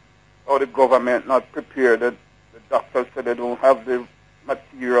about how the government not prepared. The doctors said they don't have the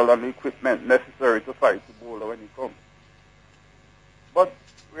material and equipment necessary to fight Ebola when it comes. But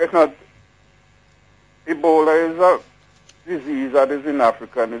we're not. Ebola is a disease that is in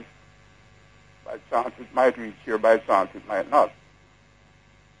Africa, and by chance it might reach here, by chance it might not.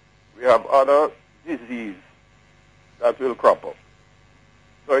 We have other disease that will crop up.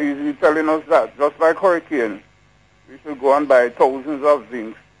 So he's telling us that, just like hurricane, we should go and buy thousands of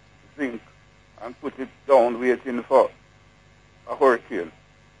zinc and put it down waiting for a hurricane.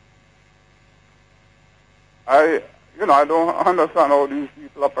 I don't understand how these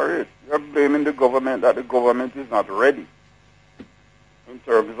people operate. You're blaming the government that the government is not ready in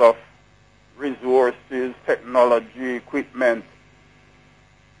terms of resources, technology, equipment.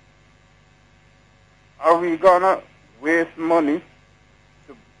 Are we going to waste money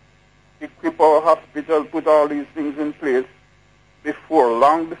to equip our hospital, put all these things in place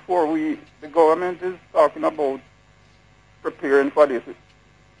long before the government is talking about preparing for this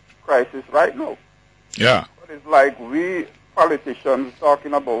crisis right now? Yeah. But it's like we politicians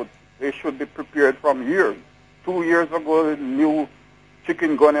talking about they should be prepared from years. 2 years ago, the new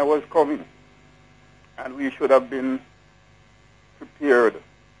chikungunya was coming, and we should have been prepared.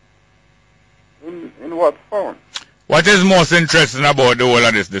 In what form? What is most interesting about the whole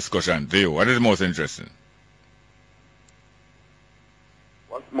of this discussion to you? What is most interesting?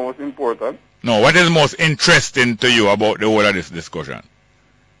 What's most important? No, what is most interesting to you about the whole of this discussion?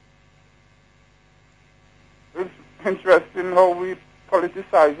 It's interesting how we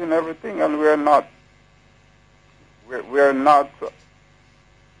politicizing everything, and we're not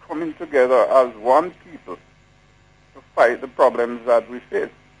coming together as one people to fight the problems that we face.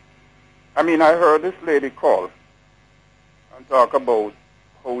 I mean, I heard this lady call and talk about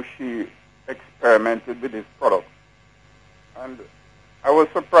how she experimented with this product. And I was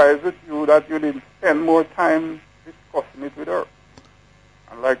surprised with you that you didn't spend more time discussing it with her.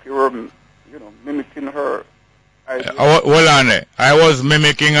 And like you were, mimicking her idea. Hold on there. I was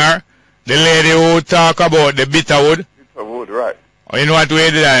mimicking her. The lady who talk about the bitterwood. Bitterwood, right. In what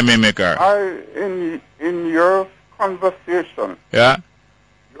way did I mimic her? In your conversation. Yeah.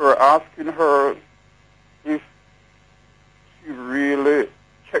 You're asking her if she really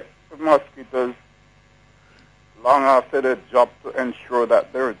checked the mosquitoes long after the job to ensure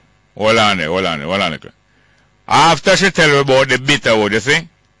that they're... Hold on there. After she tell you about the bitterwood, you see?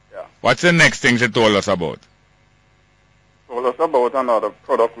 Yeah. What's the next thing she told us about? Told us about another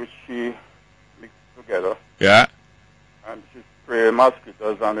product which she together. Yeah. And she spray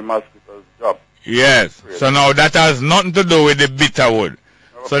mosquitoes and the mosquitoes drop. Yes. So now that has nothing to do with the bitter wood.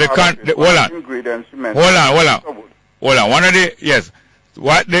 No, So they can't. Hold on. Ingredients she mentioned. Hold on. One of the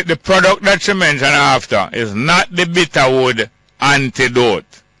what the product that she mentioned after is not the bitter wood antidote.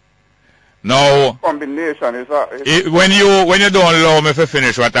 Now, combination is when you don't allow me to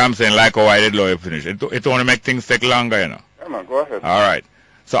finish what I'm saying, like how I did allow you to finish, it only make things take longer, you know. Yeah, man, go ahead. All right.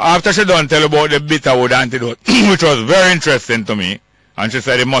 So after she done tell about the bitterwood antidote, which was very interesting to me, and she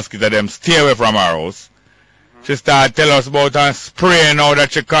said the mosquito them stay away from our house, she started tell us about her spray now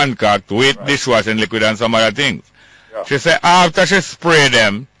that she concoct with dishwashing liquid and some other things. Yeah. She said after she sprayed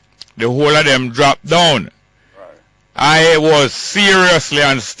them, the whole of them dropped down. I was seriously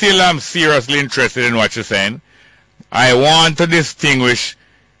and still am seriously interested in what she's saying. I want to distinguish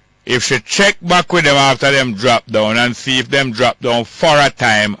if she check back with them after them drop down and see if them drop down for a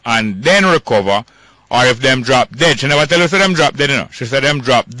time and then recover, or if them drop dead. She never tell us them drop dead, you know. She said them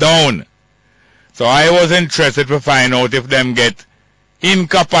drop down. So I was interested to find out if them get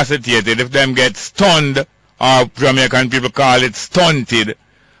incapacitated, if them get stunned, or Jamaican people call it stunted,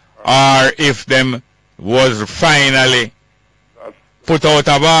 or if them was finally put out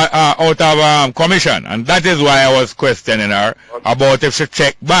of commission. And that is why I was questioning her about if she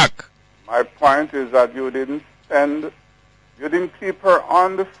checked back. My point is that you didn't keep her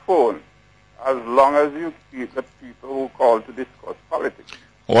on the phone as long as you keep the people who call to discuss politics.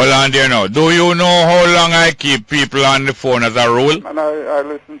 Hold on there now. Do you know how long I keep people on the phone as a rule? And I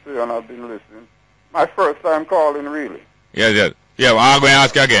listened to you and I've been listening. My first time calling, really. Yes. Yeah, I'm going to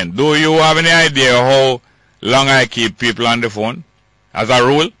ask you again. Do you have any idea how long I keep people on the phone? As a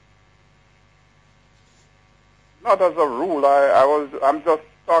rule? Not as a rule. I'm just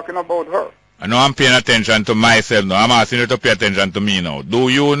talking about her. I know I'm paying attention to myself now. I'm asking you to pay attention to me now. Do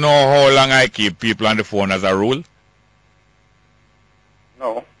you know how long I keep people on the phone as a rule?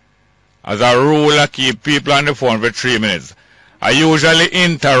 No. As a rule, I keep people on the phone for 3 minutes. I usually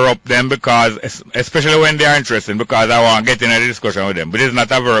interrupt them because, especially when they are interested, because I want to get in a discussion with them. But it's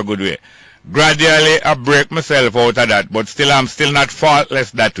not a very good way. Gradually, I break myself out of that, but still, I'm still not faultless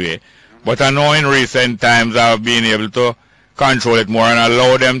that way. But I know in recent times I've been able to control it more and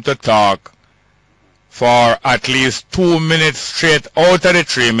allow them to talk for at least 2 minutes straight out of the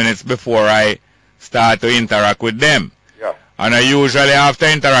 3 minutes before I start to interact with them. Yeah. And I usually, after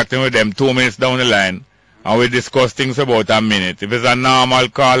interacting with them 2 minutes down the line, and we discuss things about a minute. If it's a normal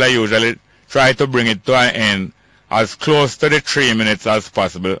call, I usually try to bring it to an end as close to the 3 minutes as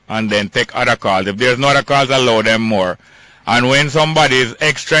possible, and then take other calls. If there's no other calls, allow them more. And when somebody is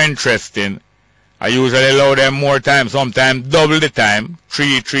extra interesting, I usually allow them more time, sometimes double the time,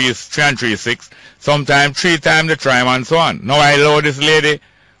 3 and 3 6, sometimes 3 times the time, and so on. Now I allow this lady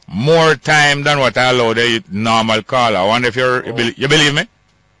more time than what I allow the normal caller. I wonder if you believe me?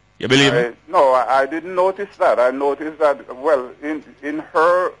 You believe me? No, I didn't notice that. I noticed that, well, in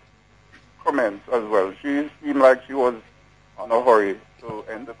her comments as well, she seemed like she was on a hurry to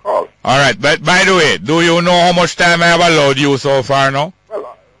end the call. All right, but by the way, do you know how much time I have allowed you so far now?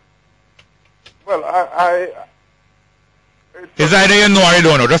 Well, it's either you know or you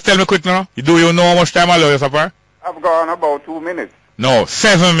don't know. Just tell me quick now. Do you know how much time I allowed you so far? I've gone about 2 minutes. No,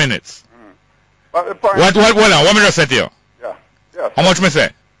 7 minutes. But the point hold on, what me just say to you? Yeah. How much me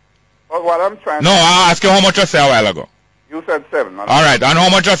say? But what I'm trying No, I asked you how much I say a while ago. You said 7. All right, and how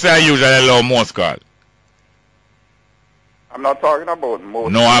much I say I usually allow most calls? I'm not talking about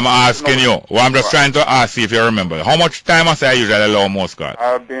most. No, I'm asking you. Well, I'm just trying to ask if you remember. How much time I say I usually allow most calls?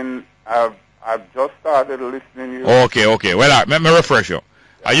 I've just started listening to you. Okay. Well, let me refresh you.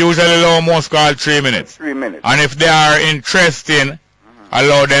 I usually allow most calls 3 minutes. 3 minutes. And if they are interesting,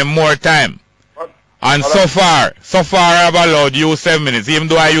 allow them more time. And so far I've allowed you 7 minutes, even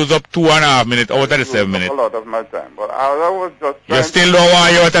though I use up 2.5 minutes out of the 7 minutes. A lot of my time, but I was just You still don't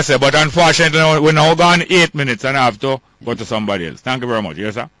want you to say, but unfortunately we're now gone 8 minutes and I have to go to somebody else. Thank you very much.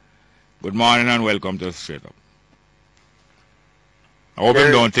 Yes, sir. Good morning and welcome to Straight Up. I hope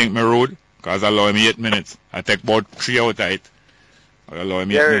you don't think me rude, because I allow him 8 minutes. I take about 3 out of it. I allow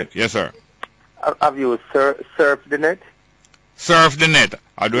him 8 minutes. Yes, sir. Have you surfed the net? Surf the net.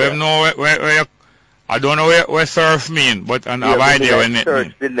 I don't know where you... I don't know where surf mean, but I have idea when it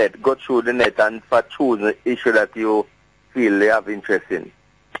search the net, go through the net and for choose the issue that you feel you have interest in.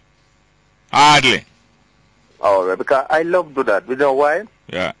 Hardly. All right, because I love to do that. You know why?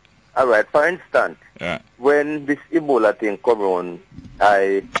 Yeah. All right, for instance, when this Ebola thing come on,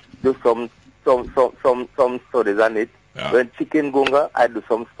 I do some studies on it. Yeah. When chikungunya, I do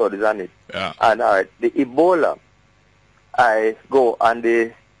some studies on it. Yeah. And all right, the Ebola, I go on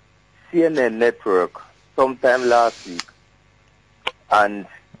the CNN network sometime last week, and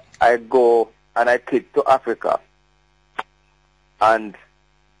I go and I click to Africa, and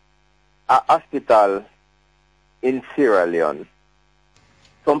a hospital in Sierra Leone.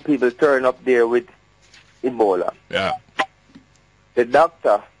 Some people turn up there with Ebola. Yeah. The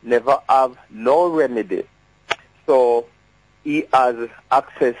doctor never have no remedy, so he has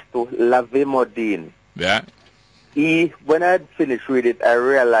access to lavimodine. Yeah. When I had finished reading it, I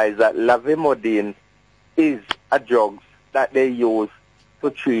realized that lavimodine is a drug that they use to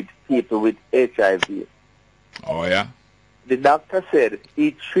treat people with HIV. Oh, yeah? The doctor said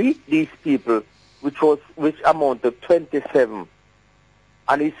he treat these people, which amount to 27,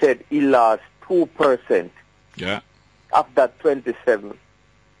 and he said he lost 2%. Yeah. Of that 27.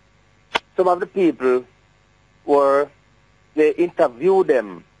 Some of the people they interviewed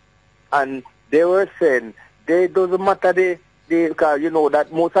them, and they were saying it doesn't matter because you know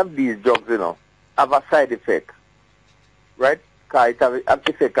that most of these drugs, have a side effect, right? Because it have an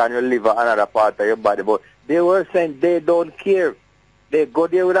effect on your liver and other part of your body. But they were saying they don't care. They go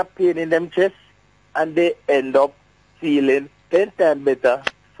there with a pain in them chest, and they end up feeling 10 times better.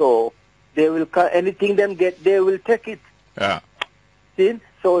 So they will anything them get, they will take it. Yeah. See?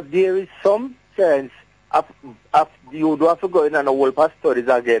 So there is some chance of you do have to go in and a whole past studies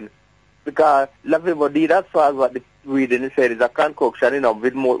again, because lavimodine, as far as what the reading said, is a concoction,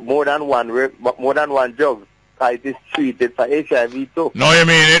 with more than one drug. Because it is treated for HIV too. No, you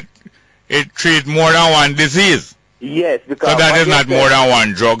mean it treats more than one disease? Yes, because so that is not more than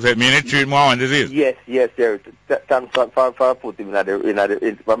one drug. That means it treats more than one disease. Yes, sir. Thanks for putting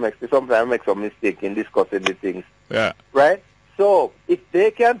sometimes I make some mistake in discussing the things. Yeah. Right? So if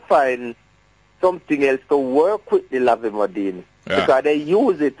they can find something else to work with the lavimodine, because they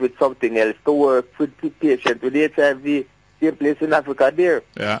use it with something else to work with patients with HIV, same place in Africa there.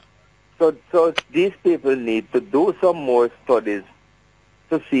 Yeah. So these people need to do some more studies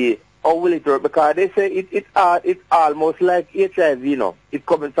to see how will it work, because they say it's almost like HIV, It's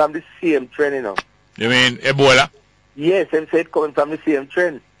coming from the same trend, You mean Ebola? Yes, they say it's coming from the same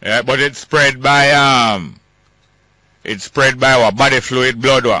trend. Yeah, but it's spread by what? Body fluid,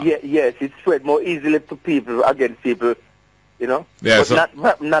 blood what? Yes, it's spread more easily to people, against people, Yeah, but so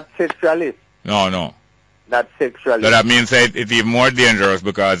not sexually. No. Not sexually. So that means it's even more dangerous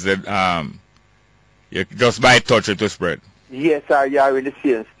because you just by touch it to spread. Yes, sir, you are in the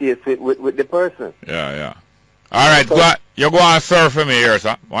same space with the person. Yeah. All right, so, you go and surf for me here,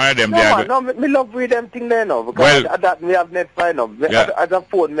 sir. One of them. No, me love read them thing there now, because that me have net fine up. As a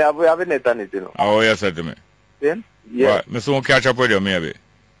phone, we have a net on it, Oh, you said to me. Yeah. Right, me soon catch up with you, maybe.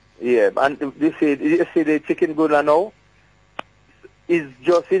 Yeah, and you see the chicken gunner now is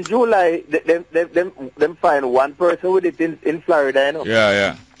just in July. Them find one person with it in Florida,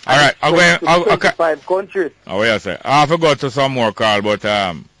 Yeah. All right, I'll 25 countries. Oh, yeah, sir. I forgot to some more call, but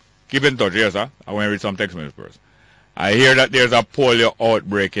keep in touch, yes, sir. I want to read some text messages first. I hear that there's a polio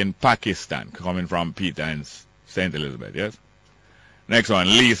outbreak in Pakistan coming from Peter in St. Elizabeth, yes? Next one,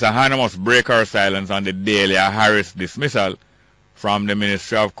 Lisa Hanna must break her silence on the Delia Harris dismissal from the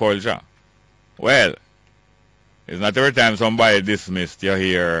Ministry of Culture. Well, it's not every time somebody dismissed you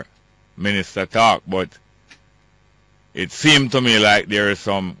hear minister talk, but it seemed to me like there is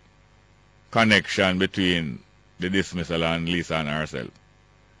some connection between the dismissal and Lisa and herself.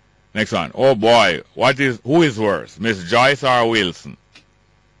 Next one. Oh boy, who is worse, Miss Joyce or Wilson?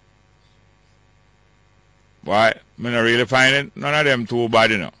 Why? I not really find it. None of them too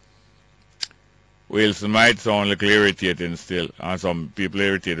bad, Wilson might sound a little irritating still, and some people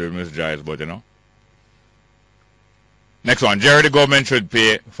irritated with Miss Joyce, but Next one. Jerry, the government should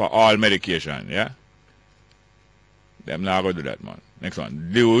pay for all medication, yeah? Them not going to do that, man. Next one.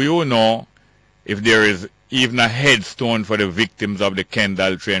 Do you know if there is even a headstone for the victims of the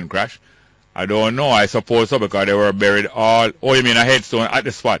Kendall train crash? I don't know. I suppose so, because they were buried all... Oh, you mean a headstone at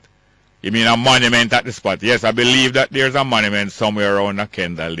the spot? You mean a monument at the spot? Yes, I believe that there's a monument somewhere around a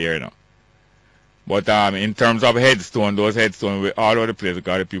Kendall there, But in terms of headstone, those headstones were all over the place,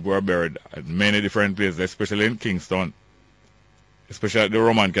 because the people were buried at many different places, especially in Kingston. Especially at the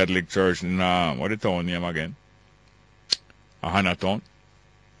Roman Catholic Church in, what the town name again? Hannahtown.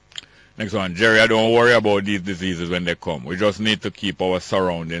 Next one, Jerry, I don't worry about these diseases when they come. We just need to keep our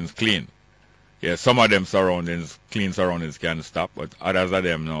surroundings clean. Yeah, some of them clean surroundings can stop, but others of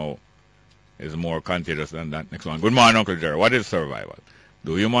them now is more contagious than that. Next one. Good morning, Uncle Jerry. What is survival?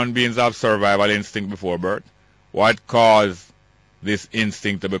 Do human beings have survival instinct before birth? What caused this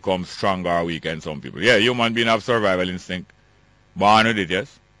instinct to become stronger or weaker in some people? Yeah, human beings have survival instinct. Born with it,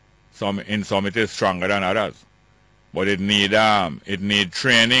 yes. In some it is stronger than others. But it need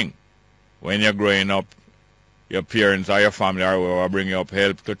training when you're growing up, your parents or your family or whoever bring you up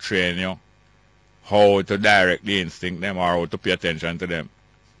help to train you how to directly instinct them or how to pay attention to them.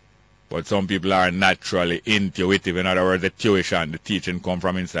 But some people are naturally intuitive. In other words, the tuition, the teaching come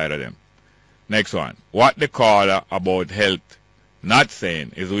from inside of them. Next one. What the caller about health not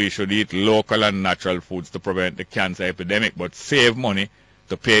saying is we should eat local and natural foods to prevent the cancer epidemic, but save money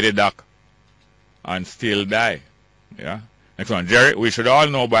to pay the doc and still die. Yeah. Next one. Jerry, we should all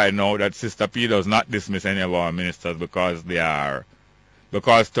know by now that Sister P does not dismiss any of our ministers because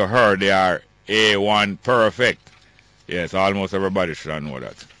to her they are A1 perfect. Yes, almost everybody should know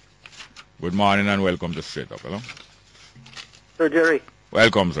that. Good morning and welcome to Straight Up. Hello? So, Jerry.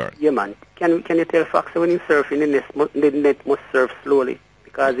 Welcome, sir. Yeah, man. Can you tell Fox when he's surfing the net must surf slowly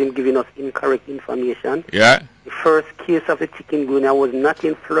because he's giving us incorrect information? Yeah. The first case of the chikungunya was not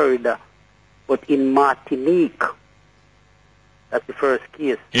in Florida, but in Martinique. That's the first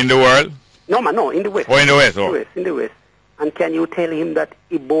case. In the world? No, man, no, in the West. Oh, in the West, oh. In the West. And can you tell him that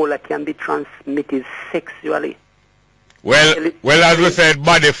Ebola can be transmitted sexually? Well, as we said,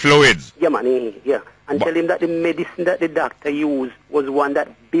 body fluids. Yeah, man, yeah. And tell him that the medicine that the doctor used was one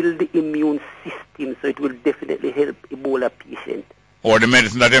that build the immune system, so it will definitely help Ebola patient. Or the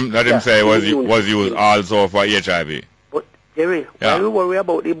medicine that him say was used also for HIV. But, Jerry, while we worry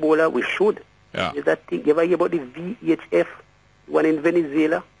about Ebola, we should. Yeah. Is that thing, you ever hear about the VHF, one in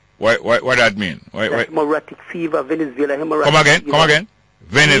Venezuela? What that mean? Hemorrhagic fever, Venezuela hemorrhagic fever. Come again.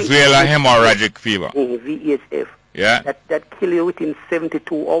 Venezuela hemorrhagic fever. VHF. Yeah. That kill you within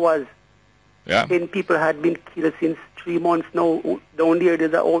 72 hours. Yeah. 10 people had been killed since 3 months now. Down there,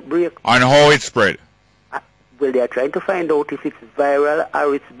 there's an outbreak. And how it spread? Well, they are trying to find out if it's viral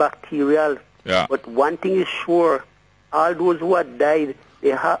or it's bacterial. Yeah. But one thing is sure, all those who had died,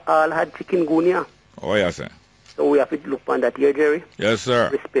 they all had chikungunya. Oh, yes, sir. So we have to look on that here, Jerry. Yes, sir.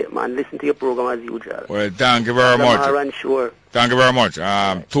 Respect, man. Listen to your program as usual. Well, thank you very much. Sure. Thank you very much.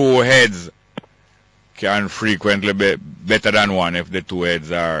 Two heads can frequently be better than one if the two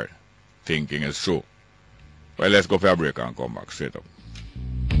heads are thinking is true. Well, let's go for a break and come back straight up.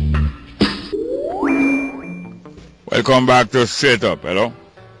 Welcome back to Straight Up. Hello?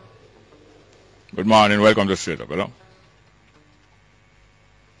 Good morning. Welcome to Straight Up. Hello?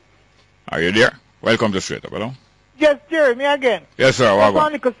 Are you there? Welcome to Straight Up. Hello? Yes, Jerry, me again. Yes, sir. That's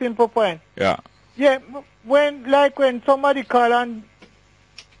only a simple point. Yeah. Yeah, when somebody call and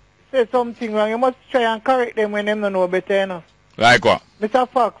say something wrong, you must try and correct them when they don't know better, you know. Like what? Mr.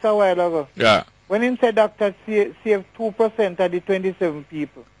 Fox a while ago. Yeah. When he said doctors saved 2% of the 27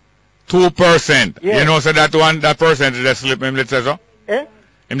 people. 2%? Yeah. You know, so that percentage that slip him did say so? Eh?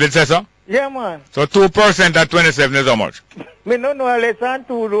 Him did say so? Yeah, man. So 2% at 27 is how much? Me no know less than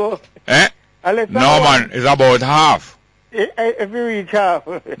 2 though. Eh? No, man, it's about half. If you reach half.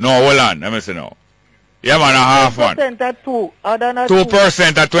 No, hold on. Let me see now. Yeah, man, a half one. 2% at 2.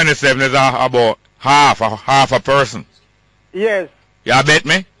 2% at 27 is about half a person. Yes. You bet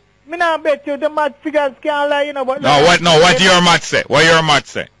me? Me not bet you the math figures can't lie, you know. But what your math say? What your math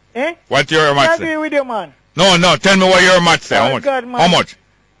say? Eh? What your math say? I agree with you, man. No, tell me what your math say. How much? God, man. How much?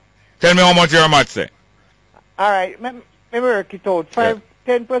 Tell me how much your math say. All right, let me work it out.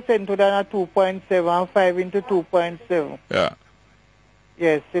 10% to that 2.7 and 5 into 2.7. Yeah.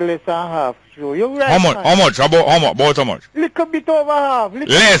 Yes, still less than half. True. You're right. How much? Man. How much? About how much? Little bit over half.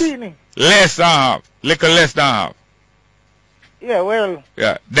 Less than half. Little less than half. Yeah, well.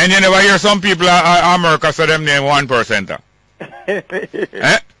 Yeah. Then you never hear some people in America say them name 1%.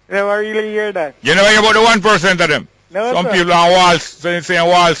 Eh? Never really hear that. You never hear about the 1% of them? No, some sir. people on saying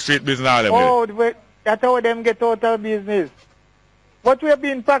Wall Street business. Oh, that's how them get out of business. But we are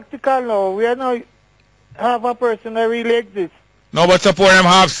being practical now. We are not half a person that really exists. No, but suppose him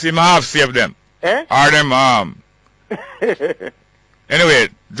half save them. Eh? Or them Anyway,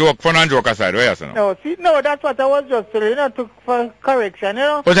 fun and joke aside, where you say now? No, that's what I was just telling you, for correction, you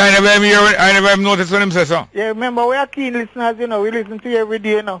know. But I never even noticed when him say so. Yeah, remember we are keen listeners, you know. We listen to you every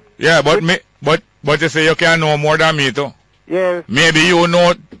day, you know. Yeah, but you say you can know more than me too. Yeah. Maybe you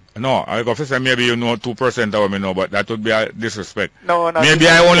know. No, I go to say maybe you know 2% of what me know, but that would be a disrespect. No. Maybe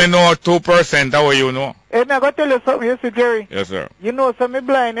I only know 2% of what you know. Hey, now I got to tell you something, you see, Jerry. Yes, sir. You know, so me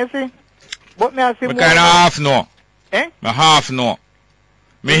blind, you see. But me I see more. kind of half know. Eh? Me half know.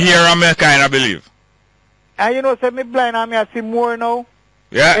 Me hear and me kind of believe. And you know, so me blind and me I see more now.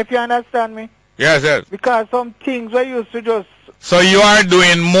 Yeah. If you understand me. Yes. Because some things I used to just... So you are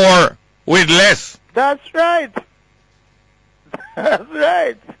doing more with less. That's right. That's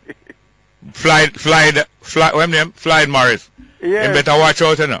right. Floyd Morris. Yeah. You better watch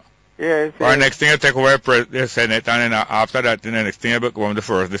out, you know. Yes. For next thing you take over the Senate, and then after that, the next thing you become the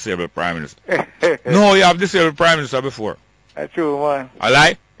first disabled Prime Minister. No, you have disabled Prime Minister before. That's true, man. A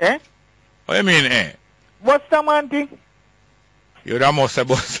lie? Eh? What do you mean, eh? What's the man thing? You don't must say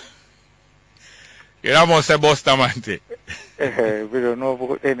boss. You don't must say boss the man thing. We don't know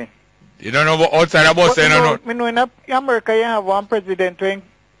about any. You don't know about outside the boss, you don't know? In America, you have one president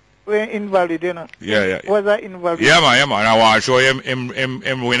when invalid, you know. Yeah. Was that invalid? Yeah, man. I want to show him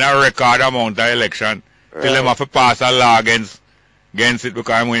win a record amount of election. Till him have to pass a law against it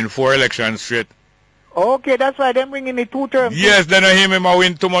because I'm winning 4 elections straight. Okay, that's why they're bringing the 2 terms. Yes, then him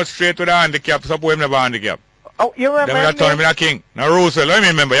win too much straight with the handicap. Suppose him never handicap. Oh, you remember? Then we turn him a king. Now, Roosevelt, let me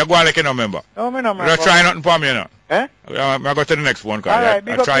remember. You go on like you don't remember. No, me no remember. You try nothing for me, you know. Eh? I go to the next one, cause right,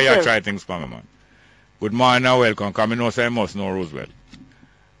 I try things for me, man. Good morning and welcome. Come in, say I must know Roosevelt.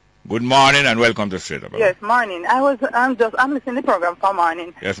 Good morning and welcome to Straight Up. Yes, morning. I'm listening to the program for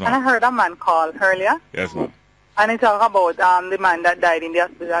morning. Yes, ma'am. And I heard a man call earlier. Yes, ma'am. And he talked about the man that died in the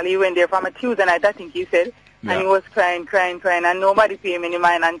hospital. He went there from a Tuesday night, I think he said. Yeah. And he was crying, and nobody paid him any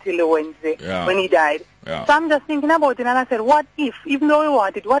mind until the Wednesday when he died. Yeah. So I'm just thinking about it, and I said, what if, even though we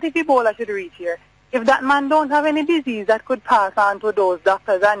want it, what if Ebola should reach here? If that man don't have any disease that could pass on to those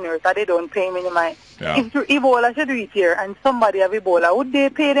doctors and nurses that they don't pay him any mind, if Ebola should reach here and somebody have Ebola, would they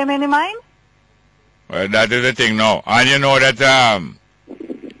pay them any mind? Well, that is the thing now. And you know that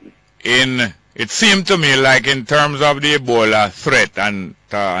it seemed to me like in terms of the Ebola threat and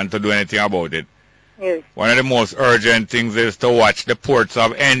to do anything about it, yes. One of the most urgent things is to watch the ports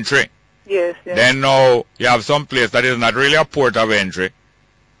of entry. Yes. Then now you have some place that is not really a port of entry,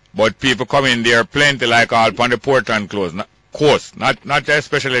 but people come in there plenty like all upon the port and coast, not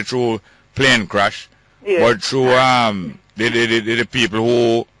especially through plane crash, but through the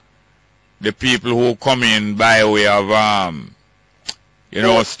people who come in by way of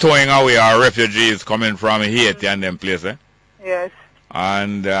stowing away our refugees coming from Haiti and them places. Yes.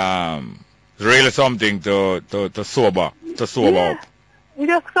 And it's really something to sober up. He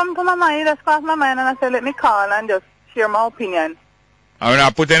just come to my mind, he just crossed my mind, and I said, let me call and just share my opinion. I mean,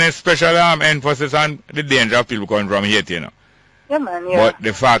 I put any special emphasis on the danger of people coming from Haiti, you know. Yeah, man, yeah. But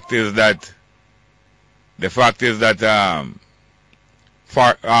the fact is that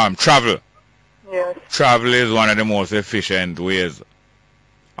for travel. Yes. Travel is one of the most efficient ways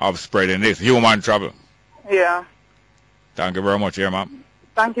of spreading this. Human travel. Yeah. Thank you very much, here, ma'am.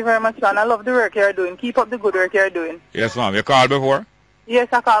 Thank you very much, John. I love the work you're doing. Keep up the good work you're doing. Yes, ma'am. You called before? Yes,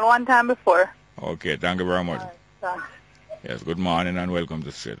 I called one time before. Okay, thank you very much. Right, thanks. Yes, good morning and welcome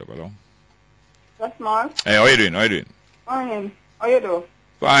to Straight Up. Hello. That's Mark. Hey, how you doing? Morning. How you doing?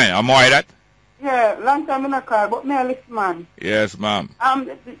 Fine. I'm all right. Yeah, long time in a call, but me a listen, man. Yes, ma'am.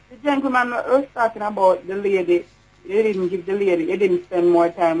 The gentleman was talking about the lady. You didn't give the lady. You didn't spend more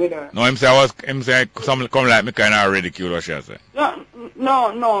time with her. No, him say some come like me kind of ridicule what she say. No.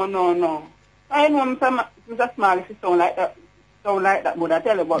 I know Mr. Small if you sound like that, but I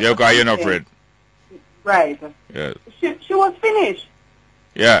tell you about. Yeah, because you're not afraid. Right. Yes. She was finished.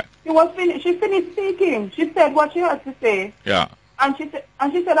 Yeah. She was finished. She finished speaking. She said what she had to say. Yeah. And she said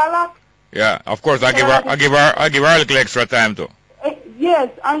a lot. Yeah. Of course, I give her a little extra time too. Yes,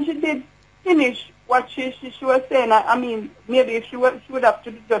 and she did finish what she was saying. I mean, maybe if she would have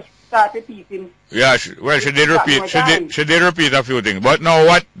to just start repeating. Yeah. She did repeat. She did repeat a few things. But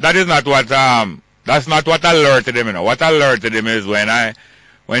no, that is not what that's not what alerted him. You know, what alerted him is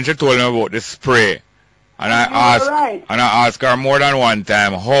when she told him about the spray. And I asked her more than one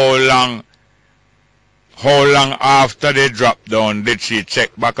time how long after they dropped down did she check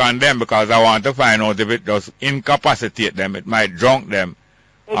back on them, because I want to find out if it does incapacitate them, it might drunk them,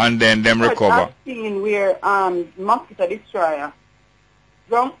 and then them recover. I've seen where mosquito destroyer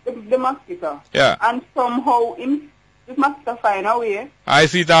drunk the mosquito. Yeah. And somehow the mosquito find a way. I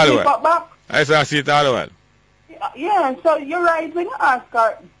see it all the way. Got back. I see it all the way. Yeah, so you're right when you ask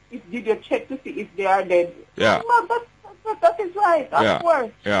her, did you check to see if they are dead? Yeah. No, that is right, of course.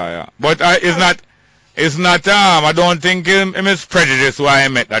 Yeah. But it's not I don't think him is prejudiced why I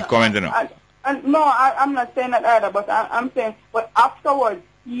made that comment, you know. I'm not saying that either, but I'm saying, but afterwards,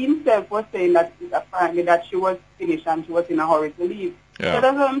 he himself was saying that apparently that she was finished and she was in a hurry to leave. Yeah. So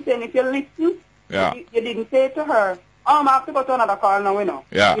that's what I'm saying. If you listen, you didn't say to her, I have to go to another call now, you know.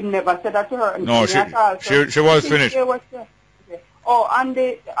 Yeah. You never said that to her. No, she was finished. Oh, and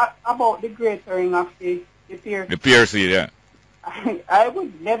about the gratering of the pear. The pear seed, yeah. I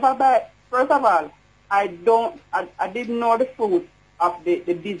would never buy. First of all, I didn't know the fruit of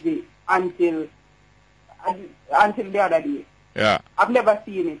the busy until the other day. Yeah. I've never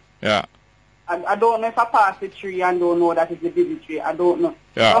seen it. Yeah. I don't know if I passed the tree and don't know that it's a busy tree. I don't know.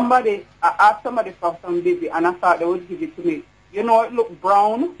 Yeah. I asked somebody for some busy and I thought they would give it to me. You know, it looked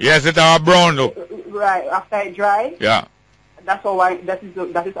brown. Yes, it are brown look. Right, after it dry. Yeah. That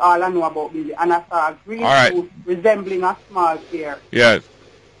is all I know about busy. And I saw a green fruit resembling a small pear. Yes.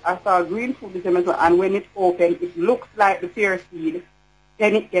 I saw a green fruit resembling, and when it opened, it looks like the pear seed.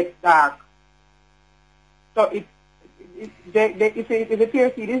 Then it gets dark. So if the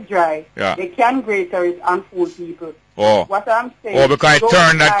pear seed is dry, they can grater it and fool people. Oh. What I'm saying. Oh, because it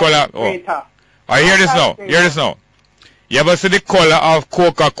turned that color. Oh. I hear this now. Hear this now. You ever see the color of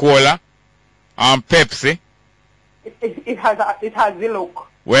Coca-Cola and Pepsi? It has the look.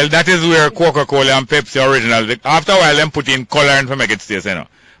 Well, that is where Coca-Cola and Pepsi original. After a while, them put in color and make it taste, you know.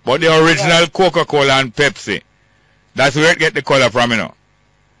 But the original Coca-Cola and Pepsi, that's where it get the color from, you know.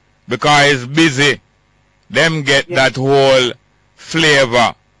 Because it's busy. Them get that whole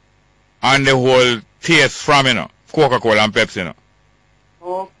flavor and the whole taste from, you know, Coca-Cola and Pepsi, you know.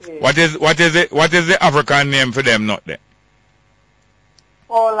 Okay. What is the African name for them not there?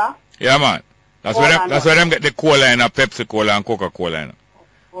 Cola. Yeah, man. That's where them get the cola in a Pepsi Cola and Coca-Cola, you know.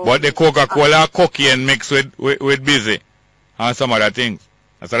 Okay. But the Coca-Cola cocaine mixed with busy and some other things.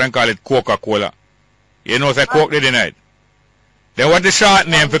 That's why they call it Coca-Cola. You know, say Coke they denied. Then what the short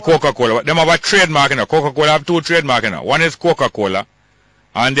name for Coca-Cola? Them have a trademark, you know. Coca-Cola have two trademarks, you know. One is Coca-Cola,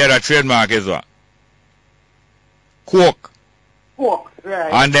 and the other trademark is what? Coke. Coke,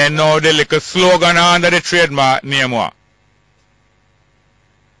 right. And then now the little slogan under the trademark name what?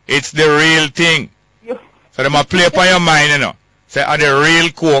 It's the real thing. So them a play upon your mind, you know. Say, are the real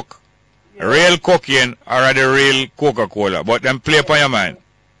Coke, real cocaine, or are the real Coca-Cola? But them play upon your mind.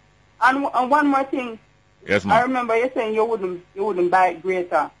 And one more thing. Yes, ma'am. I remember you saying you wouldn't buy it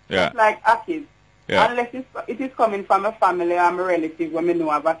greater. Yeah. Just like Akis. Yeah. Unless it is coming from a family or a relative when I know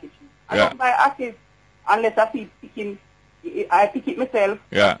have Akis. I don't buy Akis unless I see picking. I pick it myself.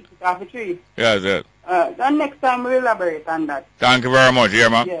 Yeah. Pick it off a tree. Yes, yes. Then next time we'll elaborate on that. Thank you very much,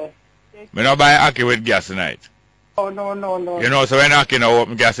 ma'am. Yes. Me not buy Aki with gas tonight. Oh, no. You know, so when Aki now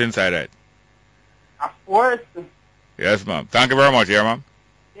open gas inside, right? Of course. Yes, ma'am. Thank you very much, ma'am.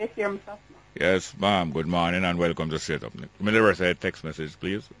 Take care, Mr. Yes, ma'am. Good morning and welcome to Straight Up. Give me the rest of the text message,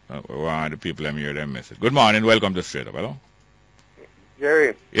 please. We want the people to hear them message. Good morning. Welcome to Straight Up. Hello?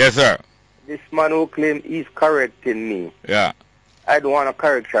 Jerry. Yes, sir. This man who claims he's correcting me. Yeah. I don't want a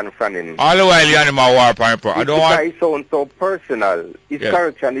correction from him. All the while you're in my war point. I don't want... It sounds so personal. His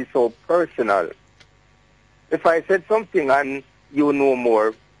correction is so personal. If I said something and you know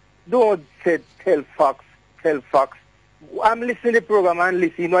more, don't say tell facts. I'm listening to the program and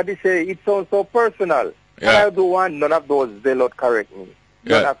listening what they say. It sounds so personal. Yeah. And I don't want none of those zealots correct me.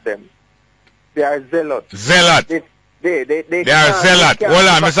 None of them. They are zealots. Zealot. They are zealot. Hold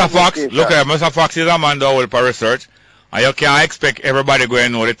on, Mr. Fox. Look here, Mr. Fox is a man that will for research. And you can't expect everybody going to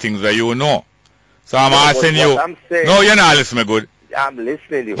know the things that you know. So I'm asking you. No, you're not listening good. I'm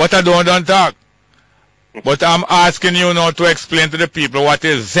listening to you. But I don't talk. But I'm asking you now to explain to the people what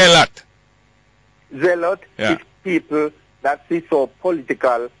is zealot. Zealot is people that see so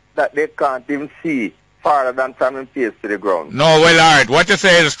political that they can't even see farther than from their face to the ground. No, well, all right. What you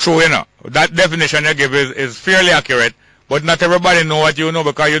say is true, you know. That definition you give is fairly accurate. But not everybody know what you know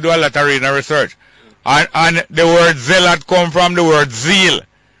because you do a lot of reading and research. And the word zealot come from the word zeal.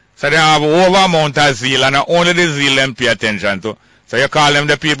 So they have over amount of zeal and only the zeal them pay attention to. So you call them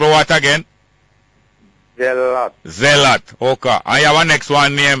the people what again? Zealot. Zealot. Okay. And you have a next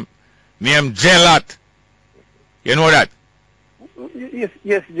one named Zealot. You know that?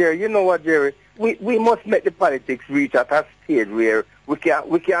 Yes, Jerry. You know what, Jerry? We must make the politics reach at a stage where we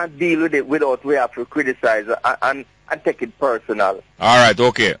can't deal with it without we have to criticize and take it personal. All right,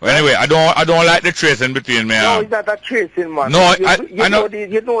 okay. Well, anyway, I don't like the tracing between me. No, it's not a tracing, man. No,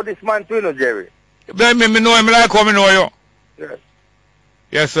 you know this man too, you know, Jerry. But me know him like how me know you. Yes.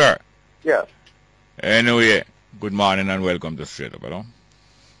 Yes, sir. Yes. Anyway, good morning and welcome to Straight Up, hello.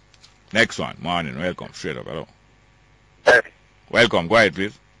 Next one, morning, welcome, Straight Up, hello. Hey. Welcome, go ahead,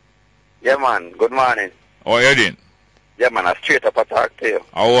 please. Yeah, man, good morning. How are you doing? Yeah, man, I straight up attack to you.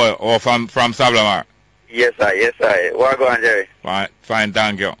 Oh, from Sablamar? Yes, sir. Where go on, Jerry? Fine,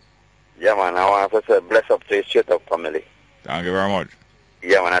 thank you. Yeah, man, I want to say bless up to your straight up family. Thank you very much.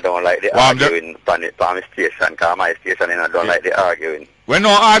 Yeah, man, I don't like the arguing from my station, because my station, I don't like the arguing. Well, no,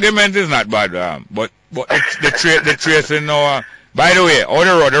 argument is not bad, but it's the tracing now. By the way,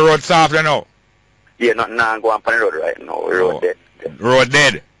 how the road soft now? Yeah, nothing now go on the road right now. Road dead. Road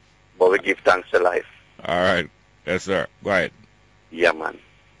dead? But we give thanks to life. All right. Yes, sir. Go ahead. Yeah, man.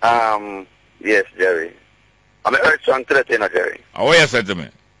 Yes, Jerry. I'm an earth song to the thing, Jerry. What you said to me?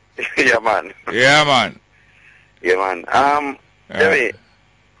 Yeah, man. Yeah, man. Yeah, man. Jerry,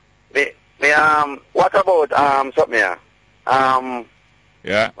 what about, something here?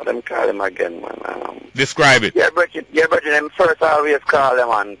 Yeah. What them call him again, man? Describe it. Yeah, Bridget, them first always call them,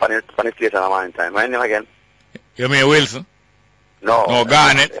 man, on the station at one time. My name again? You mean Wilson? No. No,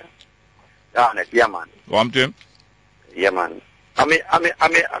 Garnet. Garnet, yeah, man. Come to him? Yeah, man. I'm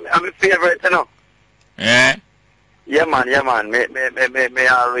a favorite, you know. Yeah? Yeah, man. Me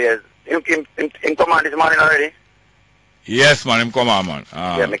always. Him come on this morning already? Yes, man, him come on, man.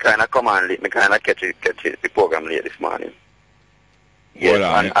 Yeah, me kind of come on late. Me kind of catch the program late this morning.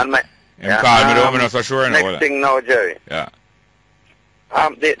 Yes, and my... Him call me, though, I'm not so sure. Next thing now, Jerry. Yeah.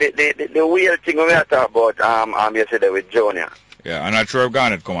 The weird thing we are talking about yesterday with Junior. Yeah, I'm not sure if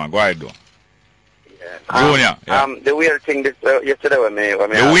Garnet come on. Go ahead, though. Junior. The weird thing yesterday when me...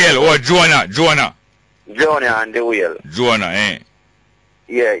 The wheel, Jonah. Junior and the wheel. Jonah, eh?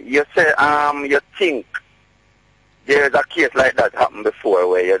 Yeah, you say, you think there's a case like that happened before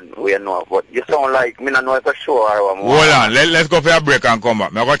where you know, but you sound like me not know for sure. Hold on, let's go for a break and come back.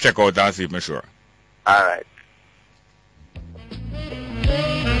 I'm going to check out and see if I'm sure. All right.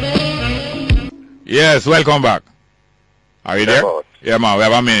 Yes, welcome back. Are you there? Yeah, man, we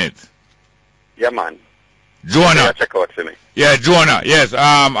have a minute. Yeah, man. Jonah. Check out for me. Yeah, Jonah. Yes.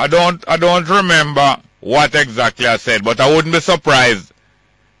 I don't remember what exactly I said, but I wouldn't be surprised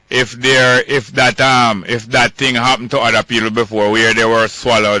if that thing happened to other people before, where they were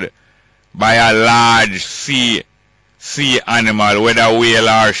swallowed by a large sea animal, whether whale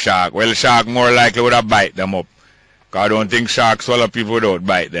or shark. Well, shark more likely would have bite them up, 'cause I don't think sharks swallow people without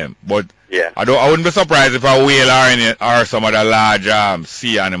bite them. But yeah, I wouldn't be surprised if a whale or some other large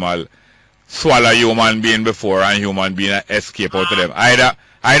sea animal swallow human being before and human being escape out of them. Either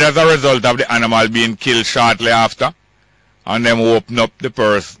as a result of the animal being killed shortly after, and them open up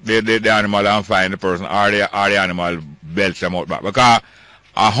the animal and find the person, or the animal belch them out back. Because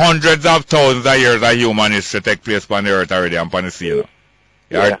hundreds of thousands of years of human history take place on the earth already and on the sea. You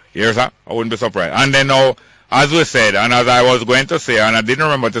know? Yeah. Here's that? I wouldn't be surprised. And then now, as we said, and as I was going to say, and I didn't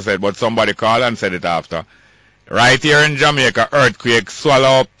remember to say it, but somebody called and said it after, right here in Jamaica, earthquake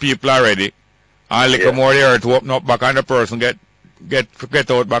swallow up people already, and a little more the earth open up back and the person get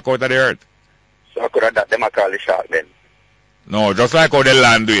out back out of the earth. So could have that them call the shark then? No, just like how the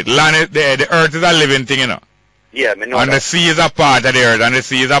land do it. The earth is a living thing, you know. Yeah, me know and that. The sea is a part of the earth, and the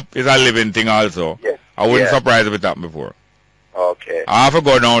sea is a living thing also. Yes. I wouldn't surprise if it happened before. Okay. I have to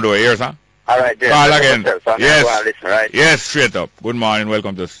go now, though. Here's, huh? All right, then. Call again. Yes. Listen, right? Yes, straight up. Good morning.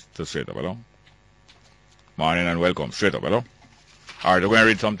 Welcome to Straight Up. Hello? Morning and welcome. Straight Up. Hello? All right, we're going to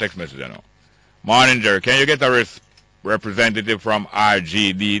read some text messages now. Morning, Jerry. Can you get a representative from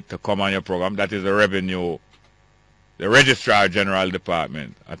RGD to come on your program? That is the Registrar General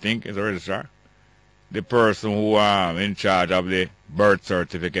Department. I think is the registrar. The person who in charge of the birth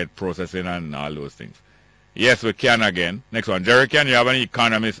certificate processing and all those things. Yes, we can again. Next one. Jerry, can you have an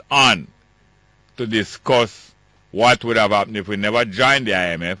economist on to discuss what would have happened if we never joined the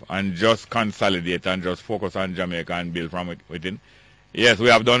IMF and just consolidate and just focus on Jamaica and build from within? Yes, we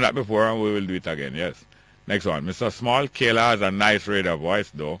have done that before and we will do it again. Yes. Next one. Mr. Small, Kayla has a nice radio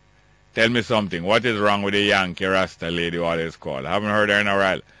voice though. Tell me something. What is wrong with the Yankee Rasta lady always called? I haven't heard her in a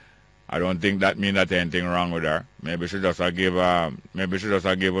while. I don't think that means that anything wrong with her. Maybe she just give her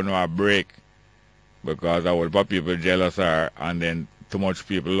a break, because a whole lot of people jealous her and then too much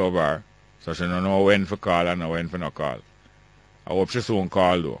people love her. So she don't know when to call and when to not call. I hope she soon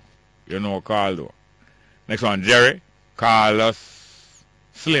call though. You know call though. Next one, Jerry. Carlos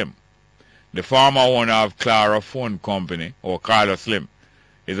Slim. The former owner of Clara Phone Company, or Carlos Slim,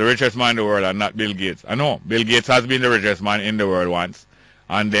 is the richest man in the world and not Bill Gates. I know, Bill Gates has been the richest man in the world once.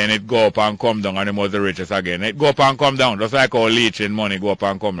 And then it go up and come down and he was the richest again. It go up and come down. Just like how leeching money go up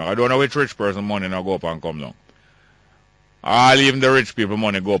and come down. I don't know which rich person money now go up and come down. All even the rich people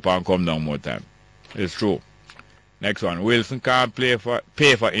money go up and come down more time. It's true. Next one. Wilson can't pay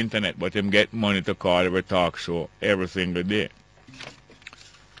for internet, but him get money to call every talk show every single day.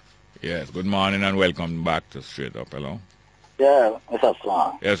 Yes, good morning and welcome back to Straight Up. Hello? Yeah, what's up,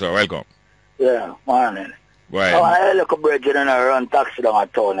 son? Yes, sir, welcome. Yeah, morning. Right. I look a bridge and I run taxi down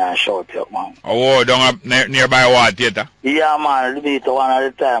at town and shout up, man. Oh, down nearby what theater? Yeah, man. Meet one at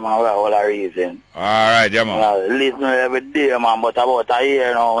a time and all the reason. Alright, yeah, man. Listen every day, man, but about a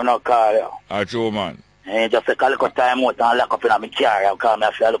year now, we not call you. That's true, man. And just take a little time out and lock up in my car and call me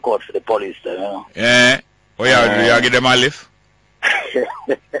if you look out for the police, you know. Yeah. Oh, yeah, you give them a lift?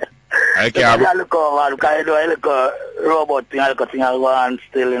 I can't. I look over, because I do a little robot thing, I look at thing I go on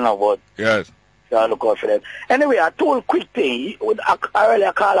still, you know, but... Yes. So I look out for them. Anyway, I told quick thing. I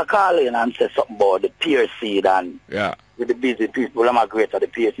really call in and say something about the pear seed and with the busy people. I'm a great at the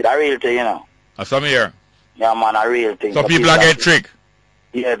pear seed. I real thing, you know. Some here. Yeah, man, a real thing. So people are get tricked.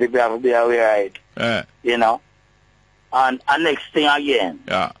 Yeah, people have to be aware, right? You know. And next thing again.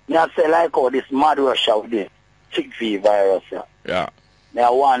 Yeah. I say like how this mad rush out this tick fever virus. Yeah. I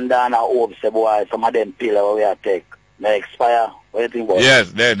wonder and I hope say boy some of them pills we are take may expire. What do you think about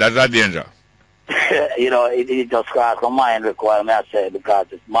Yes, that's a danger. You know, it just cross my mind require me I say because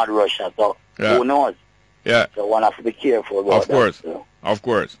it's mad Russia, so who knows? Yeah. So one have to be careful about that. Of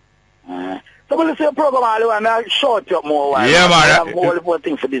course. So we'll see a program all the way, I short up more while. Yeah, man. I have more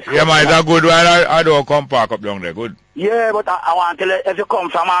things for this. Yeah, man, it's a good one. I don't come park up down there, good. Yeah, but I want to tell you, if you come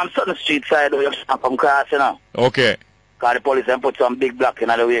from Sutton Street side, you have come cross, you know. Okay. Because the police and put some big block in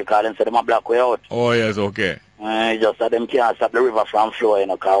the way, because they say them a block way out. Oh, yes, okay. Just that them can't stop the river from flowing, you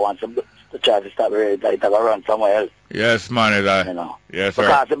know, because once to try to stop it, it have to run somewhere else. Yes, man, you know. Yes, sir.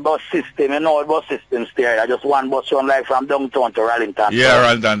 Because the bus system, you know, the bus system there, just one bus run like from downtown to Rallington. Yeah,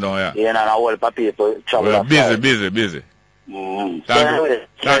 Rallington down, yeah. You know, and a whole people travel. Well, busy. Thank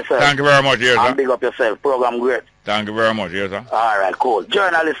you very much, yes, sir. And big up yourself, program great. Thank you very much, yes, sir. All right, cool.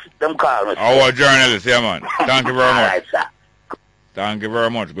 Journalists, them call me. Our journalists, yeah, man. Thank you very much. All right, sir. Thank you very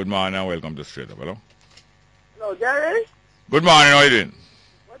much. Good morning and welcome to Straight Up. Hello? Hello, Jerry? Good morning, how you doing?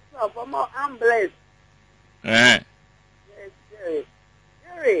 What's up? I'm blessed. Yes, Jerry.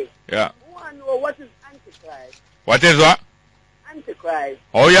 Jerry. Yeah. I want to know what is Antichrist. What is what? Antichrist.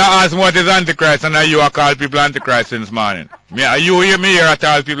 Oh, you ask me what is Antichrist, and now you are called people Antichrist since morning. You hear me here at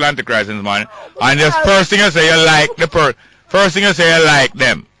all people Antichrist since morning. And the first thing you say, you like the first thing you say, you like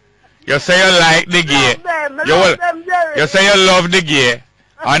them. You say you like the gay. You say you love the gay.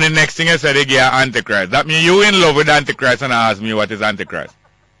 And the next thing you say, the gay are Antichrist. That means you in love with Antichrist and ask me what is Antichrist.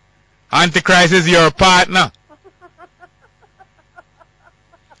 Antichrist is your partner.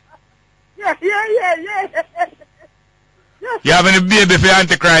 Yeah. You have any baby for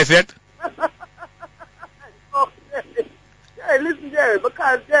Antichrist yet? Oh, Jerry, listen, Jerry,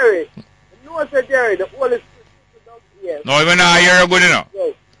 because Jerry, you know what, Jerry, the Holy Spirit put down here. No, even now you're good enough.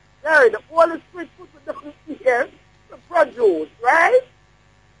 Jerry, the Holy Spirit put down here to produce, right?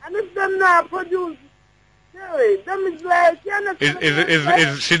 And if them not produce, Jerry, them is like,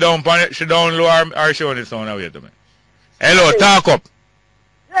 Is she down low or she on the sound away to me? Hello, talk up.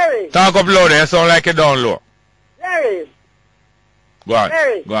 Jerry. Talk up louder, you sound like you're down low. Jerry. Go on.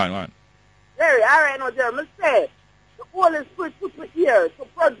 Jerry. Go on. Jerry, all right, no, Jerry, I say, the Holy Spirit put me here to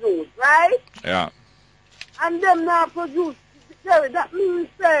produce, right? Yeah. And them not produce, Jerry, that means,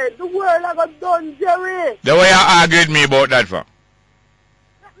 say, the world have got done, Jerry. The way you argued me about that for?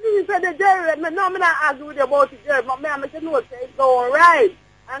 That means, say, the Jerry, I'm not arguing with you about it, Jerry, but I'm saying, no, say, it's all right.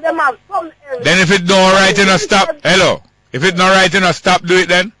 And them have some else. Then if it don't right, you know, stop. Hello. If it's not right, you know, stop, do it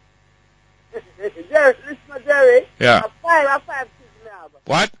then. Jerry, listen to Jerry. Yeah. I have five kids now.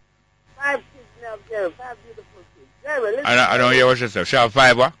 What? 5 kids now, Jerry. 5 beautiful kids. Jerry, listen. I don't hear what you say. She have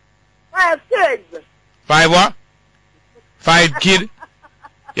 5 what? 5 kids. 5 what? 5 kid?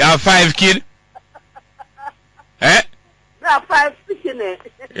 You have 5 kid? Eh? I have 5 sticks in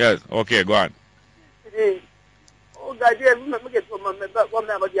it. Yes. Okay, go on. Oh, God, Jerry, let me get one more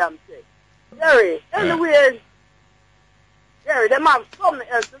damn say. Jerry, anyway, Jerry, them have something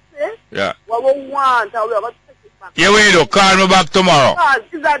else to say. Yeah. What we want, and we're going to take it back. Yeah, we do. Call me back tomorrow. Because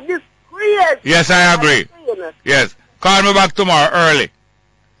it's a disgrace. Yes, I agree. Yes. Call me back tomorrow early.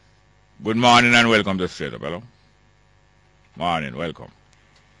 Good morning and welcome to Straight Up. Hello? Morning, welcome.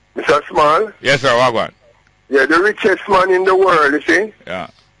 Mr. Small? Yes, sir. What one? Yeah, the richest man in the world, you see? Yeah.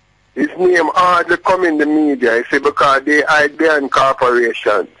 His name hardly come in the media, you see, because they hide behind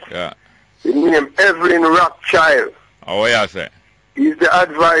corporations. Yeah. His name Evelyn Rothschild. Oh, what you say? He's the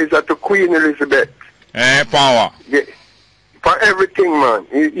advisor to Queen Elizabeth. Power. Yeah. For everything, man.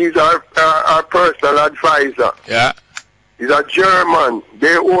 He's our personal advisor. Yeah. He's a German.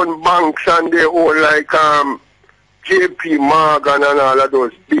 They own banks and they own like JP Morgan and all of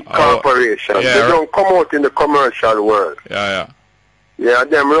those big corporations. Yeah, they don't come out in the commercial world. Yeah. Yeah,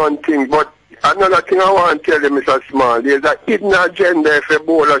 them run things. But another thing I want to tell you, Mr. Small, there's a hidden agenda if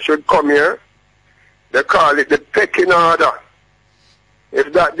Ebola should come here. They call it the pecking order.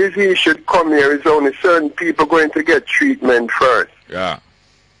 If that disease should come here, it's only certain people going to get treatment first. Yeah.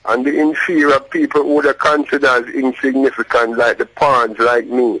 And the inferior people who are considered as insignificant, like the pawns like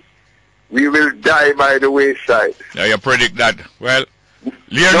me, we will die by the wayside. Yeah, you predict that. Well,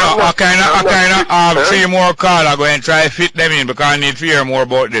 you know, I kind of 3 more calls. I'm going to try to fit them in because I need to hear more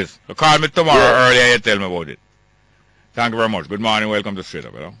about this. So call me tomorrow early and you tell me about it. Thank you very much. Good morning. Welcome to Straight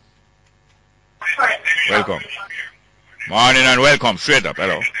Up. Hello? Welcome. Morning and welcome. Straight up.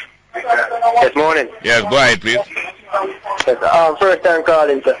 Hello. Yes, morning. Yes, go ahead, please. Yes, first time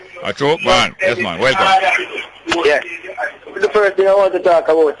calling, sir. True, man. Yes, man. Welcome. Yes. The first thing I want to talk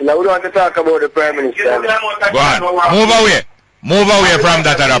about, we want to talk about the Prime Minister. Go on. Move away. Move away from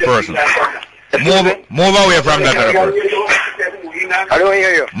that other person. Move away from that other person. I don't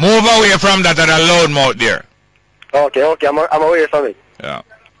hear you. Move away from that other loud mouth there. Okay, I'm away from it. Yeah.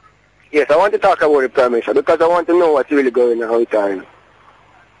 Yes, I want to talk about the Prime Minister because I want to know what's really going on outside.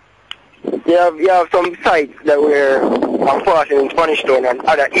 You have some sites that were passing in Spanish Town and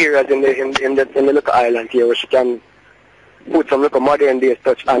other areas in the little island here where she can put some little modern day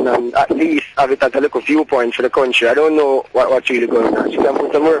touch and at least have it as a little viewpoint for the country. I don't know what's really going on. She can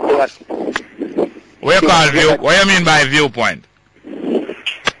put some work to that. What you mean by viewpoint?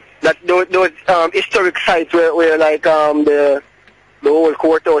 That those historic sites where like the whole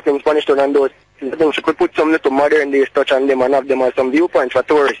courthouse in Spanish Town and those things, she could put some little modern day touch on them and have them as some viewpoints for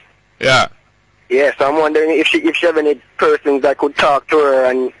tourists. Yeah. Yes, I'm wondering if she have any persons that could talk to her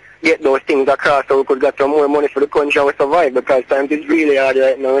and get those things across so we could get some more money for the country and we survive because times is really hard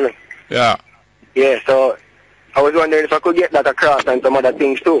right now, isn't it? Yeah. Yeah, so I was wondering if I could get that across and some other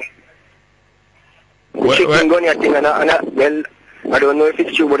things too. The chicken gunny thing and well, I don't know if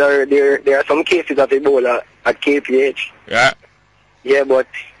it's true, but there are some cases of Ebola at KPH. Yeah. Yeah, but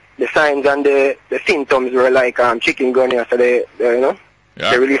the signs and the symptoms were like chicken gunny, so they you know.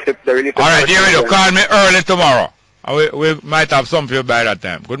 Yeah. They released the all right, here we go. Call me early tomorrow. We might have some for you by that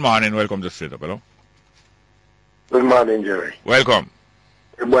time. Good morning. Welcome to Straight Up. Hello. Good morning, Jerry. Welcome.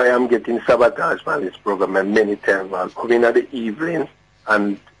 Boy, I'm getting sabotaged by this program many times. I'm coming at the evening,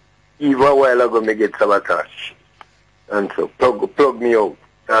 and even a while ago, I get sabotaged. And so plug me out.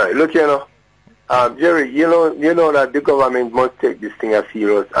 Look, Jerry, you know that the government must take this thing as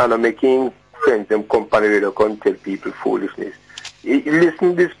serious, and I'm making friends and company where they can tell people foolishness. You listen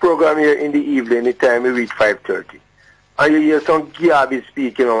to this program here in the evening, the time we reach 5:30. And you hear some garbage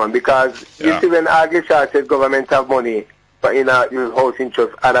speaking on, because you see when Agisha said government have money for in a housing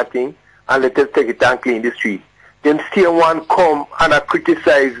trust, other thing, and let us take it and clean the street. Then still one come and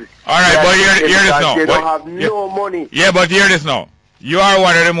criticize. All right, but hear this now. They don't have no money. Yeah, but hear this now. You are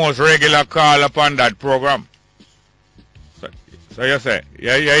one of the most regular call upon that program. So you say, you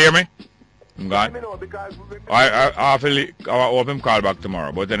hear me? I'm gone. I hope him call back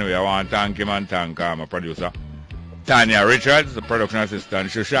tomorrow. But anyway, I want to thank him and thank my producer, Tanya Richards, the production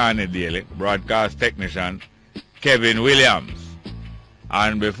assistant, Shoshani Daly, broadcast technician, Kevin Williams,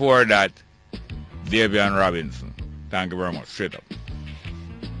 and before that, Davian Robinson. Thank you very much. Straight up.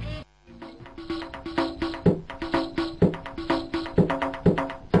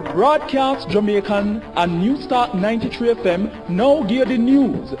 Broadcast Jamaican and New Start 93 FM now give the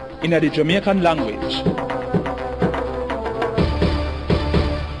news in the Jamaican language.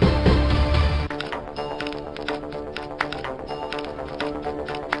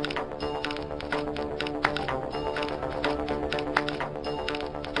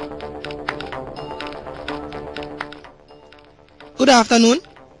 Good afternoon,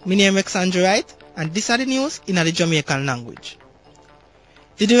 my name is Alexander Wright, and these are the news in the Jamaican language.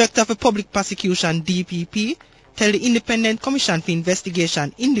 The Director of Public Prosecution, DPP, tell the Independent Commission for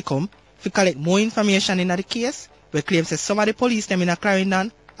Investigation, INDICOM, to collect more information in the case, where claims that some of the police them in a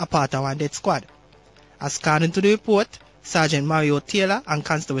Clarendon are part of one death squad. As according to the report, Sergeant Mario Taylor and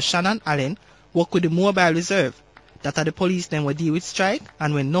Constable Shannon Allen work with the Mobile Reserve, that are the police them will deal with strike,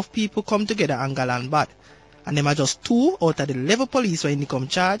 and when enough people come together and galan bad. And them are just 2 out of the 11 police where INDICOM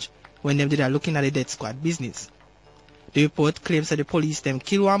charge when them did are looking at the death squad business. The report claims that the police them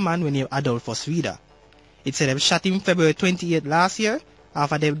kill one man when named Adolphus Reader. It said them shot him February 28 last year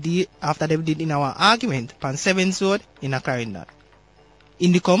after they did in our argument on 7th Road in a Clarendon.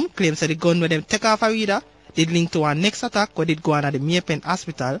 INDICOM claims that the gun when them take off a Reader did link to our next attack where did go on at the Maypen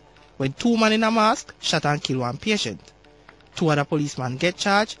Hospital when 2 men in a mask shot and kill one patient. 2 other policemen get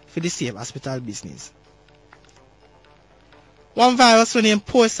charged for the same hospital business. One virus named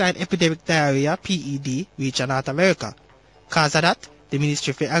porcine epidemic diarrhea, PED, reached North America. Cause of that, the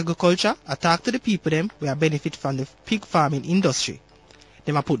Ministry for Agriculture attacked to the people them who benefit from the pig farming industry.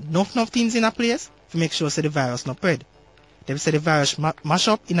 Them have put enough things in a place to make sure so the virus not spread. Them say the virus mash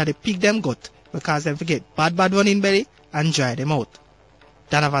up in the pig them gut because them forget bad one in belly and dry them out.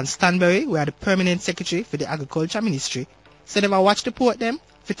 Donovan Stanbury, who are the permanent secretary for the Agriculture Ministry, said they will watch the port them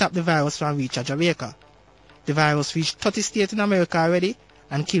to tap the virus from reach Jamaica. The virus reached 30 states in America already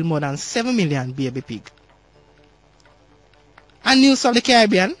and killed more than 7 million baby pigs. And news from the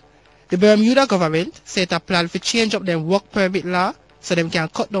Caribbean, the Bermuda government set a plan to change up their work permit law so them can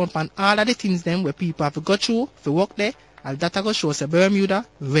cut down on all of the things them where people have to go through for work there, and that go show say Bermuda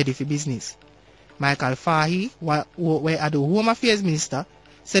ready for business. Michael Fahy, where at the Home Affairs Minister,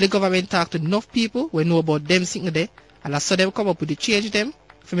 said the government talked to enough people who know about them sitting there, and I saw them come up with the change them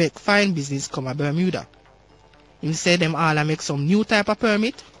to make fine business come to Bermuda. He said them all make some new type of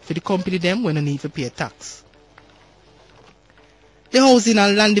permit for the company them when they need to pay tax. The Housing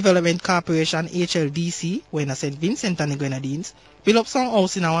and Land Development Corporation HLDC, when in St. Vincent and the Grenadines, built up some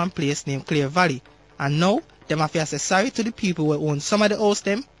house in one place named Clear Valley, and now them have to say sorry to the people who own some of the house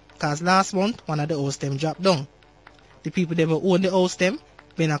them, cause last month one of the house them dropped down. The people them who own the house them,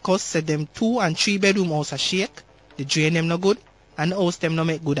 been a cost said them 2 and 3 bedroom house a shake, the drain them no good, and the house them no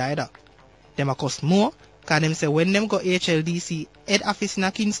make good either. Them a cost more, cause them say when them go HLDC head office in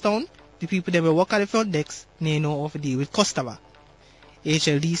a Kingstown, the people them will work at the front decks, they know how to deal with customer.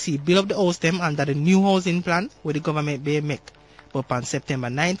 HLDC built up the house them under the new housing plan where the government may make. But on September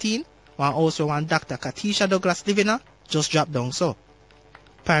 19, one house where one Dr. Katisha Douglas living in just dropped down so.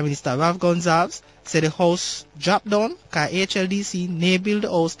 Prime Minister Ralph Gonsalves said the house dropped down because HLDC may build the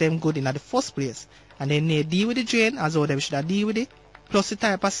house them good in the first place, and they may deal with the drain as how them should have deal with it, plus the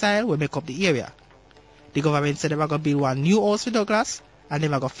type of soil will make up the area. The government said they were going to build one new house for Douglas, and they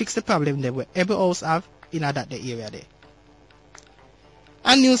were going to fix the problem there where every house have in that the area there.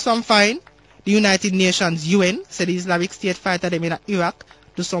 And news from fine, the United Nations UN said the Islamic State fighter them in Iraq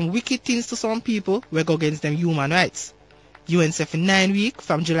do some wicked things to some people who go against them human rights. UN said for 9 weeks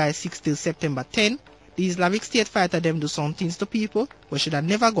from July 6 till September 10, the Islamic State fighter them do some things to people who should have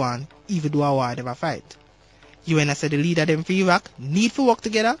never gone, even though a war never fight. UN said the leader them for Iraq need to work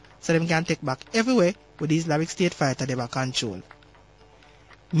together so them can take back everywhere where the Islamic State fighter them are control.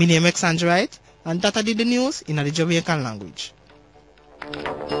 My name is Sandra Wright, and that did the news in the Jamaican language.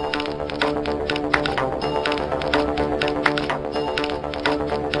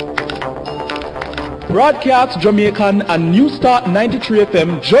 Broadcast Jamaican and New Start 93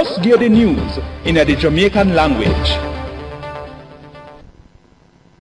 FM just gave the news in the Jamaican language.